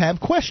if you have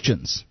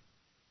questions?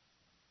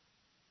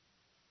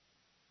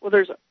 Well,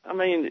 that's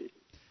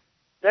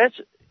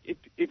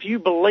if you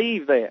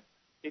believe that.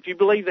 If you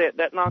believe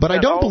that knocks But out I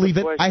don't all believe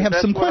the it. questions. I have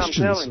That's some what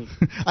questions. I'm telling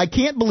you. I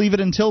can't believe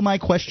it until my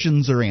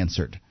questions are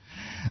answered.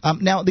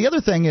 Now, the other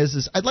thing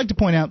is I'd like to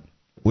point out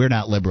we're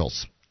not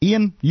liberals.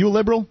 Ian, you a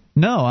liberal?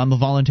 No, I'm a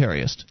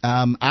voluntarist.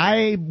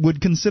 I would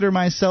consider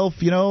myself,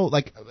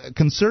 like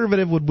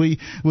conservative would be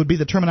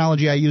the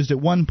terminology I used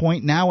at one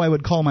point. Now I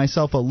would call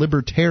myself a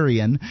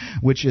libertarian,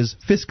 which is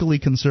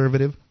fiscally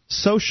conservative,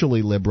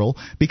 socially liberal,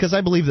 because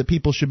I believe that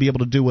people should be able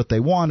to do what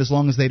they want as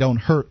long as they don't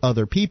hurt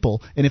other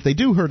people. And if they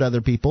do hurt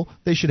other people,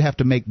 they should have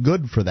to make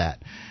good for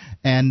that.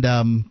 And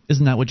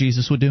isn't that what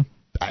Jesus would do?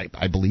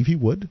 I believe he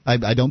would.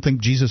 I don't think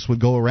Jesus would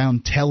go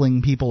around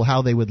telling people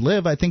how they would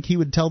live. I think he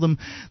would tell them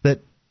that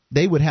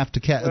they would have to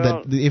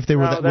that if they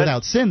were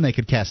without sin, they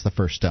could cast the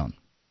first stone.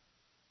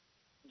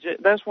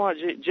 That's why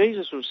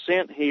Jesus was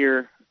sent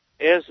here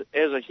as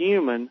a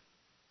human,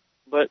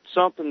 but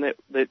something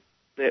that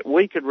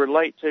we could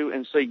relate to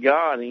and see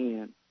God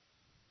in.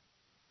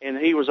 And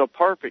he was a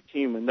perfect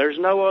human. There's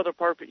no other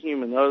perfect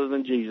human other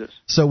than Jesus.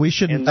 So we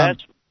should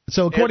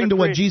So according to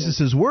what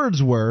Jesus'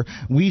 words were,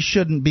 we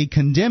shouldn't be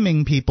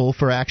condemning people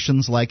for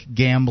actions like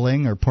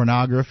gambling or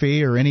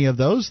pornography or any of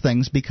those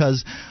things,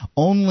 because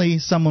only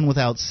someone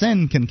without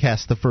sin can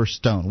cast the first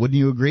stone. Wouldn't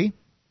you agree?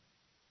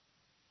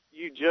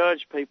 You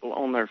judge people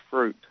on their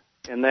fruit,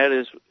 and that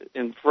is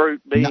in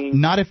fruit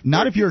being... Not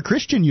if you're a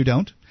Christian, you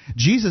don't.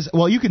 Jesus,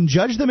 well, you can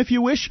judge them if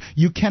you wish.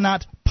 You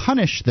cannot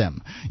punish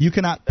them. You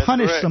cannot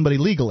punish somebody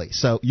legally.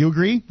 So you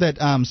agree that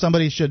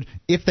somebody should,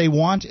 if they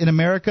want in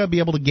America, be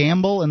able to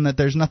gamble, and that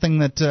there's nothing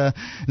that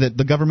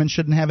the government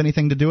shouldn't have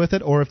anything to do with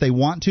it? Or if they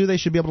want to, they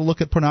should be able to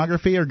look at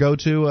pornography or go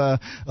to a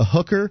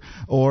hooker?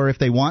 Or if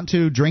they want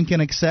to drink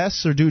in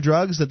excess or do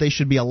drugs, that they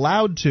should be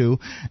allowed to,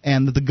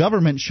 and that the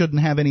government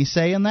shouldn't have any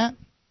say in that?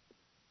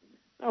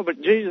 No, but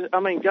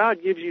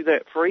God gives you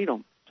that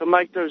freedom to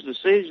make those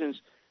decisions,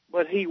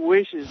 but He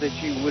wishes that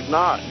you would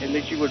not, and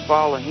that you would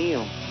follow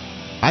Him.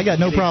 I got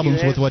no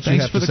problems with what you have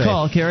to say. Thanks for the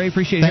call, Kerry.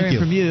 Appreciate hearing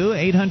from you.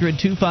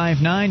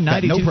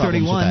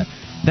 800-259-9231.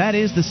 That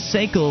is the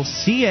SACL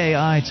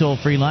CAI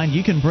toll-free line.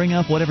 You can bring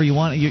up whatever you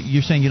want.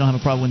 You're saying you don't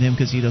have a problem with him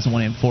because he doesn't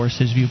want to enforce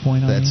his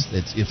viewpoint on you?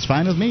 It's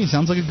fine with me.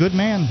 Sounds like a good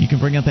man. You can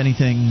bring up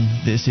anything.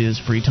 This is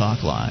Free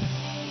Talk Live.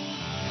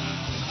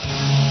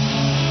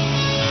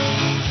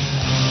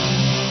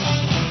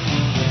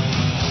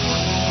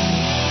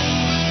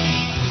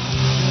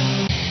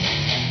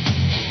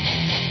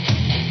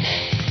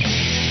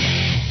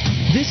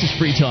 This is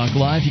Free Talk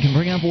Live. You can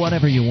bring up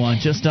whatever you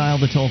want. Just dial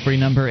the toll-free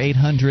number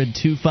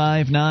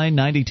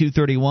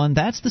 800-259-9231.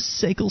 That's the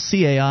SACL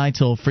CAI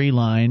toll-free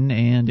line,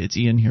 and it's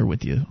Ian here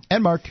with you.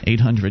 And Mark.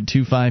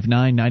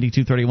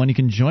 800-259-9231. You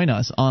can join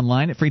us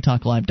online at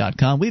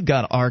freetalklive.com. We've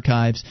got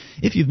archives.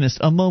 If you've missed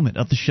a moment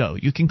of the show,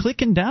 you can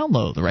click and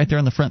download right there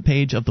on the front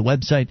page of the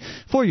website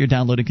for your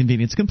downloading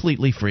convenience,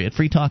 completely free at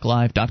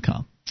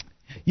freetalklive.com.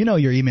 You know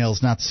your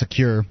email's not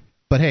secure,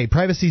 but hey,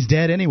 privacy's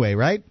dead anyway,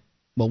 right?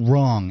 Well,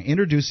 wrong.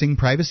 Introducing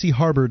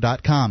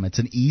privacyharbor.com. It's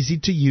an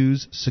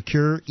easy-to-use,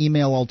 secure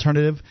email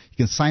alternative. You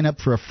can sign up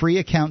for a free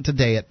account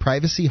today at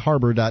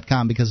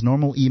privacyharbor.com because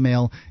normal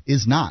email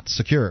is not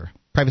secure.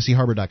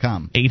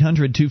 privacyharbor.com.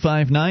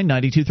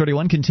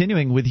 800-259-9231.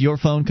 Continuing with your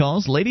phone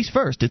calls. Ladies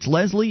first. It's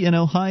Leslie in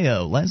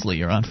Ohio. Leslie,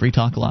 you're on Free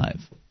Talk Live.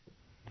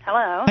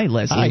 Hello. Hey,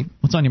 Leslie. Hi.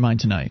 What's on your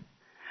mind tonight?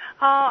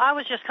 Oh, I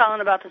was just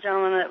calling about the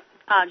gentleman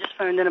that just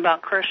phoned in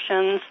about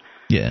Christians.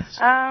 Yes.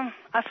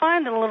 I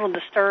find it a little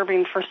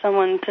disturbing for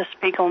someone to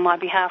speak on my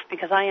behalf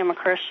because I am a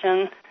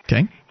Christian.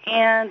 Okay.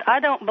 And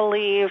I don't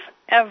believe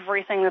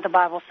everything that the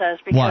Bible says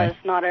because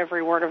not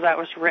every word of that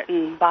was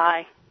written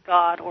by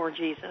God or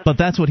Jesus. But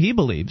that's what he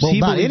believes. Well,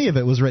 not any of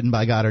it was written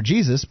by God or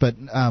Jesus, but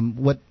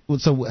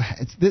So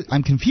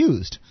I'm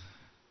confused.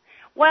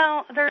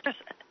 Well,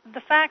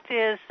 the fact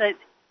is that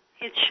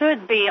it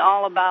should be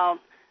all about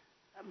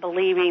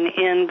believing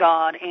in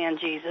God and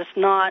Jesus,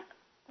 not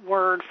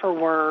word for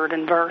word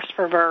and verse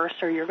for verse,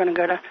 or you're going to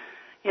go to,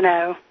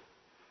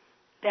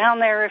 down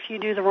there if you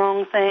do the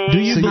wrong thing. Do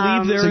you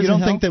believe there is So you don't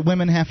hell? think that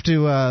women have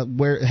to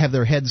have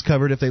their heads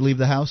covered if they leave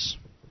the house?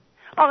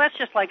 Oh, that's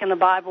just like in the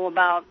Bible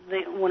about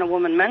when a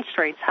woman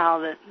menstruates, how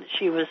that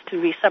she was to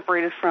be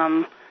separated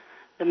from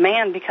the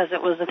man because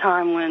it was a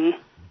time when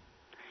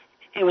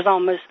it was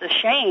almost a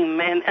shame.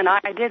 And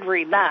I did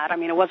read that. I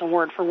mean, it wasn't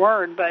word for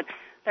word, but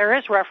there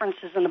is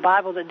references in the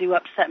Bible that do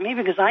upset me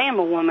because I am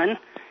a woman.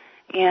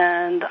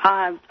 And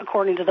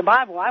according to the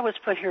Bible, I was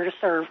put here to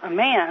serve a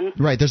man.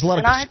 Right. There's a lot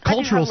of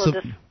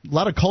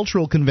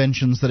cultural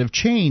conventions that have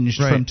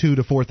changed from 2,000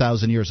 to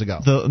 4,000 years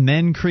ago. The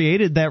men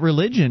created that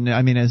religion.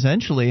 I mean,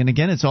 essentially, and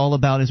again, it's all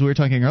about, as we were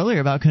talking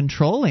earlier, about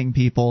controlling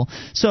people.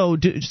 So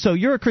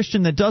you're a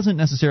Christian that doesn't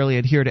necessarily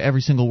adhere to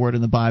every single word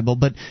in the Bible,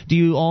 but do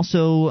you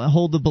also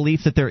hold the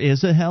belief that there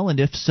is a hell? And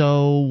if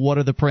so, what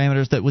are the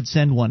parameters that would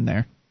send one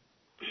there?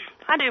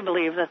 I do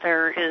believe that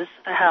there is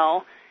a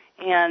hell,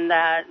 and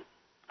that.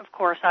 Of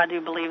course, I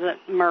do believe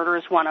that murder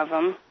is one of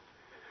them.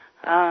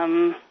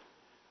 I'm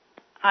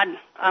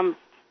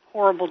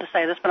horrible to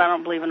say this, but I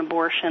don't believe in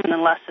abortion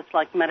unless it's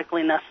like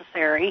medically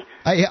necessary.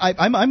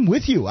 I'm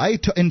with you. I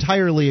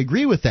entirely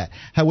agree with that.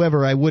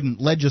 However, I wouldn't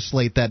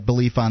legislate that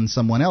belief on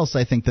someone else.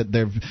 I think that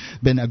there've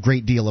been a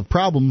great deal of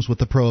problems with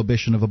the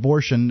prohibition of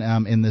abortion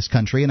in this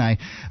country, and I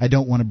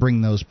don't want to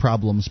bring those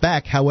problems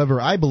back. However,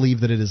 I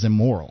believe that it is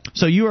immoral.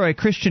 So you are a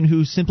Christian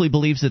who simply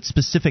believes that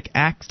specific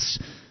acts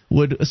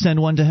would send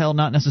one to hell,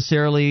 not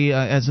necessarily,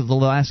 as the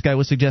last guy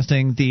was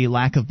suggesting, the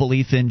lack of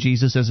belief in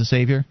Jesus as a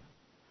Savior?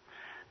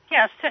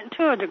 Yes,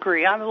 to a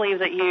degree. I believe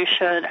that you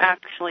should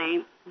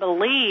actually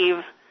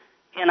believe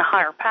in a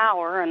higher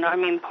power, and I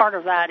mean, part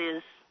of that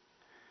is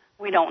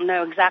we don't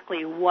know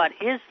exactly what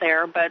is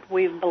there, but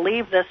we've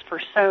believed this for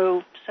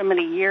so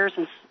many years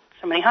and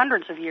so many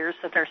hundreds of years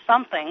that there's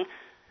something,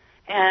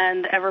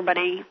 and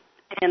everybody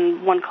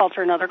in one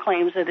culture or another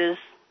claims it is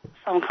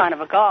some kind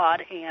of a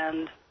god,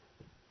 and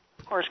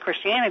of course,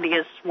 Christianity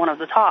is one of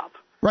the top.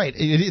 Right.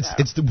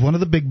 It's one of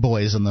the big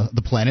boys on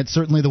the planet.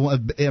 Certainly the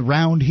one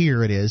around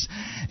here it is.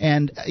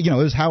 And, it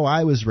was how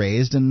I was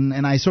raised,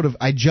 and I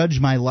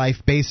judge my life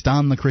based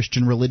on the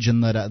Christian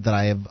religion that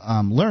I have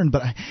learned.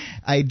 But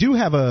I do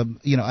have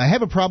I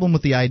have a problem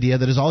with the idea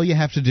that all you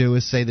have to do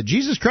is say that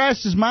Jesus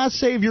Christ is my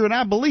Savior and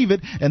I believe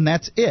it, and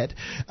that's it.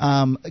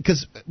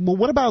 Because,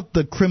 what about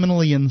the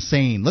criminally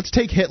insane? Let's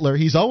take Hitler.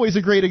 He's always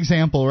a great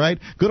example, right?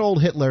 Good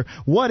old Hitler.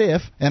 What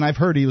if, and I've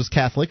heard he was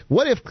Catholic,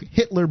 what if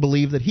Hitler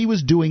believed that he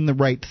was doing the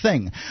right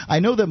thing? I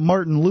know that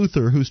Martin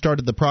Luther, who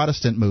started the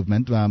Protestant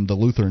movement, the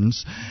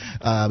Lutherans,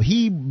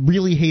 he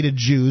really hated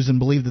Jews and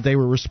believed that they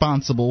were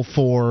responsible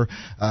for,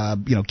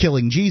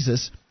 killing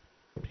Jesus.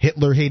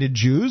 Hitler hated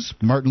Jews.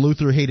 Martin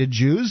Luther hated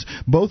Jews.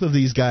 Both of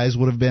these guys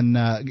would have been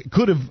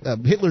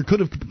Hitler could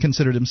have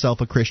considered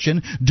himself a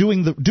Christian,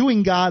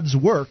 doing God's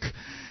work.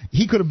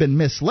 He could have been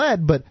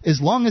misled, but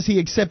as long as he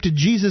accepted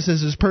Jesus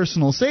as his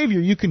personal Savior,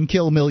 you can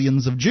kill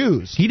millions of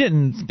Jews. He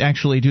didn't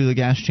actually do the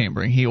gas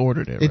chambering. He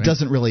ordered it, right? It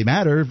doesn't really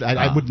matter.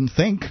 I wouldn't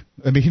think.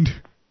 I mean,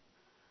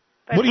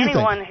 but what do you think?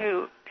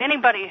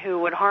 Anybody who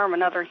would harm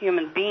another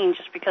human being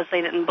just because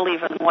they didn't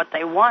believe in what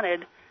they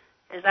wanted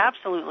is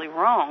absolutely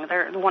wrong.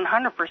 They're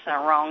 100%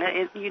 wrong.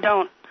 You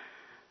don't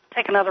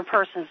take another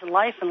person's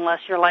life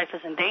unless your life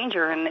is in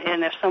danger.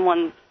 And if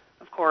someone,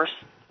 of course,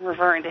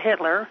 referring to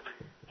Hitler,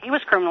 he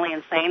was criminally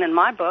insane. In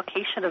my book,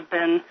 he should have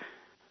been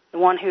the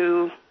one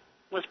who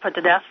was put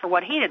to death for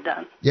what he had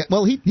done. Yeah,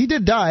 well, he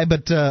did die,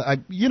 but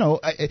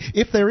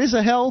if there is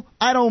a hell,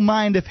 I don't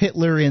mind if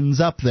Hitler ends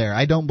up there.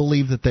 I don't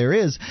believe that there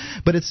is,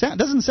 but it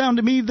doesn't sound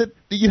to me that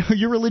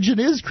your religion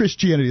is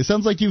Christianity. It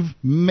sounds like you've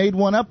made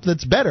one up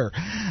that's better,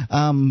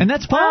 and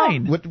that's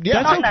fine. Not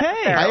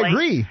okay. I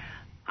agree.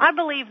 I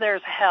believe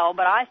there's hell,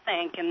 but I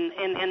think,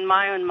 in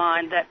my own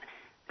mind, that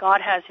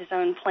God has His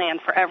own plan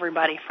for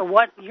everybody. For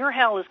what your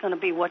hell is going to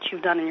be, what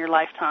you've done in your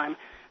lifetime.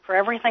 For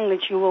everything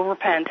that you will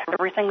repent,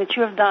 everything that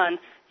you have done,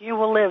 you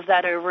will live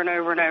that over and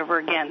over and over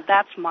again.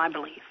 That's my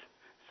belief.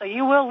 So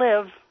you will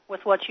live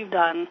with what you've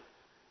done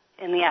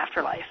in the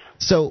afterlife.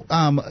 So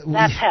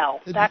that's hell.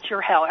 That's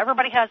your hell.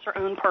 Everybody has their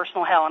own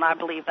personal hell, and I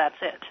believe that's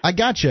it. I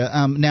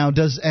gotcha. Now,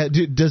 does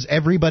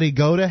everybody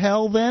go to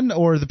hell then,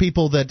 or the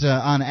people that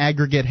on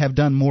aggregate have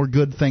done more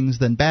good things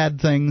than bad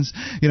things?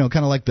 Kind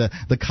of like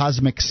the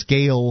cosmic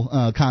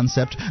scale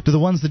concept. Do the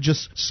ones that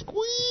just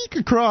squeak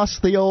across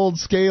the old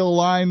scale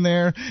line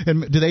there,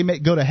 and do they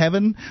go to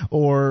heaven,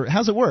 or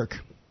how's it work?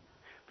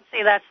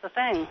 See, that's the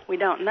thing. We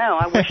don't know.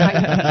 I wish I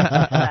could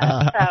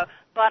answer that.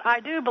 But I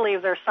do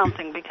believe there's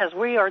something, because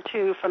we are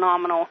too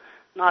phenomenal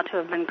not to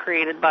have been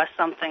created by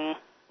something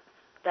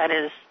that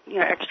is,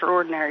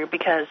 extraordinary,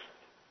 because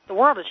the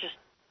world is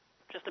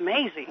just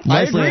amazing.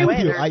 I agree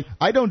with you.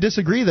 I don't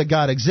disagree that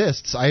God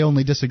exists. I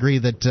only disagree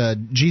that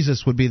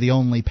Jesus would be the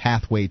only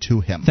pathway to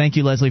Him. Thank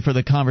you, Leslie, for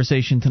the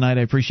conversation tonight.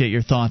 I appreciate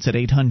your thoughts at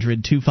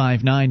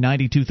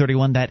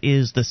 800-259-9231. That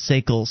is the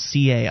SACL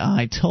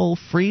CAI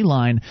toll-free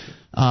line.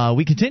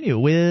 We continue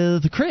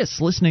with Chris,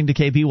 listening to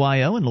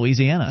KBYO in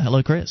Louisiana.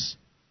 Hello, Chris.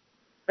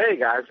 Hey,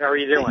 guys. How are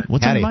you doing?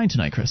 What's on your mind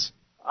tonight, Chris?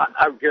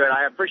 I'm good.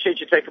 I appreciate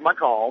you taking my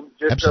call.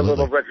 Just Absolutely. A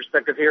little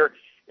retrospective here.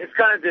 It's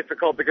kind of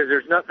difficult because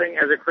there's nothing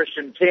as a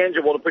Christian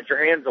tangible to put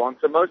your hands on.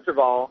 So most of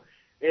all,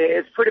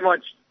 it's pretty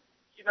much,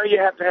 you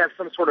have to have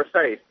some sort of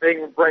faith.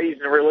 Being raised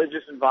in a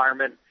religious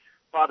environment,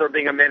 father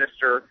being a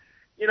minister,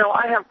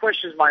 I have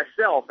questions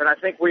myself, and I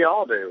think we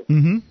all do.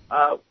 Mm-hmm.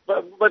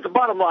 But the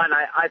bottom line,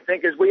 I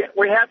think, is we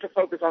have to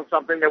focus on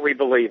something that we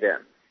believe in.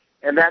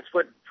 And that's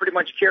what pretty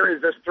much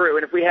carries us through.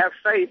 And if we have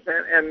faith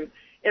and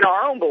in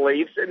our own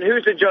beliefs, and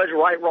who's to judge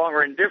right, wrong,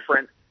 or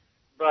indifferent,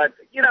 but,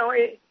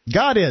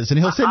 God is, and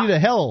He'll send you to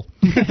hell.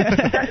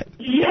 Yeah,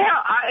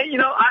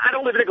 I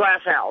don't live in a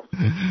glass house,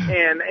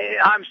 and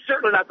I'm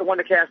certainly not the one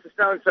to cast a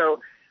stone, so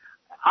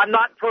I'm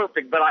not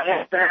perfect, but I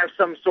have to have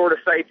some sort of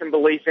faith and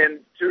belief in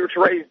to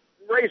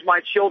raise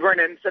my children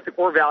and set the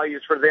core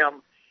values for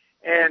them,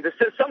 and to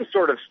set some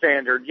sort of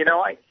standard.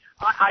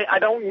 I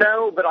don't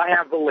know, but I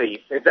have belief,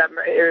 if that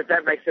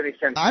makes any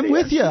sense. I'm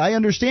with you. I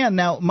understand.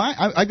 Now,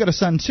 I've got a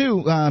son,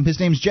 too. His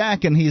name's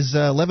Jack, and he's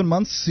 11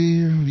 months.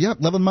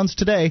 11 months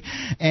today.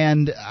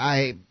 And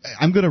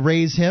I'm going to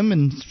raise him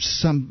in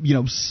some,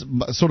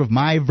 sort of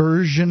my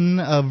version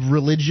of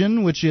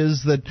religion, which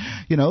is that,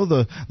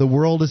 the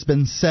world has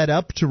been set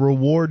up to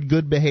reward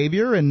good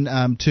behavior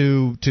and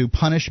to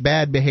punish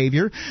bad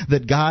behavior,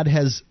 that God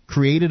has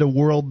created a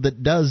world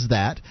that does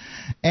that.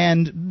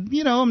 And,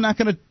 I'm not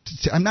going to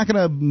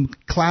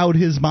cloud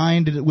his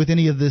mind with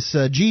any of this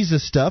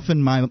Jesus stuff, to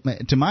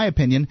my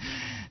opinion.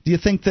 Do you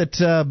think that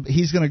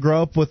he's going to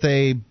grow up with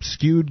a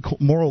skewed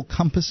moral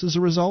compass as a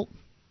result?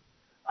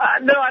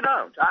 No, I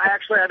don't. I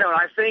don't.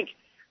 I think,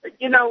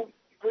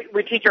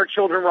 we teach our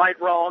children right,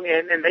 wrong,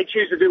 and they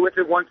choose to do with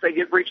it once they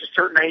reach a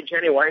certain age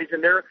anyways,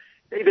 and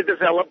they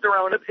develop their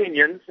own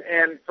opinions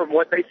and from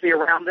what they see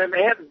around them,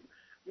 and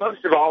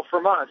most of all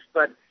from us.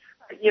 But,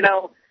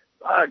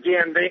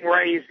 again, being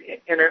raised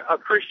in a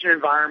Christian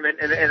environment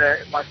and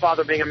my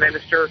father being a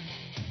minister,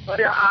 but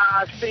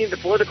I've seen the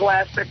political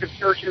aspect of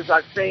churches.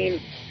 I've seen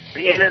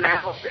in and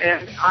out,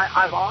 and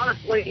I've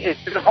honestly,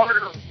 it's been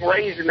harder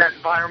raised in that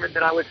environment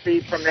than I would see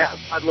from the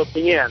outside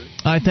looking in.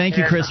 I thank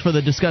you, Chris, for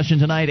the discussion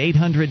tonight.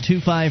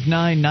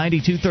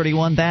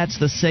 800-259-9231. That's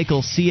the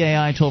SACL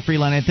CAI toll-free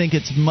line. I think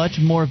it's much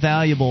more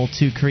valuable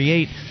to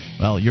create,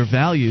 well, your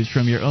values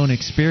from your own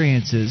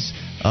experiences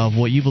of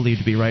what you believe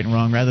to be right and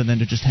wrong, rather than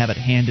to just have it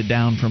handed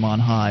down from on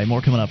high.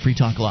 More coming up. Free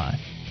Talk Live.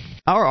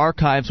 Our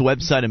archives,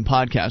 website, and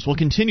podcast will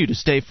continue to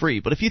stay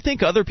free, but if you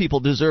think other people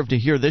deserve to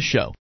hear this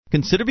show,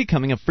 consider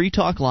becoming a Free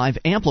Talk Live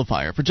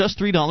amplifier for just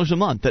 $3 a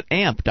month at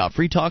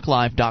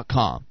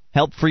amp.freetalklive.com.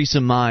 Help free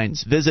some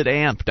minds. Visit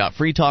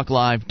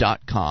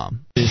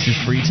amp.freetalklive.com. This is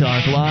Free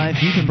Talk Live.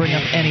 You can bring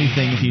up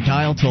anything if you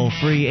dial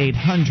toll-free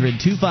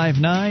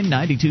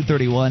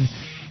 800-259-9231.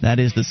 That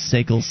is the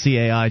SACL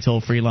CAI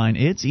toll-free line.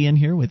 It's Ian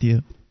here with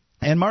you.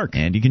 And Mark.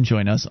 And you can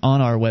join us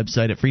on our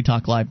website at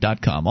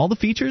freetalklive.com. All the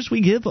features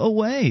we give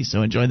away,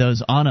 so enjoy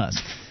those on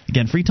us.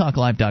 Again,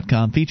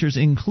 freetalklive.com, features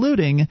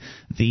including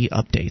the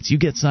updates. You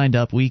get signed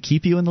up, we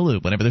keep you in the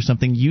loop. Whenever there's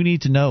something you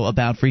need to know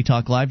about Free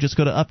Talk Live, just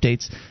go to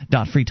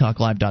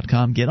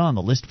updates.freetalklive.com. Get on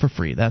the list for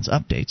free. That's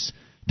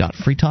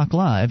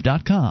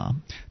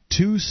updates.freetalklive.com.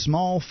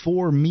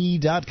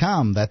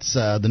 TooSmallForMe.com. That's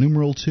the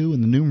numeral 2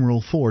 and the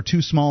numeral 4.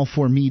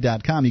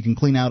 TooSmallForMe.com. You can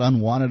clean out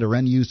unwanted or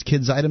unused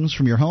kids' items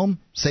from your home,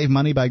 save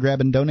money by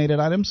grabbing donated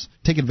items,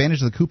 take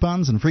advantage of the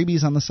coupons and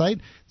freebies on the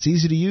site. It's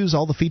easy to use.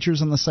 All the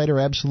features on the site are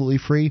absolutely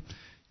free.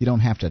 You don't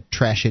have to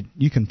trash it.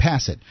 You can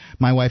pass it.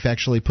 My wife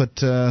actually put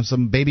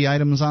some baby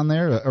items on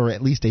there, or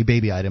at least a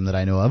baby item that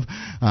I know of,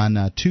 on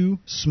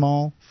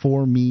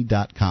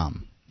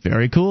TooSmallForMe.com.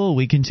 Very cool.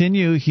 We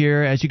continue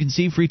here. As you can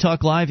see, Free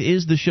Talk Live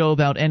is the show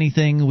about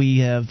anything. We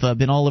have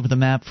been all over the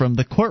map, from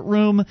the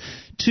courtroom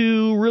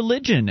to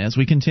religion, as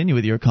we continue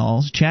with your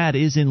calls. Chad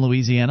is in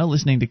Louisiana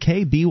listening to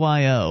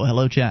KBYO.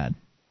 Hello, Chad.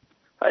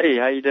 Hey,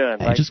 how you doing?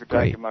 Hey, Thanks for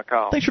great. taking my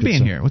call. Thanks for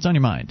being here. What's on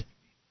your mind?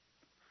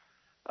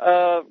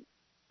 Got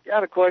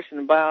a question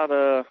about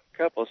a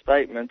couple of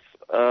statements.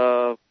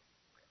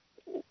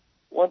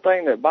 One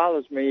thing that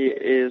bothers me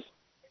is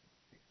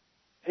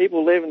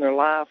people living their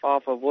life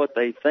off of what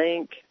they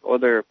think or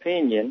their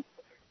opinion.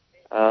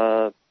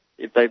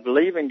 If they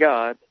believe in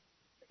God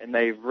and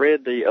they've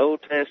read the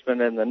Old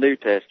Testament and the New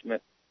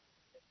Testament,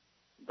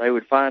 they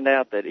would find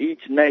out that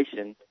each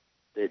nation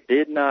that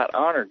did not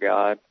honor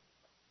God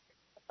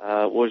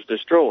was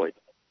destroyed.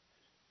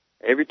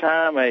 Every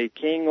time a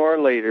king or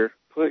a leader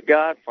put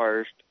God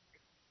first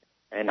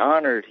and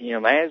honored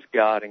him as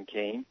God and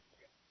King,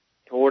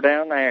 tore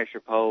down the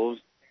Asher poles,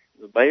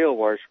 the Baal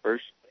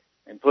worshipers,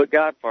 and put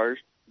God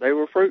first, they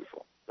were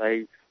fruitful.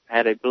 They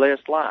had a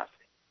blessed life.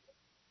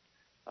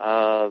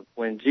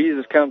 When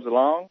Jesus comes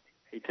along,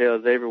 he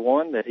tells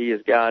everyone that he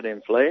is God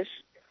in flesh,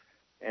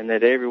 and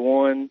that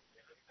everyone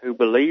who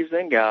believes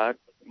in God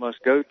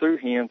must go through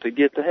him to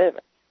get to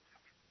heaven.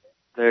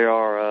 There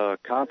are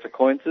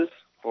consequences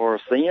for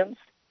sins.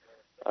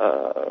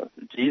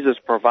 Jesus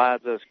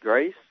provides us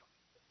grace.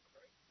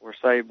 We're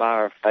saved by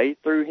our faith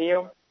through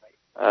him.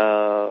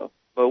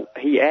 But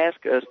he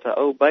asks us to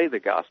obey the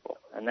gospel,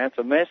 and that's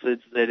a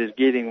message that is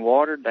getting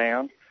watered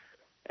down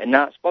and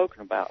not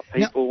spoken about.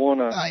 People want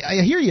to.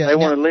 I hear you. They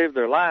want to live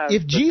their lives,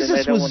 if Jesus but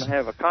then they don't want to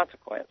have a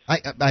consequence.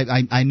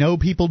 I know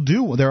people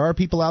do. There are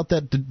people out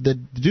that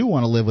do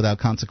want to live without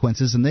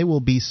consequences, and they will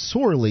be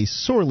sorely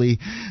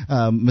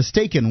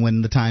mistaken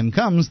when the time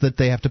comes that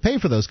they have to pay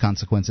for those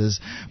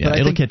consequences. Yeah, but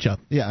it'll catch up.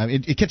 Yeah,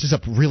 it catches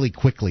up really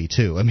quickly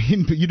too. I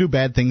mean, you do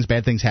bad things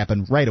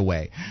happen right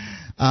away.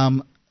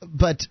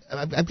 But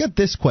I've got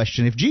this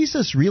question. If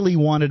Jesus really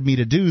wanted me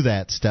to do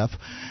that stuff,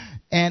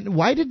 and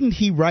why didn't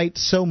he write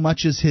so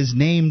much as his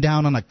name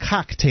down on a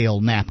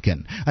cocktail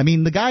napkin? I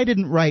mean, the guy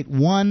didn't write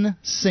one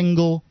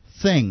single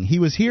thing. He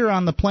was here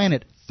on the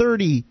planet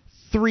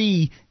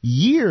 33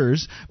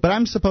 years, but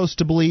I'm supposed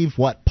to believe,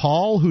 what,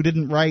 Paul, who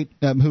didn't write,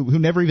 who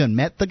never even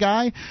met the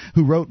guy,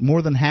 who wrote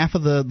more than half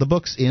of the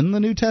books in the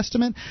New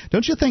Testament?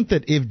 Don't you think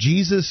that if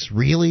Jesus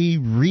really,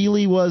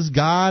 really was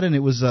God and it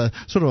was a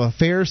sort of a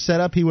fair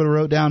setup, he would have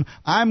wrote down,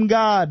 I'm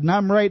God and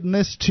I'm writing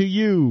this to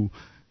you?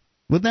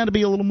 Wouldn't that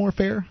be a little more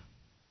fair?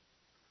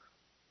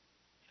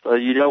 So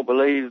you don't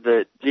believe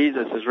that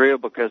Jesus is real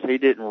because he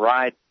didn't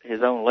write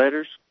his own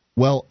letters?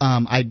 Well,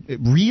 I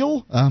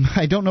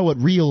don't know what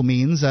real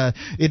means.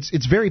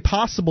 It's very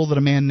possible that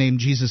a man named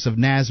Jesus of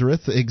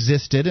Nazareth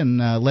existed and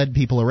led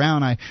people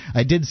around. I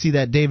did see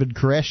that David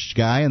Koresh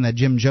guy and that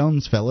Jim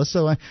Jones fella,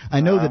 so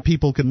I know that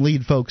people can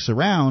lead folks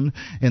around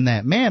in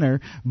that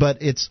manner.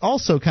 But it's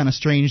also kind of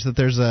strange that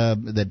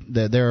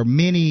there are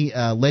many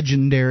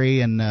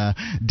legendary and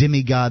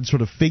demigod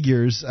sort of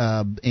figures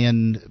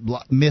and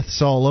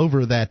myths all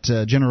over that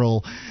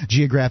general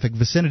geographic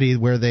vicinity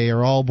where they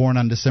are all born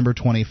on December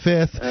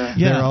 25th.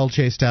 They're all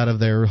chased out of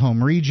their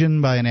home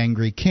region by an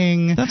angry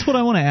king. That's what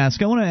I want to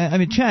ask. I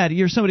mean, Chad,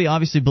 you're somebody who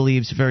obviously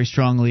believes very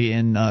strongly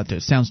in,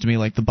 it sounds to me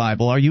like the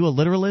Bible. Are you a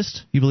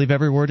literalist? You believe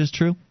every word is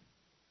true?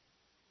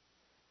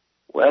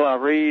 Well, I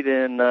read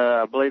in,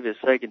 I believe it's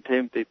 2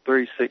 Timothy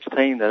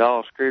 3:16 that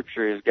all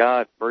Scripture is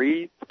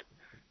God-breathed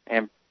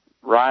and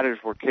writers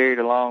were carried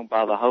along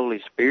by the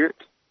Holy Spirit.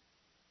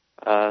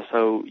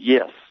 So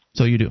yes.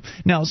 So you do.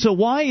 Now, so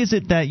why is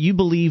it that you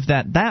believe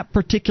that that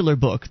particular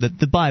book, that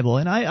the Bible,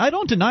 and I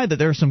don't deny that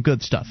there's some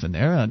good stuff in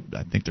there.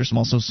 I think there's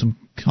also some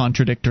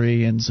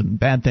contradictory and some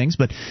bad things,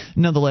 but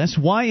nonetheless,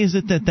 why is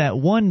it that that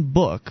one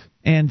book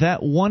and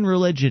that one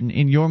religion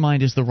in your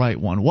mind is the right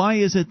one? Why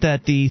is it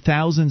that the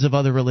thousands of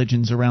other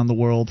religions around the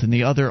world and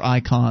the other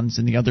icons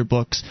and the other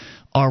books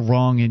are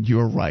wrong and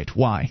you're right?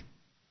 Why?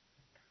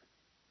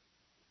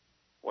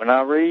 When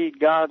I read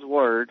God's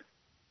Word,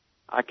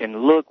 I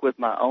can look with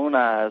my own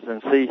eyes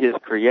and see His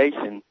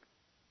creation,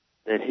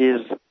 that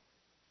His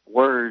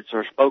words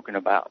are spoken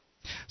about.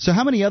 So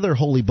how many other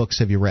holy books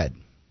have you read?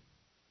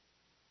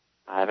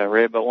 I haven't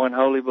read but one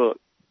holy book.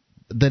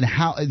 Then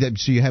how?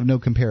 So you have no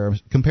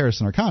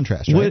comparison or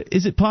contrast, right?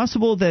 Is it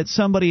possible that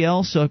somebody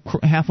else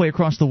halfway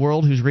across the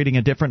world who's reading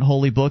a different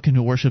holy book and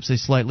who worships a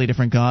slightly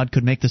different God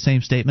could make the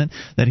same statement,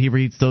 that he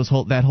reads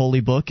that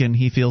holy book and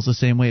he feels the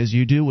same way as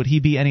you do? Would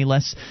he be any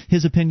less?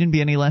 His opinion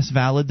be any less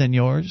valid than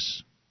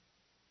yours?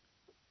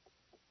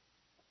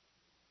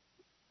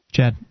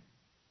 Chad?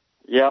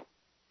 Yep.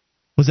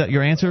 Was that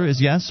your answer, is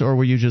yes, or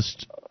were you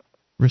just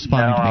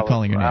responding to me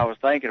calling your name? I was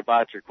thinking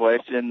about your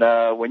question.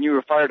 When you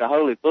refer to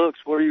holy books,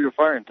 what are you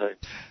referring to?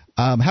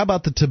 How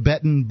about the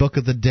Tibetan Book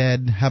of the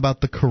Dead? How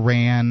about the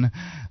Quran?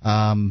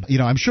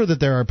 I'm sure that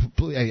there are.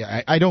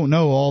 I don't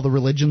know all the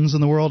religions in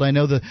the world. I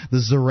know the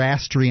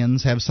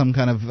Zoroastrians have some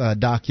kind of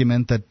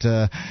document that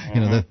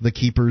the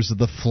keepers of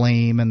the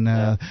flame and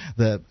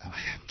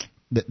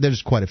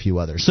there's quite a few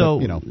others. So,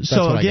 that's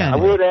so what again,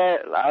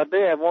 I do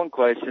have one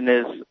question: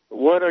 is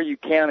what are you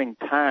counting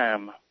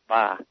time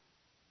by?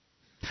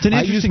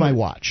 I use my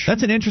watch.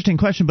 That's an interesting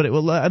question, but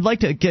I'd like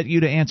to get you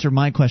to answer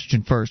my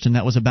question first, and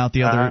that was about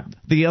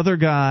the other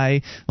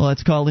guy.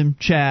 Let's call him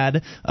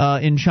Chad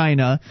in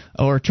China,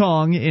 or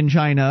Chong in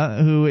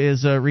China, who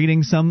is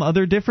reading some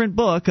other different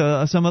book,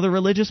 some other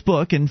religious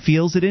book, and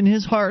feels it in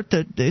his heart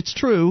that it's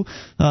true.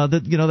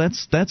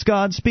 That's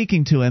God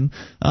speaking to him.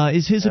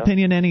 Is his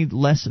opinion any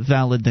less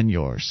valid than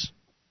yours?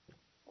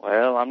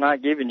 Well, I'm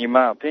not giving you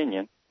my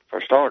opinion. For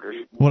starters.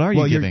 What are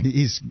you giving?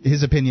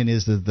 His opinion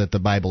is that the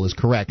Bible is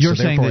correct, you're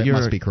so saying therefore that it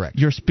must be correct.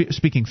 You're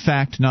speaking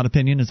fact, not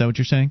opinion? Is that what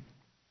you're saying?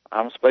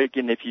 I'm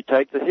speaking if you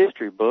take the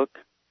history book,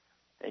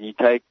 and you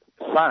take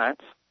science,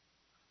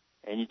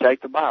 and you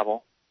take the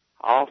Bible,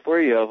 all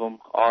three of them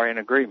are in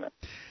agreement.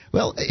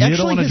 Well, actually, you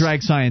don't want to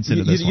drag science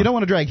into this. You don't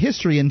want to drag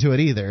history into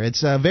it either.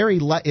 It's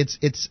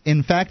it's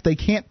in fact they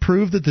can't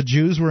prove that the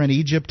Jews were in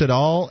Egypt at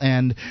all,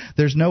 and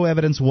there's no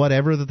evidence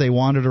whatever that they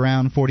wandered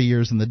around 40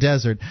 years in the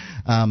desert.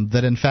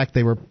 That in fact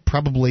they were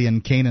probably in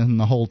Canaan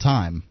the whole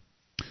time.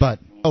 But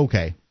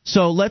okay.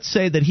 So let's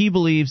say that he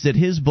believes that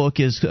his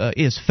book is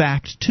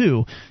fact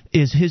too.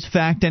 Is his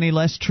fact any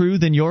less true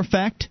than your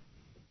fact?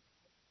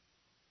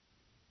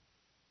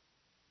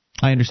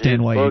 I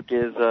understand why.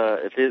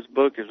 If his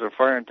book is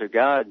referring to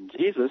God and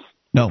Jesus,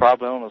 no. We're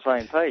probably on the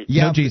same page.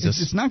 Yeah, no,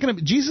 Jesus. It's not going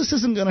to. Jesus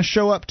isn't going to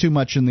show up too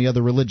much in the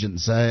other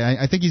religions.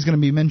 I think he's going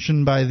to be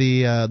mentioned by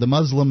the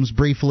Muslims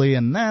briefly,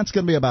 and that's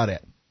going to be about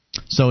it.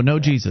 So no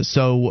Jesus.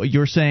 So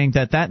you're saying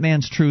that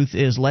man's truth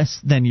is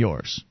less than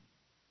yours.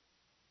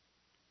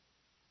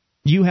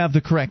 You have the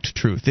correct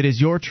truth. It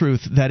is your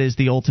truth that is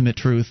the ultimate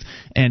truth,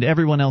 and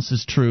everyone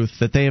else's truth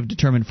that they have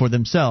determined for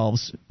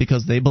themselves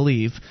because they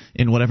believe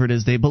in whatever it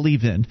is they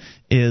believe in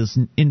is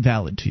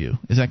invalid to you.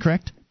 Is that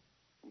correct?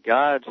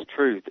 God's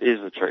truth is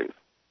the truth.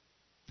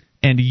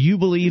 And do you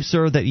believe,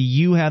 sir, that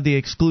you have the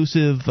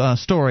exclusive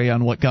story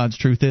on what God's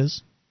truth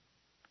is?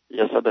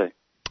 Yes, I do.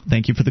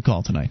 Thank you for the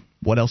call tonight.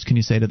 What else can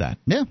you say to that?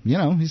 Yeah,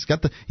 he's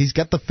got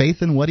the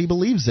faith in what he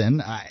believes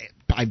in.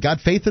 I've got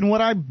faith in what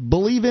I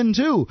believe in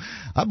too.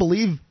 I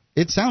believe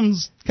it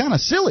sounds kind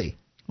of silly.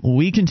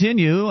 We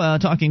continue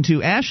talking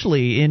to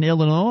Ashley in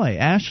Illinois.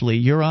 Ashley,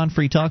 you're on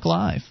Free Talk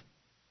Live.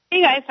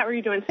 Hey guys, how are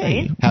you doing tonight?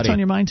 Hey, what's on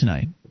your mind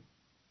tonight?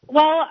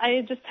 Well,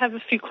 I just have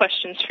a few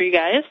questions for you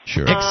guys.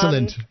 Sure.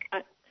 Excellent.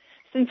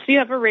 Since you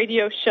have a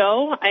radio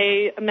show,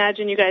 I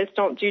imagine you guys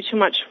don't do too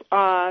much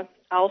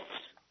else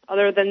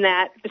other than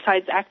that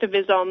besides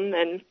activism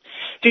and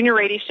doing your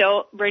radio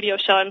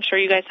show. I'm sure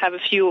you guys have a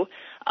few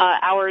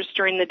hours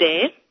during the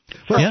day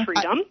for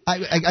freedom. I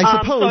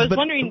suppose, so I was but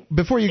wondering,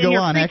 before you go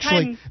on,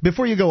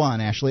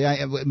 Ashley,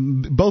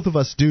 both of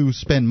us do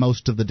spend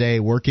most of the day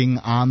working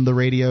on the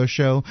radio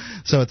show.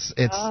 So it's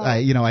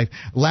I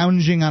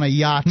lounging on a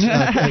yacht,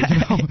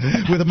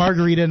 with a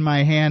margarita in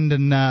my hand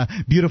and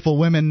beautiful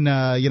women,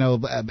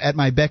 at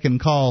my beck and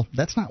call.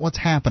 That's not what's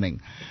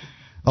happening.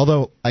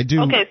 Although I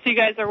do. Okay, so you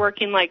guys are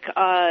working like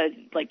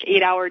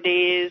 8-hour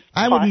days.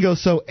 I wouldn't go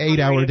so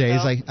 8-hour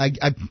days.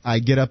 I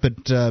get up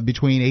at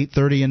between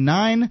 8:30 and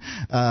 9.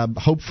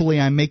 Hopefully,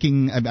 I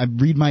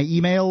read my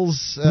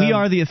emails. We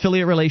are the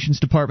affiliate relations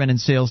department and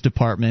sales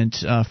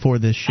department for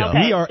this show.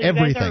 Okay, we are so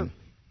everything.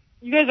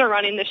 You guys are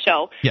running the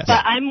show. Yes.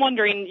 But I'm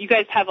wondering, you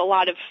guys have a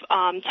lot of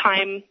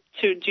time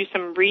to do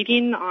some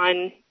reading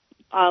on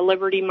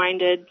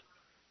liberty-minded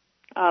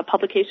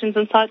publications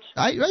and such?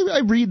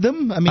 I read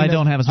them. I mean, I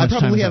don't have as much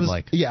time as I'd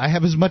like. Yeah, I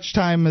have as much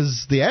time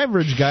as the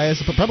average guy,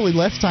 probably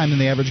less time than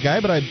the average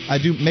guy, but I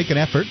do make an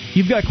effort.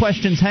 You've got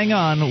questions. Hang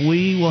on.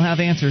 We will have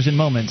answers in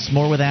moments.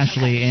 More with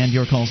Ashley and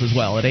your calls as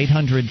well at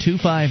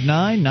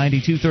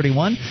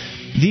 800-259-9231.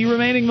 The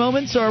remaining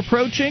moments are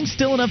approaching.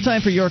 Still enough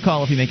time for your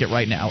call if you make it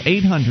right now.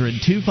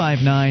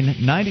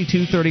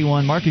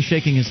 800-259-9231. Mark is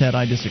shaking his head.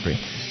 I disagree.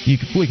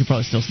 We could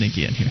probably still sneak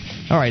you in here.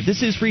 All right,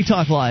 this is Free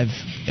Talk Live.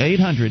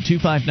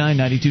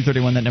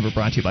 800-259-9231. That number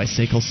brought to you by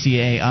SACL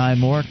CAI.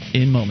 More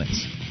in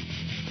moments.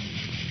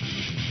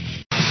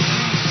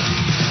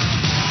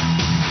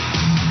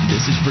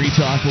 This is Free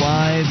Talk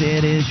Live.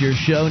 It is your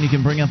show, and you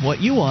can bring up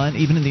what you want.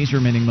 Even in these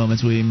remaining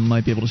moments, we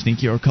might be able to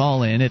sneak your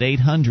call in at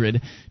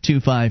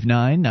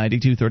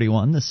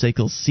 800-259-9231, the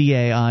SACL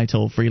CAI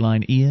toll-free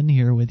line. Ian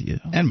here with you.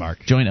 And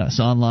Mark. Join us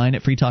online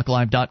at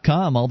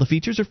freetalklive.com. All the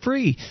features are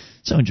free,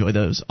 so enjoy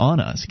those on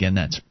us. Again,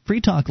 that's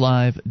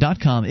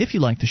freetalklive.com. If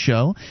you like the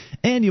show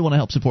and you want to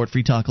help support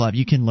Free Talk Live,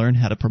 you can learn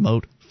how to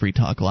promote Free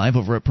Talk Live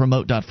over at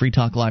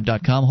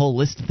promote.freetalklive.com. Whole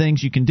list of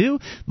things you can do.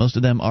 Most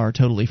of them are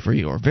totally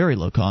free or very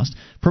low cost.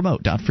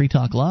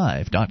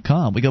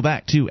 Promote.freetalklive.com. We go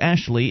back to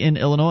Ashley in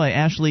Illinois.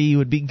 Ashley, you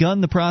had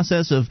begun the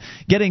process of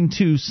getting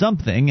to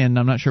something, and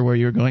I'm not sure where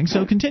you're going,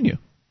 so continue.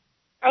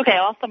 Okay,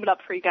 I'll sum it up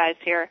for you guys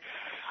here.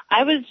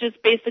 I was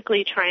just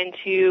basically trying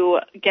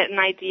to get an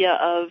idea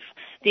of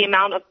the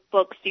amount of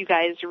books you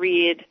guys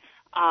read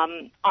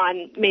on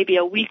maybe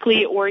a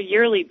weekly or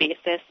yearly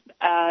basis,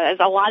 as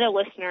a lot of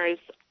listeners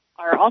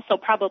are also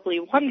probably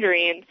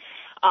wondering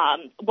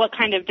what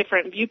kind of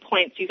different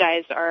viewpoints you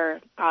guys are,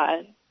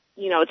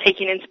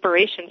 taking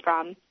inspiration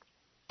from.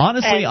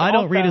 Honestly, I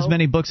don't read as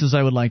many books as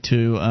I would like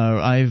to.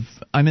 I've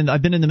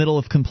been in the middle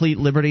of Complete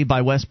Liberty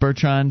by Wes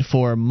Bertrand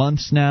for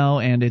months now,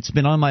 and it's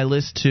been on my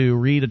list to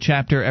read a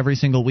chapter every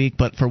single week.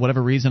 But for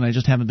whatever reason, I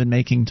just haven't been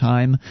making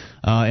time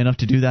enough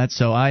to do that.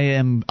 So I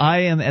am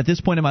at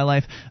this point in my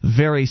life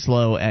very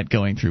slow at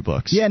going through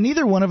books. Yeah,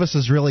 neither one of us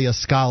is really a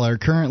scholar.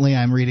 Currently,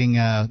 I'm reading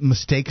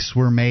 "Mistakes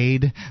Were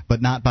Made,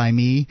 but Not by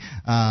Me,"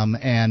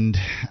 and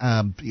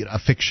a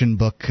fiction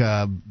book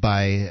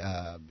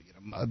by.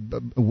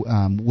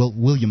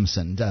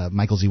 Williamson,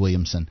 Michael Z.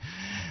 Williamson.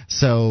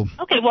 So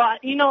okay, well,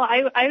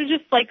 I would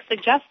just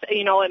suggest,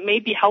 it may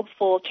be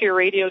helpful to your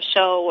radio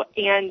show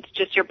and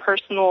just your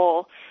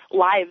personal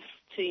lives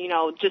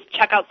to, just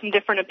check out some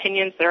different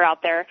opinions that are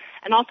out there.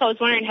 And also, I was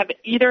wondering, have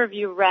either of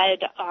you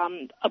read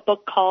a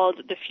book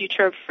called The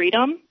Future of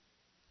Freedom?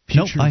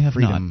 Nope, I have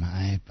Freedom.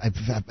 not.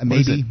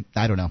 Maybe.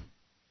 I don't know.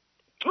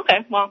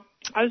 Okay, well,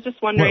 I was just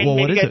wondering,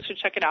 maybe you guys should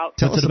check it out.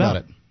 Tell us about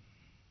it.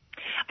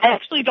 I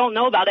actually don't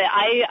know about it.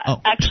 I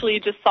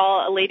actually just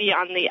saw a lady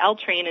on the L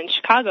train in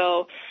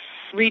Chicago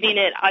reading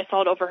it. I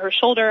saw it over her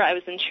shoulder. I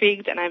was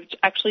intrigued, and I've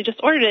actually just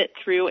ordered it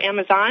through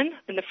Amazon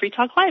in the Free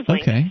Talk Live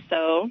link. Okay.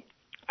 So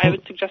I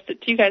would suggest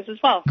it to you guys as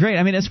well. Great.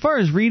 I mean, as far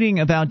as reading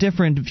about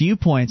different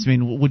viewpoints,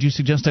 would you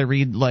suggest I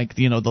read,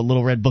 the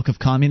Little Red Book of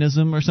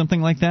Communism or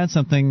something like that?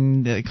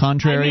 Something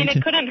contrary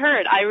it couldn't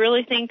hurt. I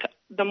really think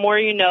the more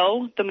you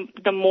know,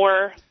 the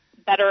more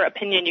better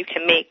opinion you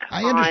can make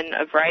on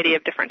a variety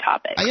of different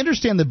topics. I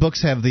understand that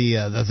books have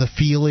the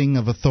feeling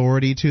of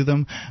authority to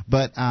them,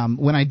 but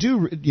when I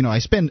do, I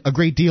spend a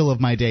great deal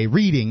of my day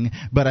reading,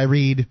 but I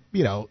read,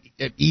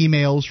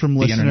 emails from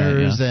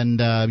listeners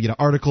and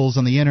articles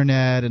on the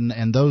internet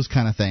and those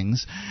kind of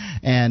things.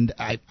 And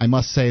I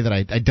must say that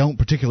I don't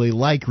particularly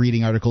like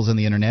reading articles on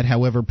the internet.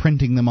 However,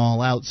 printing them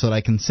all out so that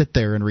I can sit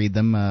there and read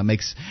them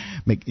makes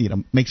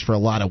for a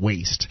lot of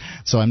waste.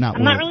 So I'm not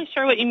really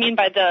sure what you mean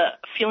by the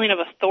feeling of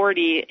authority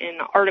in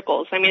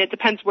articles. I mean, it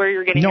depends where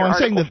you're getting your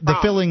articles from. No, I'm saying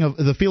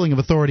the feeling of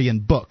authority in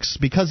books,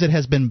 because it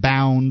has been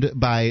bound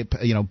by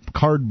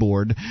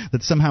cardboard,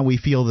 that somehow we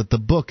feel that the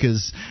book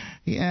has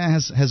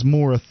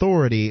more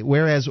authority.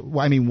 Whereas,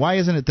 why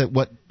isn't it that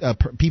what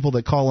people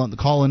that call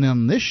in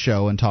on this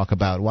show and talk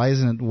about, why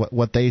isn't it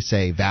what they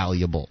say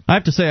valuable? I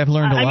have to say I've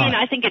learned a lot.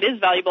 I think it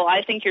is valuable.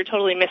 I think you're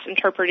totally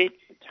misinterpreting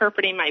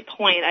my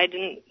point. I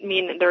didn't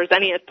mean there was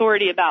any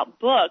authority about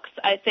books.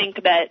 I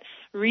think that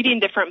reading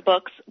different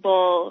books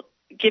will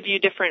give you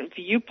different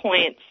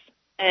viewpoints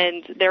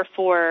and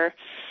therefore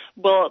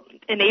will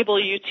enable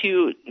you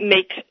to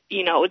make,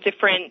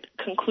 different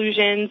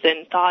conclusions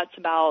and thoughts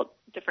about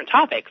different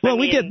topics. Well,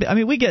 we get,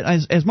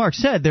 as Mark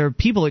said, there are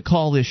people that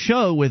call this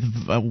show with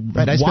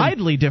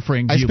widely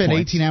differing viewpoints. I spend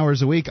 18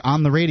 hours a week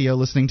on the radio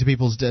listening to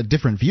people's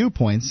different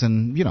viewpoints,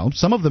 and,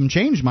 some of them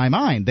change my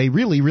mind. They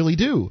really, really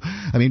do.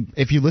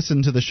 If you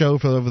listen to the show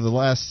for over the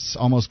last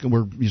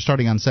you're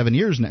starting on 7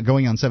 years now,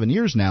 going on 7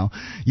 years now,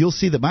 you'll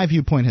see that my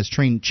viewpoint has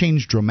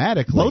changed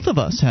dramatically. Both of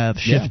us have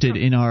shifted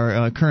in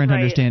our current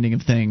understanding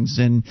of things.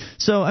 And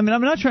so, I'm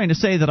not trying to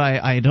say that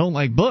I don't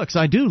like books.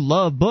 I do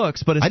love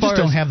books, but I just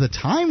don't have the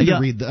time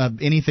to read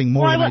anything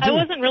more than I do. I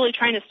wasn't really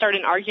trying to start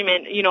an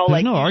argument,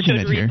 There's no you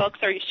should read books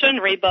or you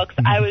shouldn't read books.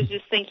 I was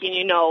just thinking,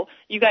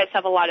 you guys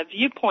have a lot of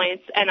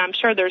viewpoints, and I'm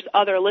sure there's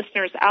other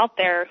listeners out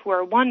there who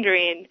are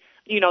wondering,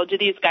 do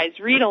these guys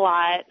read a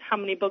lot? How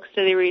many books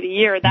do they read a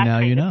year? That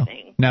kind of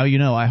thing. Now you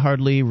know. I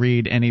hardly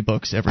read any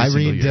books every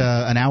single year.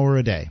 I read an hour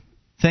a day.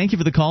 Thank you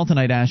for the call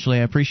tonight, Ashley.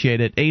 I appreciate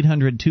it.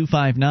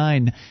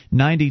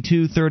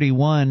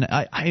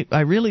 800-259-9231.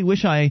 I really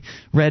wish I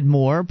read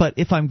more, but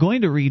if I'm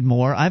going to read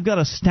more, I've got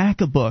a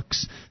stack of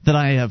books that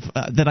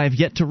I've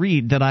yet to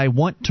read that I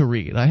want to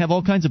read. I have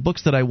all kinds of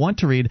books that I want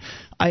to read.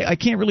 I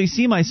can't really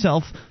see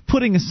myself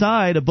putting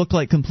aside a book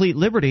like Complete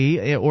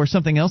Liberty or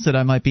something else that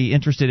I might be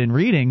interested in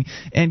reading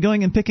and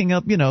going and picking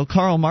up,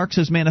 Karl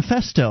Marx's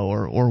Manifesto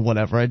or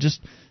whatever.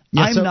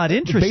 I'm not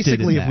interested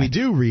basically, in that. If we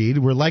do read,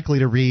 we're likely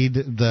to read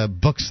the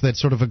books that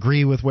sort of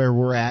agree with where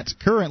we're at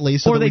currently,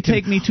 so or that they we can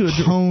take me to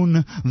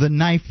hone the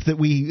knife that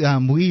we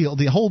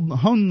wield,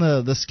 hone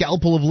the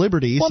scalpel of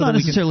liberty. Well, so not that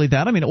necessarily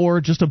that. I mean,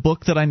 or just a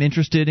book that I'm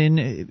interested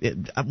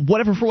in,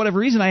 for whatever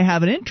reason I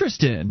have an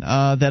interest in,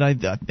 that I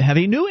have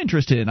a new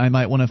interest in. I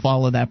might want to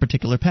follow that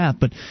particular path,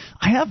 but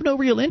I have no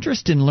real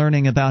interest in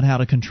learning about how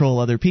to control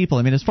other people.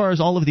 I mean, as far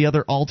as all of the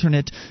other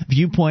alternate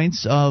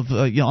viewpoints of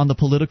on the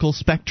political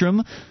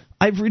spectrum,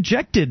 I've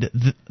rejected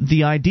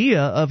the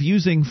idea of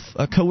using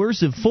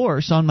coercive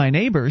force on my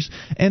neighbors,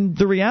 and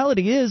the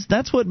reality is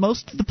that's what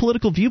most of the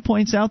political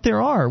viewpoints out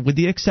there are, with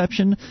the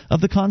exception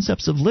of the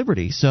concepts of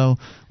liberty. So,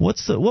 what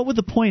would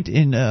the point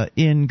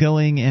in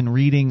going and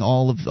reading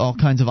all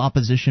kinds of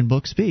opposition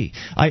books be?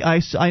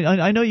 I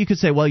know you could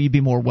say, well, you'd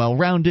be more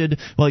well-rounded,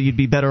 well, you'd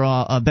be better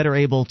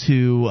able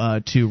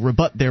to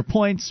rebut their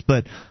points,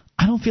 but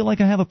I don't feel like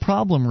I have a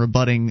problem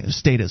rebutting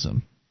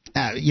statism.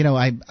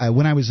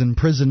 When I was in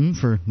prison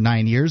for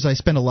 9 years, I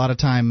spent a lot of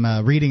time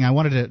reading. I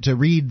wanted to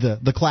read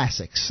the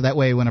classics. That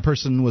way, when a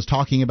person was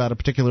talking about a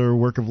particular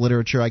work of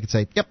literature, I could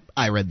say, "Yep,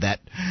 I read that."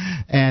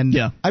 And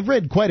I've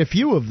read quite a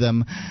few of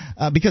them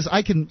because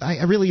I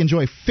really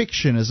enjoy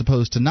fiction as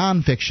opposed to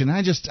nonfiction.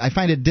 I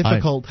find it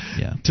difficult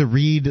to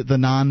read the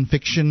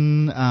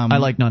nonfiction. I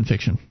like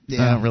nonfiction.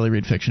 Yeah. I don't really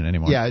read fiction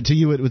anymore. Yeah, to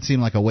you it would seem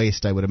like a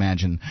waste, I would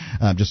imagine.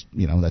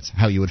 That's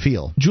how you would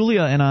feel.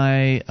 Julia and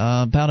I,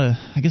 about a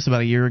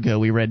year ago,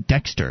 we read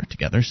Dexter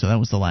together, so that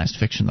was the last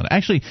fiction that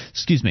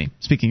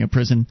speaking of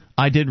prison,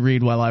 I did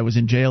read while I was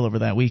in jail over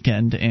that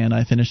weekend, and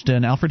I finished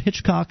an Alfred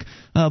Hitchcock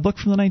book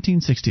from the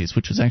 1960s,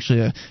 which was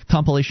actually a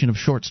compilation of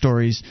short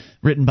stories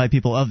written by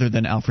people other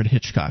than Alfred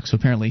Hitchcock. So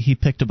apparently he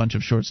picked a bunch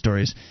of short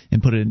stories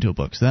and put it into a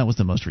book. So that was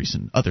the most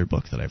recent other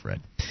book that I've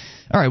read.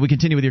 All right, we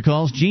continue with your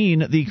calls.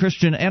 Gene, the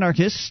Christian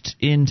anarchist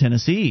in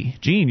Tennessee.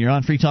 Gene, you're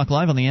on Free Talk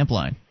Live on the Amp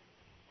line.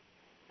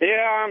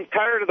 Yeah, I'm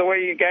tired of the way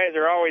you guys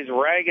are always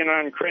ragging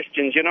on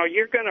Christians.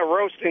 You're going to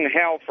roast in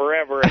hell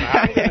forever, and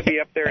I'm going to be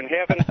up there in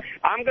heaven.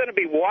 I'm going to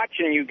be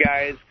watching you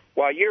guys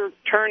while you're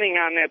turning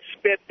on that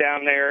spit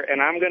down there, and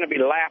I'm going to be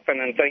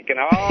laughing and thinking,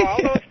 all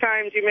those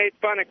times you made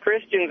fun of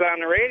Christians on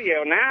the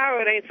radio, now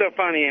it ain't so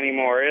funny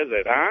anymore, is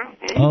it, huh?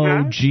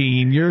 Oh,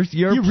 Gene, you're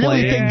You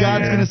really think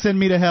God's going to send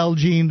me to hell,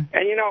 Gene?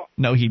 And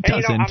no, he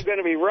doesn't. I'm going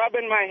to be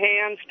rubbing my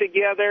hands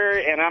together,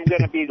 and I'm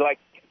going to be like,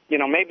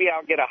 maybe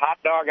I'll get a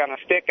hot dog on a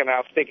stick and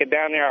I'll stick it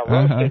down there. I'll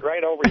roast it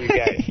right over you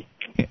guys.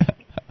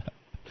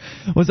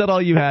 Was that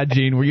all you had,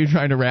 Gene? Were you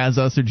trying to razz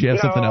us, or did you have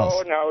something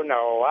else?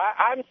 No.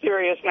 I'm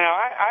serious now.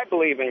 I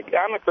believe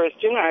I'm a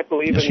Christian. I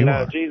believe in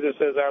Jesus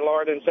as our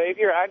Lord and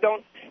Savior. I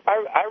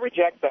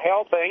reject the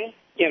hell thing.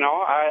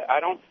 I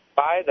don't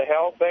buy the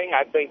hell thing.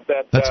 I think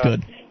that's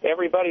good.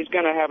 Everybody's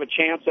going to have a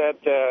chance at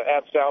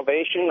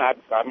salvation.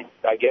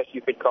 I guess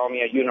you could call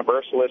me a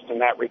universalist in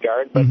that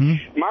regard. But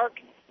Mark,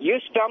 you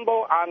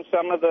stumble on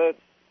some of the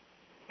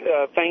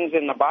things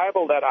in the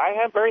Bible that I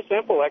have very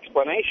simple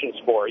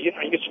explanations for. You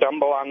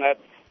stumble on that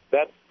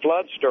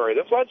flood story.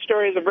 The flood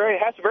story has a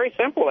very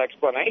simple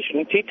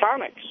explanation: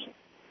 tectonics.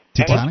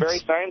 And it's very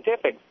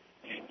scientific.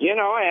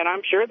 And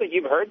I'm sure that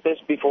you've heard this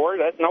before,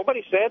 that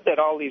nobody said that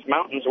all these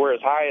mountains were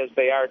as high as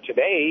they are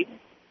today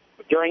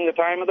during the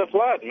time of the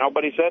flood.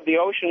 Nobody said the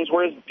oceans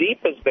were as deep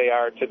as they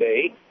are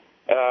today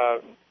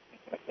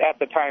at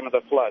the time of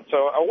the flood.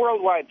 So a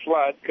worldwide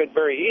flood could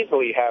very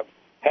easily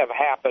have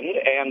happened,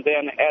 and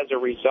then as a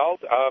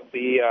result of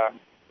the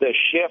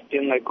shift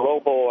in the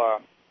global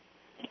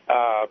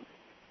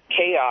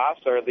chaos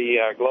or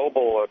the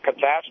global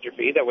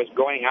catastrophe that was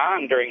going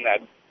on during that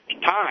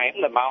time,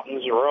 the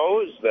mountains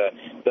rose,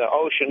 the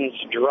oceans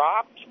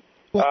dropped.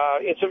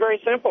 It's a very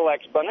simple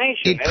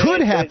explanation. It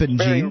could happen,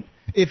 Gene.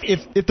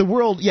 If the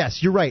world,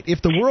 yes, you're right.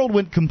 If the world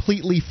went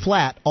completely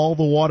flat, all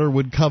the water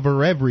would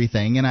cover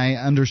everything, and I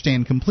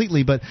understand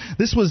completely. But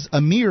this was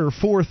a mere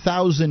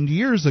 4,000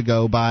 years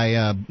ago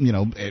by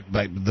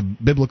the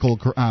biblical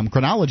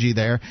chronology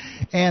there,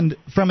 and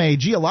from a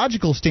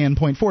geological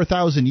standpoint,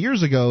 4,000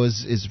 years ago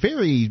is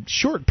very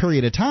short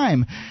period of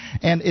time,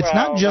 and it's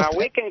not just. Now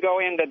we can go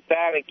into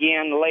that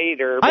again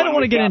later. I don't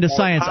want to get into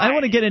science. I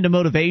want to get into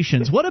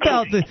motivations. What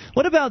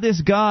about this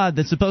God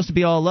that's supposed to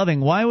be all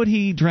loving? Why would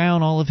he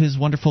drown all of his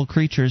wonderful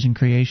creatures and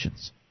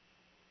creations?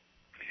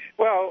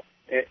 Well,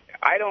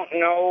 I don't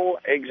know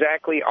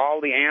exactly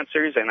all the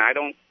answers, and I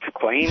don't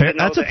claim to know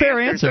That's a fair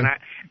answers, answer.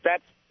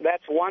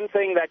 that's one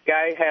thing that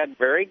guy had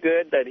very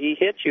good that he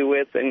hit you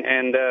with,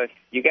 and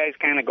you guys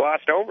kind of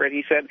glossed over it.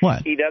 He said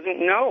he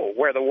doesn't know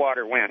where the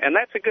water went, and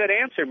that's a good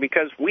answer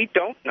because we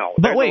don't know.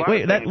 But we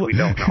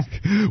don't know.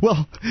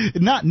 Well,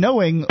 not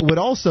knowing would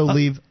also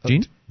leave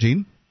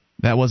Gene.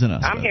 That wasn't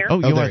us. I'm here. Oh,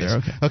 you are there.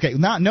 Okay. Okay.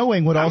 Not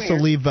knowing would also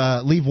leave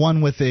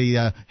one with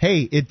a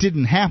hey, it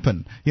didn't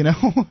happen. You know,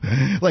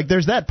 like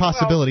there's that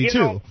possibility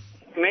too.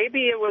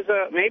 Maybe it was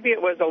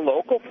a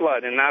local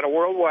flood and not a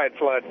worldwide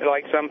flood,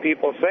 like some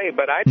people say.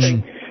 But I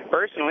think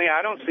personally,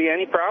 I don't see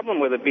any problem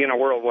with it being a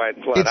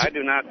worldwide flood. I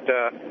do not.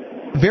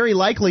 Very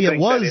likely it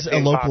was a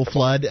local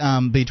flood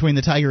between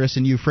the Tigris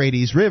and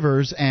Euphrates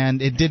rivers,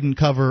 and it didn't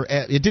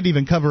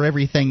even cover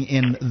everything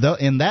in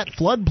that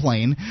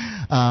floodplain.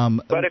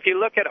 But if you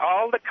look at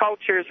all the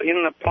cultures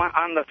on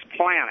the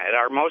planet,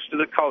 or most of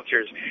the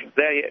cultures,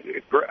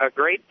 a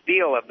great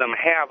deal of them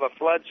have a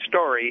flood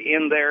story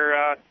in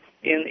their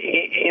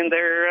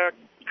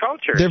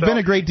culture. There have been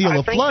a great deal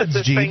of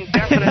floods, Gene.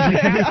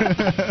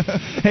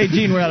 Hey,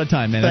 Gene, we're out of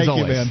time, man. As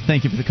always. Man.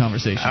 Thank you for the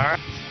conversation. All right.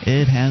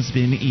 It has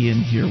been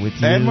Ian here with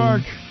you. And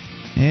Mark.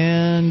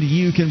 And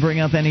you can bring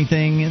up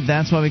anything.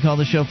 That's why we call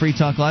the show Free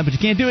Talk Live. But you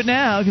can't do it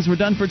now because we're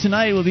done for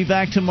tonight. We'll be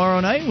back tomorrow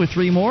night with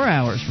 3 more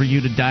hours for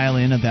you to dial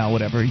in about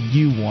whatever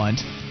you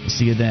want. We'll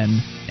see you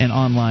then and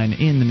online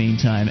in the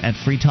meantime at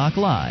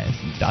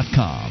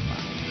freetalklive.com.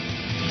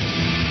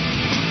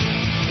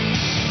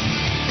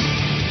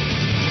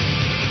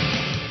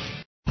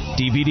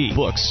 DVD,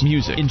 books,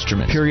 music,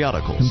 instruments,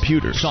 periodicals,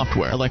 computers,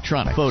 software,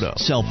 electronic, photo,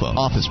 cell phone,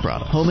 office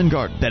product, home and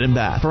garden, bed and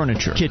bath,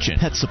 furniture, kitchen,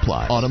 pet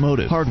supply,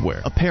 automotive,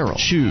 hardware, apparel,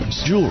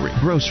 shoes, jewelry,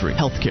 grocery,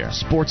 healthcare,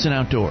 sports and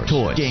outdoors,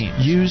 toys, games,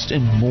 used,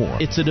 and more.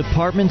 It's a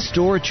department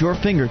store at your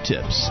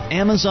fingertips.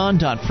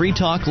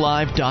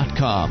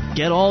 Amazon.freetalklive.com.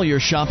 Get all your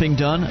shopping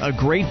done, a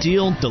great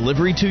deal,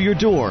 delivery to your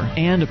door,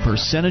 and a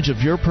percentage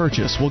of your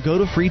purchase will go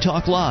to Free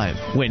Talk Live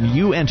when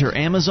you enter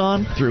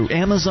Amazon through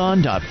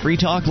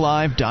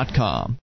Amazon.freetalklive.com.